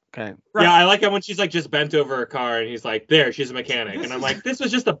it. Okay. Right. Yeah, I like it when she's like just bent over a car and he's like, "There, she's a mechanic," and I'm like, "This was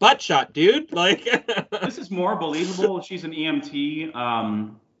just a butt shot, dude." Like, this is more believable. She's an EMT.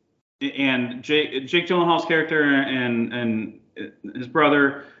 And Jake Gyllenhaal's character and his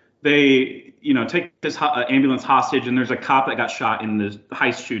brother, they take this ambulance hostage, and there's a cop that got shot in the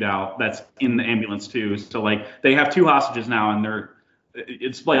heist shootout that's in the ambulance too. So like they have 2 hostages now, and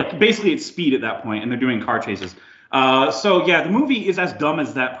it's like basically it's speed at that point, and they're doing car chases. So yeah, the movie is as dumb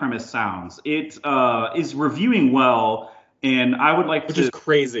as that premise sounds. It is reviewing well, and I would like which is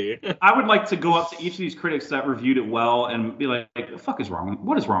crazy. I would like to go up to each of these critics that reviewed it well and be like, "The fuck is wrong?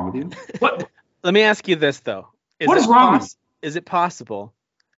 What is wrong with you? What? Let me ask you this though: What is wrong? Is it possible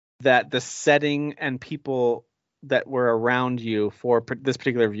that the setting and people that were around you for this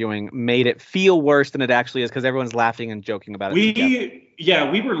particular viewing made it feel worse than it actually is because everyone's laughing and joking about it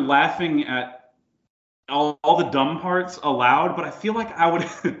together? We were laughing at all the dumb parts aloud, but I feel like I would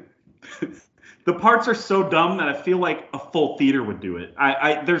the parts are so dumb that I feel like a full theater would do it.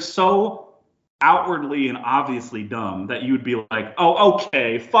 They're so outwardly and obviously dumb that you would be like, oh,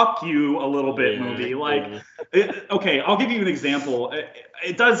 okay, fuck you a little bit, movie. Like, okay, I'll give you an example.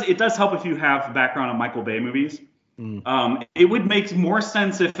 It does help if you have background on Michael Bay movies. It would make more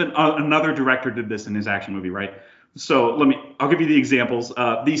sense if another director did this in his action movie, right? So I'll give you the examples.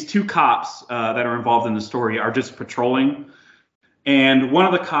 These 2 cops that are involved in the story are just patrolling, and one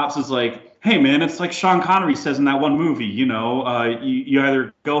of the cops is like, hey man, it's like Sean Connery says in that one movie, you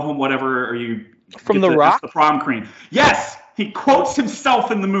either go home, whatever, or you from The Rock, the prom queen. Yes, he quotes himself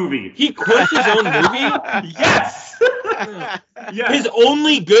in the movie. He quotes his own movie? Yes. Yes. His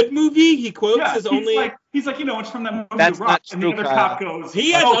only good movie? He quotes his only. He's like, it's from that movie, That's The Rock. not And the other cop goes,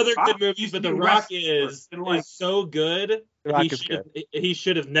 he has other Rock good movies, but The Rock is so good. He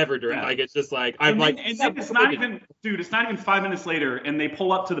should have never directed. Like, it's just like it's not even 5 minutes later, and they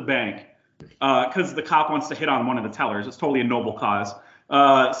pull up to the bank because the cop wants to hit on one of the tellers. It's totally a noble cause.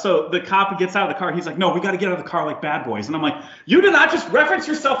 So the cop gets out of the car. He's like, no, we got to get out of the car like bad boys. And I'm like, you did not just reference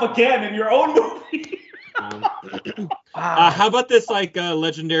yourself again in your own movie. How about this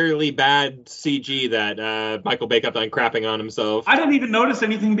legendarily bad CG that Michael Bay kept on crapping on himself? I didn't even notice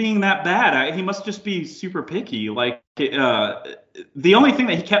anything being that bad. He must just be super picky. Like the only thing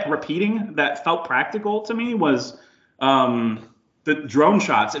that he kept repeating that felt practical to me was the drone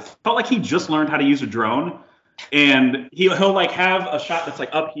shots. It felt like he just learned how to use a drone, and he'll like have a shot that's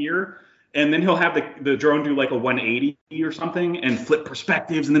like up here. And then he'll have the drone do like a 180 or something and flip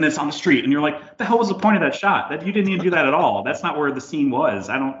perspectives, and then it's on the street. And you're like, the hell was the point of that shot? That you didn't even do that at all. That's not where the scene was.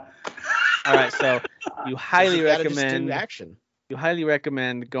 I don't. All right, so you highly recommend action. You highly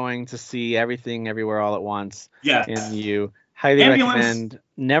recommend going to see Everything Everywhere All at Once. Yes. And you highly recommend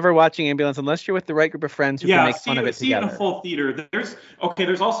never watching Ambulance unless you're with the right group of friends who can make fun of it together. See it in a full theater. There's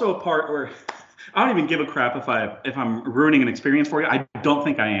also a part where I don't even give a crap if I'm ruining an experience for you. I don't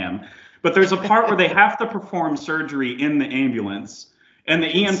think I am. But there's a part where they have to perform surgery in the ambulance, and the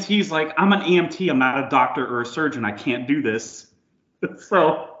EMT's like, I'm an EMT, I'm not a doctor or a surgeon, I can't do this.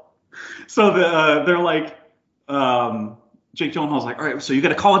 So they're like, Jake Gyllenhaal's like, all right, so you got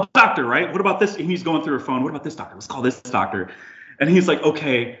to call a doctor, right? What about this? And he's going through her phone. What about this doctor? Let's call this doctor. And he's like,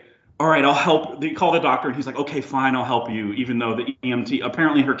 okay, all right, I'll help. They call the doctor, and he's like, okay, fine, I'll help you. Even though the EMT,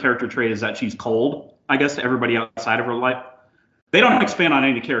 apparently her character trait is that she's cold, I guess, to everybody outside of her life. They don't expand on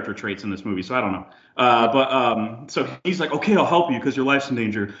any character traits in this movie, so I don't know. So he's like, okay, I'll help you because your life's in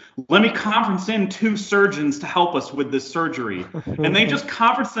danger. Let me conference in 2 surgeons to help us with this surgery. And they just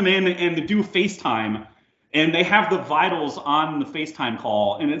conference them in and do FaceTime. And they have the vitals on the FaceTime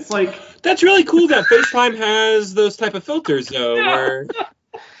call. And it's like... That's really cool that FaceTime has those type of filters, though, where...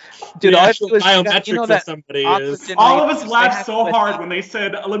 Dude, all biometrics that somebody is. All of us laughed so hard when they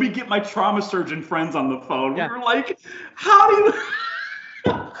said, let me get my trauma surgeon friends on the phone. Yeah. We were like, how do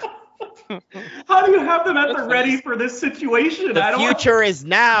you have them at the ready for this situation? The future is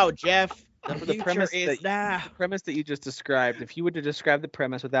now, Jeff. The premise that you just described, if you were to describe the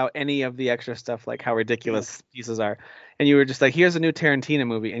premise without any of the extra stuff, like how ridiculous pieces are, and you were just like, here's a new Tarantino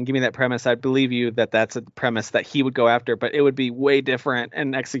movie, and give me that premise, I'd believe you that that's a premise that he would go after, but it would be way different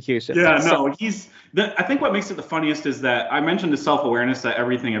in execution. Yeah, I think what makes it the funniest is that I mentioned the self-awareness that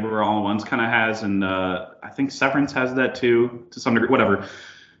Everything Everywhere All at Once kind of has, and I think Severance has that too, to some degree, whatever.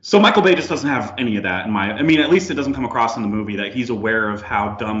 So Michael Bay just doesn't have any of that at least it doesn't come across in the movie that he's aware of how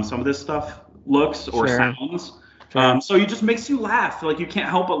dumb some of this stuff looks or sounds. Sure. So it just makes you laugh. Like you can't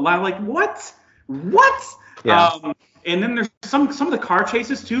help but laugh. Like what? Yeah. And then there's some of the car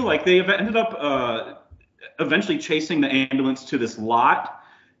chases too. Like they have ended up eventually chasing the ambulance to this lot,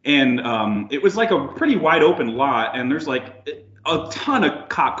 and it was like a pretty wide open lot, and there's like a ton of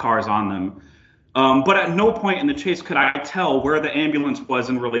cop cars on them. But at no point in the chase could I tell where the ambulance was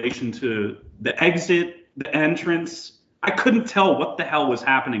in relation to the exit, the entrance. I couldn't tell what the hell was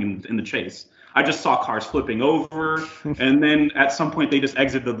happening in the chase. I just saw cars flipping over, and then at some point they just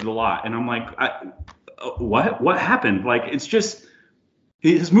exited the lot, and I'm like, what happened? Like, it's just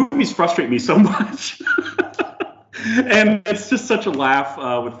his movies frustrate me so much. And it's just such a laugh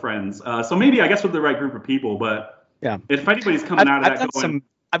with friends. So maybe I guess with the right group of people, but Yeah. if anybody's coming out of that going,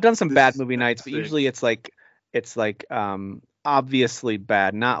 I've done some this bad is movie nights, but sick. usually it's like obviously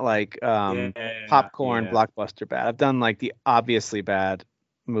bad, not like popcorn yeah. blockbuster bad. I've done like the obviously bad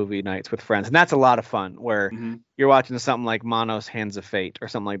movie nights with friends, and that's a lot of fun where Mhm. you're watching something like Monos Hands of Fate or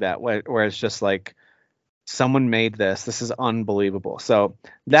something like that, where it's just like someone made this. This is unbelievable. So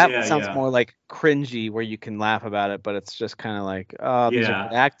that Yeah, sounds yeah. more like cringy, where you can laugh about it, but it's just kind of like, oh, these Yeah. are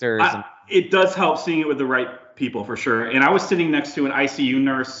good actors. And It does help seeing it with the right people for sure. And I was sitting next to an ICU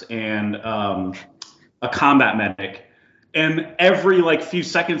nurse and a combat medic, and every like few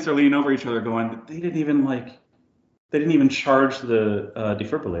seconds they're leaning over each other, going, they didn't even charge the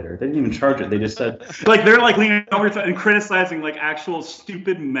defibrillator. They didn't even charge it. They just said, like, they're like leaning over each other and criticizing like actual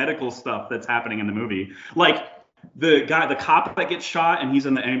stupid medical stuff that's happening in the movie. Like the cop that gets shot and he's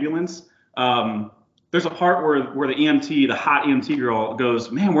in the ambulance. There's a part where the EMT, the hot EMT girl,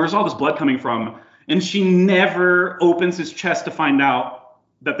 goes, man, where's all this blood coming from? And she never opens his chest to find out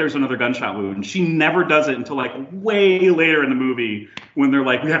that there's another gunshot wound. She never does it until like way later in the movie when they're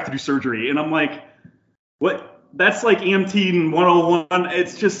like, we have to do surgery. And I'm like, what? That's like EMT 101.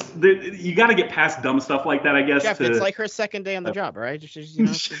 It's just you got to get past dumb stuff like that, I guess. Jeff, it's like her second day on the job, right? She's, you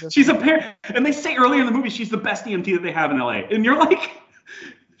know, she's apparently, and they say earlier in the movie she's the best EMT that they have in LA, and you're like,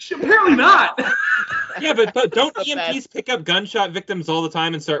 apparently not. Yeah, but don't The EMTs best. pick up gunshot victims all the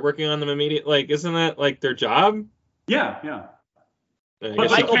time and start working on them immediately? Like, isn't that like their job? Yeah. I But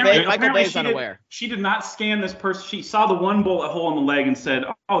guess Michael apparently- Bay- Michael apparently Bay's she unaware. She did not scan this person. She saw the one bullet hole in the leg and said,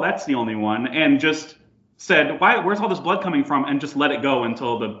 "Oh, that's the only one," and just said, "Where's all this blood coming from?" and just let it go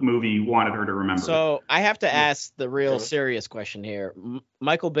until the movie wanted her to remember. So I have to ask the real Yeah. serious question here: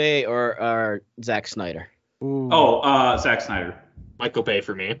 Michael Bay or Zack Snyder? Zack Snyder. Michael Bay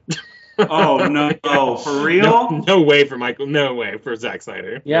for me. Oh no, for real? No way for Michael. No way for Zack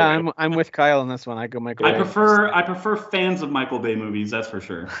Snyder. yeah, No way. I'm with Kyle on this one. I go Michael I Bay. prefer fans of Michael Bay movies. That's for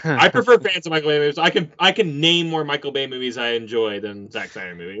sure. I prefer fans of Michael Bay movies. I can name more Michael Bay movies I enjoy than Zack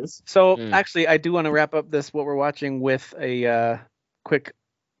Snyder movies. So Mm. actually, I do want to wrap up what we're watching with a quick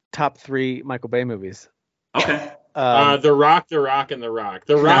top 3 Michael Bay movies. Okay. The Rock, and The Rock.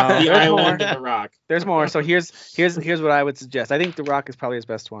 The Rock, No, The there's Island, more. and The Rock. There's more. So here's what I would suggest. I think The Rock is probably his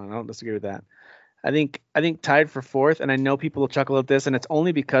best one. I don't disagree with that. I think tied for 4th, and I know people will chuckle at this, and it's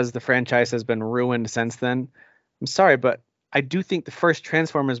only because the franchise has been ruined since then. I'm sorry, but I do think the first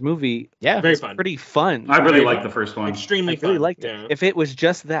Transformers movie Yeah, Very is fun. pretty fun. I really Very like fun. the first one. Extremely I really fun. liked it. Yeah. If it was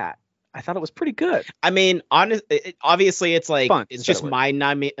just that, I thought it was pretty good. I mean, obviously, it's like Fun, it's is just a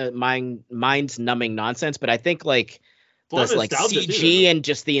better mind numbing nonsense. But I think like It's a lot the of like nostalgia, too. CG and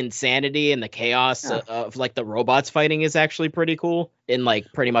just the insanity and the chaos Yeah. of like the robots fighting is actually pretty cool in like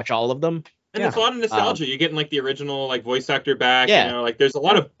pretty much all of them. And Yeah. it's a lot of nostalgia. You're getting like the original like voice actor back. Yeah. You know, like there's a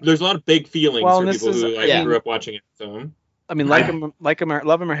lot of big feelings Well, for and this people is- who like yeah. grew up watching it. So I mean, like him or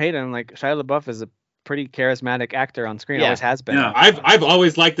love him or hate him, like Shia LaBeouf is a pretty charismatic actor on screen. Yeah. Always has been. Yeah. I've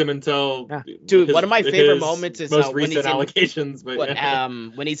always liked him until Yeah. Dude, one of my favorite his moments is most when recent he's in- allegations. But yeah.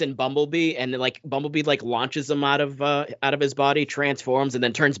 when he's in Bumblebee and like Bumblebee like launches him out of his body, transforms, and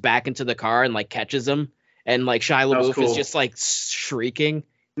then turns back into the car and like catches him, and like Shia That was LaBeouf is cool. just like shrieking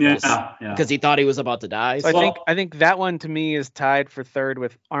Yeah. because he thought he was about to die. So So, I think that one to me is tied for 3rd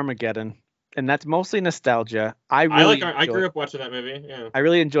with Armageddon, and that's mostly nostalgia. I grew up watching that movie. Yeah. I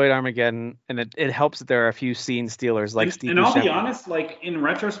really enjoyed Armageddon, and it helps that there are a few scene stealers like Steve and I'll be Buscemi. honest, like in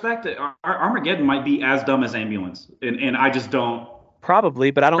retrospect, Armageddon might be as dumb as Ambulance, and I just don't Probably,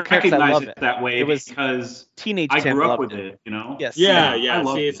 but I don't care because I recognize love it it. that way It was- because Teenage I Tim grew up loved with it, you know. Yes. Yeah, I yeah.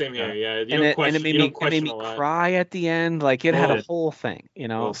 loved See, it. same here. Yeah. You And don't it question. made You me don't question me a lot. cry at the end. Like it had a Good. whole thing, you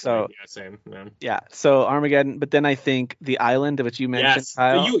know. Well, So yeah, same. Yeah. yeah. So Armageddon, but then I think The Island, which you mentioned, Yes.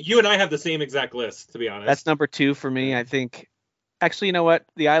 Kyle, You and I have the same exact list, to be honest. that's number 2 for me. I think. Actually, you know what?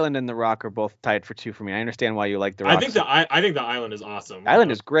 The Island and The Rock are both tied for 2 for me. I understand why you like The Rock. I think the island is awesome. The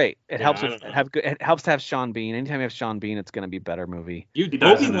Island is great. It Yeah, helps I with don't know. have good. It helps to have Sean Bean. Anytime you have Sean Bean, it's going to be a better movie. You He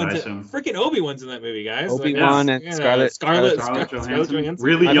does in it, I Obi-Wan's assume. freaking Obi-Wan's in that movie, guys. Obi-Wan Like, and Scarlett Scarlett Johansson.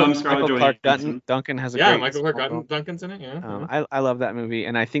 Really young Scarlett Michael Clark Johansson. Duncan has a Yeah, great. Michael Clark small role. Duncan's in it. Yeah. I love that movie,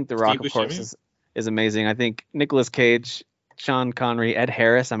 and I think The Steve Rock, of course, Buscemi. is amazing. I think Nicolas Cage, Sean Connery, Ed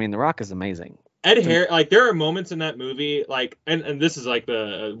Harris. I mean, The Rock is amazing. Ed Harris, like there are moments in that movie, like, and this is like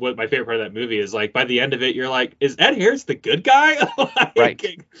the what my favorite part of that movie is, like by the end of it, you're like, is Ed Harris the good guy? Like,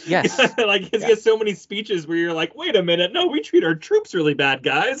 Right. Yes. Like he has so many speeches where you're like, wait a minute, no, we treat our troops really bad,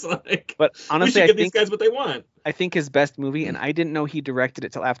 guys. Like, But we honestly, should I give these think guys what they want. I think his best movie, and I didn't know he directed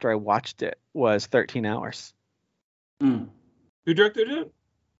it till after I watched it, was 13 Hours. Mm. Who directed it?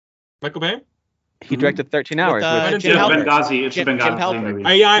 Michael Bay. He directed 13 Hours. With, Jim Yeah, Halpert. Benghazi. It's a Jim Benghazi Halpert. movie.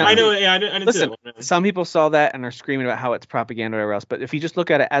 I know. Yeah, I didn't Listen, see that one. some people saw that and are screaming about how it's propaganda or whatever else. But if you just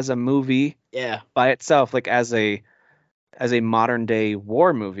look at it as a movie Yeah. by itself, like as a modern day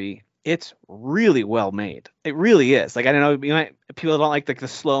war movie, it's really well made. It really is. Like, I don't know, people don't like the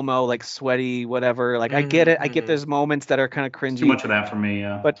slow mo, like sweaty, whatever. Like, I get it. I get there's moments that are kind of cringy. Too much of that for me.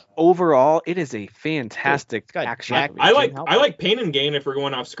 Yeah. But overall, it is a fantastic got action Jack- movie. I like Halpert. I like Pain and Gain if we're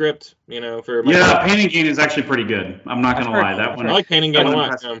going off script. For Yeah, Pain and Gain is actually pretty good. I'm not gonna lie. That one. I like Pain and Gain a that lot.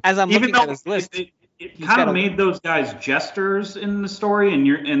 one's Yeah. As I'm Even looking at though his list, it he's kind got of a- made those guys jesters in the story,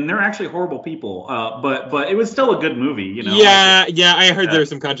 and they're actually horrible people. But it was still a good movie. Yeah, I heard there was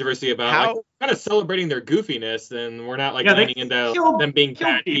some controversy about How- like kind of celebrating their goofiness, and we're not like Yeah, they leaning into killed- them being killed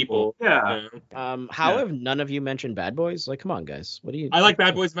bad people. Yeah. How Yeah. have none of you mentioned Bad Boys? Like, come on, guys. What do you? I like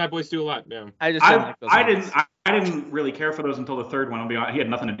Bad Boys and Bad Boys 2 a lot. Yeah. I just didn't like those movies. I didn't really care for those until the third one. I'll be honest. He had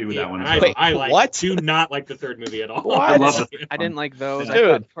nothing to do with that one. And Wait, I like what? do not like the third movie at all. What? I love the I didn't like those.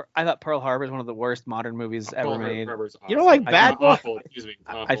 Dude. I thought Pearl Harbor is one of the worst modern movies ever made. You don't like I Bad think- Boys? Awful. Excuse me.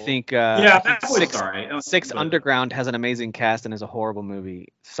 I Awful. think Yeah, I think that was Six, alright. Six But Underground has an amazing cast and is a horrible movie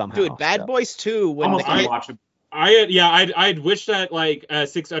somehow. Dude, Bad so. Boys 2, when almost the kid, unwatchable. I'd wish that like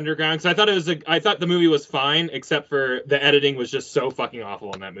Six Underground, because I thought the movie was fine, except for the editing was just so fucking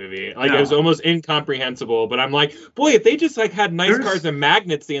awful in that movie. Like, Yeah. it was almost incomprehensible. But I'm like, boy, if they just like had nice There's- cars and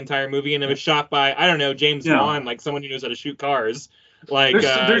magnets the entire movie, and it was shot by, I don't know, James Yeah. Wan, like someone who knows how to shoot cars, like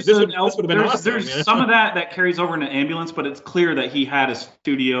There's this would have been awesome. There's you know? some of that carries over into Ambulance, but it's clear that he had a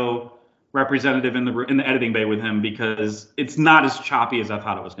studio representative in the editing bay with him, because it's not as choppy as I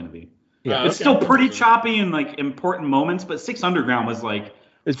thought it was going to be. Yeah. It's still pretty choppy in like important moments, but Six Underground was like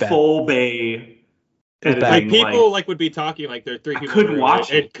It's bad. full bay It's bad. Like editing. people would be talking like there are three I people. couldn't in the room,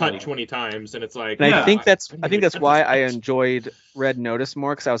 watch it it, cut like- 20 times, and it's like. And Yeah. I think that's why I enjoyed. enjoyed Red Notice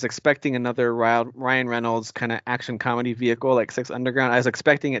more, because I was expecting another Ryan Reynolds kind of action comedy vehicle like Six Underground. I was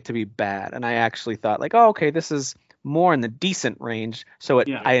expecting it to be bad, and I actually thought like, oh, okay, this is more in the decent range. So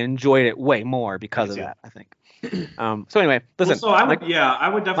Yeah. I enjoyed it way more because of Me too. that, I think. So anyway, listen. So I would Mike-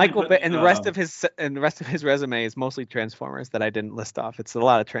 definitely Michael put, Bay, and the rest of his resume is mostly Transformers that I didn't list off. It's a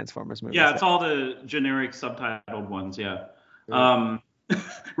lot of Transformers movies. Yeah, it's all the generic subtitled ones. Yeah.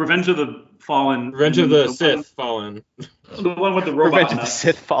 Revenge of the Fallen. Revenge of the Sith Fallen. The one with the robot. Revenge of on the it.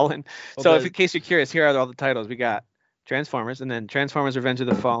 Sith Fallen. Oh, So, the- in case you're curious, here are all the titles. We got Transformers, and then Transformers: Revenge of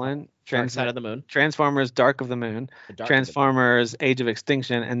the Fallen, Dark Side of the Moon. Transformers: Dark of the Moon, The Dark of the Moon. Transformers: Age of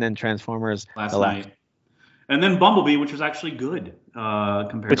Extinction, and then Transformers: Last The Last. night. And then Bumblebee, which was actually good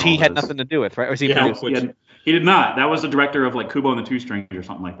compared Which to he all had this. nothing to do with, right? Or was he Yeah, produced? which- He did not. That was the director of like Kubo and the Two Strings or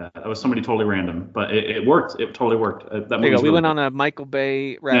something like that. That was somebody totally random, but it worked. It totally worked. That There you movie's go. We really went good. on a Michael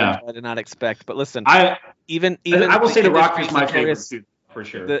Bay rabbit Yeah. trail I did not expect. But listen, I even I will say The Rock is industry's my favorite notorious- too, for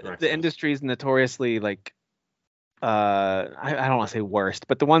sure. The industry is notoriously like I don't want to say worst,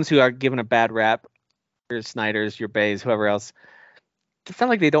 but the ones who are given a bad rap, your Snyders, your Bays, whoever else, it's not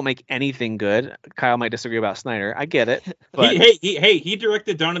like they don't make anything good. Kyle might disagree about Snyder. I get it. But he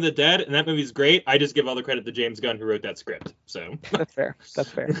directed Dawn of the Dead, and that movie's great. I just give all the credit to James Gunn, who wrote that script. So, that's fair. That's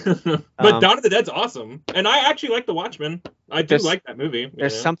fair. but Um, Dawn of the Dead's awesome, and I actually like The Watchmen. I do There's- like that movie. you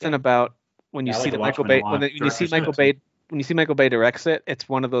There's know? something about when you Yeah, I see like that The Michael Watchmen Bay a lot. when you see Director Michael Smith. Bay when you see Michael Bay directs it, it's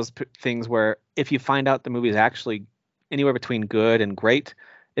one of those things where if you find out the movie is actually anywhere between good and great,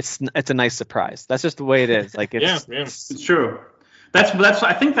 it's a nice surprise. That's just the way it is. Like it's Yeah. It's true. That's.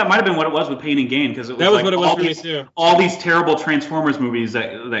 I think that might have been what it was with Pain and Gain, because it was That was like what it was all for me these, too. all these terrible Transformers movies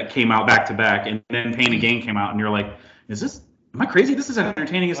that came out back to back, and then Pain and Gain came out, and you're like, am I crazy? This is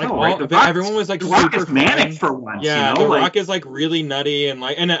entertaining as Like, hell, all- right? but Rock- everyone was, like, The Rock super is manic fun. for once. Yeah, you know? The like, Rock is like really nutty, and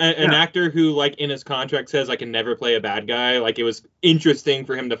like an Yeah. actor who like in his contract says I can never play a bad guy. Like, it was interesting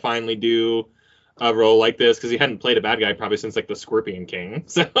for him to finally do a role like this, because he hadn't played a bad guy probably since like the Scorpion King.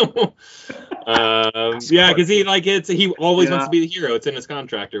 So yeah, because he always wants Yeah. to be the hero. It's in his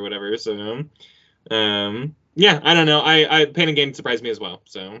contract or whatever. So yeah, I don't know. I Pain and Gain surprised me as well.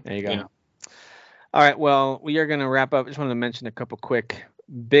 So There you go. yeah. All right. Well, we are going to wrap up. Just wanted to mention a couple quick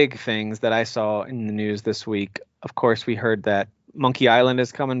big things that I saw in the news this week. Of course, we heard that Monkey Island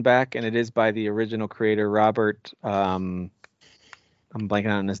is coming back, and it is by the original creator, Robert. I'm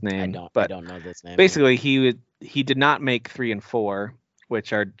blanking on his name. I but don't know this name. basically, he did not make 3 and 4,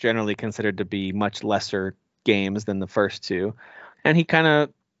 which are generally considered to be much lesser games than the first two. And he kind of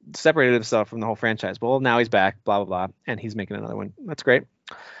separated himself from the whole franchise. Well, now he's back, blah, blah, blah, and he's making another one. That's great.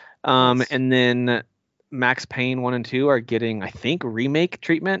 And then Max Payne 1 and 2 are getting, I think, remake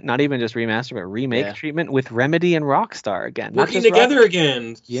treatment. Not even just remaster, but remake treatment with Remedy and Rockstar again. Working together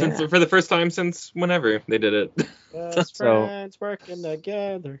again for the first time since whenever they did it. Best friends working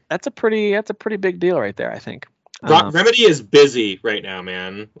together. That's a pretty big deal right there, I think. Remedy is busy right now,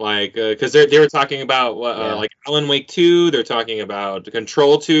 man. Like, because they were talking about like Alan Wake 2. They're talking about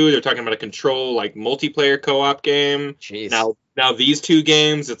Control 2. They're talking about a Control like multiplayer co-op game. Jeez. Now these two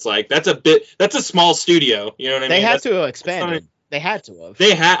games, it's like that's a small studio. You know what I mean? They had to have expanded. They had to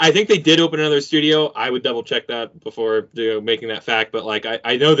have. I think they did open another studio. I would double check that before making that fact. But like,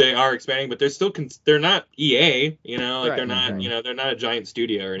 I know they are expanding, but they're still they're not EA. You know, like they're not they're not a giant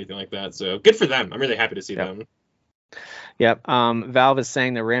studio or anything like that. So good for them. I'm really happy to see them. Yep. Valve is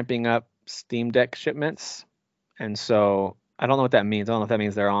saying they're ramping up Steam Deck shipments, and so I don't know what that means. I don't know if that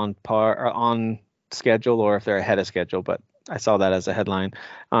means they're on par or on schedule or if they're ahead of schedule, but I saw that as a headline.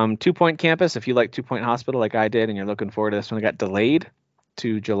 2 Point Campus, if you like 2 Point Hospital like I did and you're looking forward to this one, it got delayed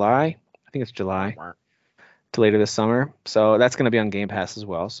to July. I think it's July to later this summer. So that's going to be on Game Pass as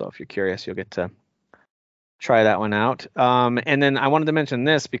well. So if you're curious, you'll get to try that one out. And then I wanted to mention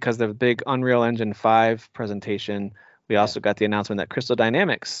this because the big Unreal Engine 5 presentation, we also got the announcement that Crystal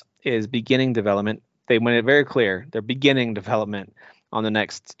Dynamics is beginning development. They made it very clear. They're beginning development on the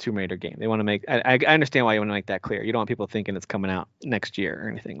next Tomb Raider game. They want to make, I understand why you want to make that clear. You don't want people thinking it's coming out next year or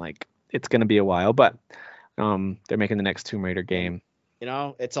anything. Like, it's going to be a while, but they're making the next Tomb Raider game. You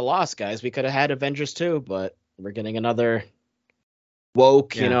know, it's a loss, guys. We could have had Avengers 2, but we're getting another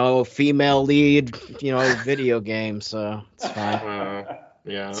woke, female lead, video game, so it's fine.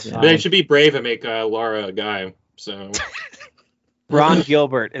 They should be brave and make Laura a guy, so. Ron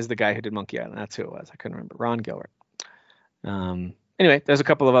Gilbert is the guy who did Monkey Island. That's who it was. I couldn't remember. Ron Gilbert. Anyway, there's a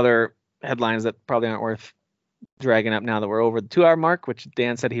couple of other headlines that probably aren't worth dragging up now that we're over the 2-hour mark, which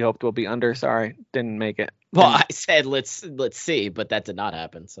Dan said he hoped will be under. Sorry, didn't make it. Well, I said let's see, but that did not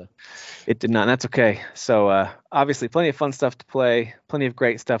happen. So it did not. That's okay. So obviously, plenty of fun stuff to play, plenty of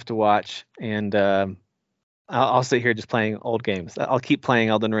great stuff to watch, and I'll sit here just playing old games. I'll keep playing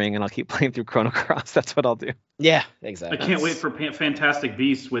Elden Ring, and I'll keep playing through Chrono Cross. That's what I'll do. Yeah, exactly. I can't wait for Fantastic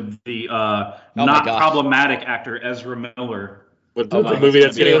Beasts with the not problematic actor Ezra Miller. With the movie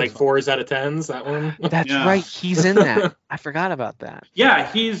that's getting like 4s out of 10s, that one? That's right. He's in that. I forgot about that. Yeah,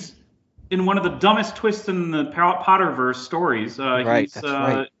 he's in one of the dumbest twists in the Potterverse stories. Right, he's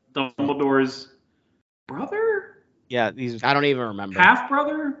right. Dumbledore's brother? Yeah, I don't even remember.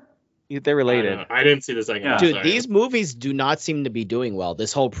 Half-brother? They're related. I didn't see the second one. Dude, these movies do not seem to be doing well.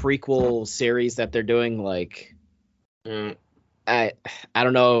 This whole prequel series that they're doing, like, I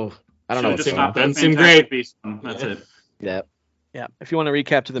don't know. I don't know. Doesn't seem great. That's it. Yeah. Yeah. If you want to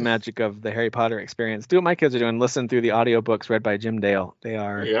recap to the magic of the Harry Potter experience, do what my kids are doing. Listen through the audiobooks read by Jim Dale. They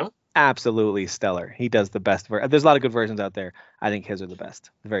are absolutely stellar. He does the best. There's a lot of good versions out there. I think his are the best.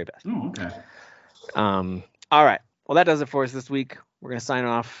 The very best. Oh, okay. All right. Well, that does it for us this week. We're going to sign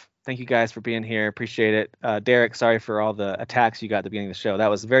off. Thank you guys for being here. Appreciate it. Derek, sorry for all the attacks you got at the beginning of the show. That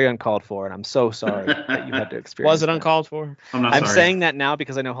was very uncalled for, and I'm so sorry that you had to experience Was it uncalled for? I'm saying that now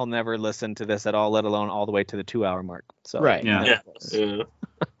because I know he'll never listen to this at all, let alone all the way to the 2-hour mark. So right. Yeah. And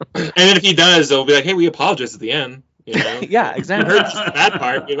then if he does, they'll be like, hey, we apologize at the end. You know? Yeah, exactly. It hurts the bad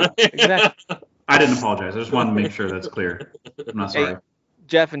part. You know? Exactly. I didn't apologize. I just wanted to make sure that's clear. I'm not sorry. Hey,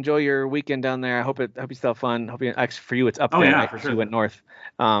 Jeff, enjoy your weekend down there. I hope you still have fun. Actually, for you, it's up there. Yeah, right? for sure. You went north.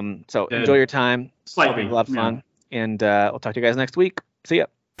 So enjoy your time. Slightly. A lot of fun. And we'll talk to you guys next week. See ya.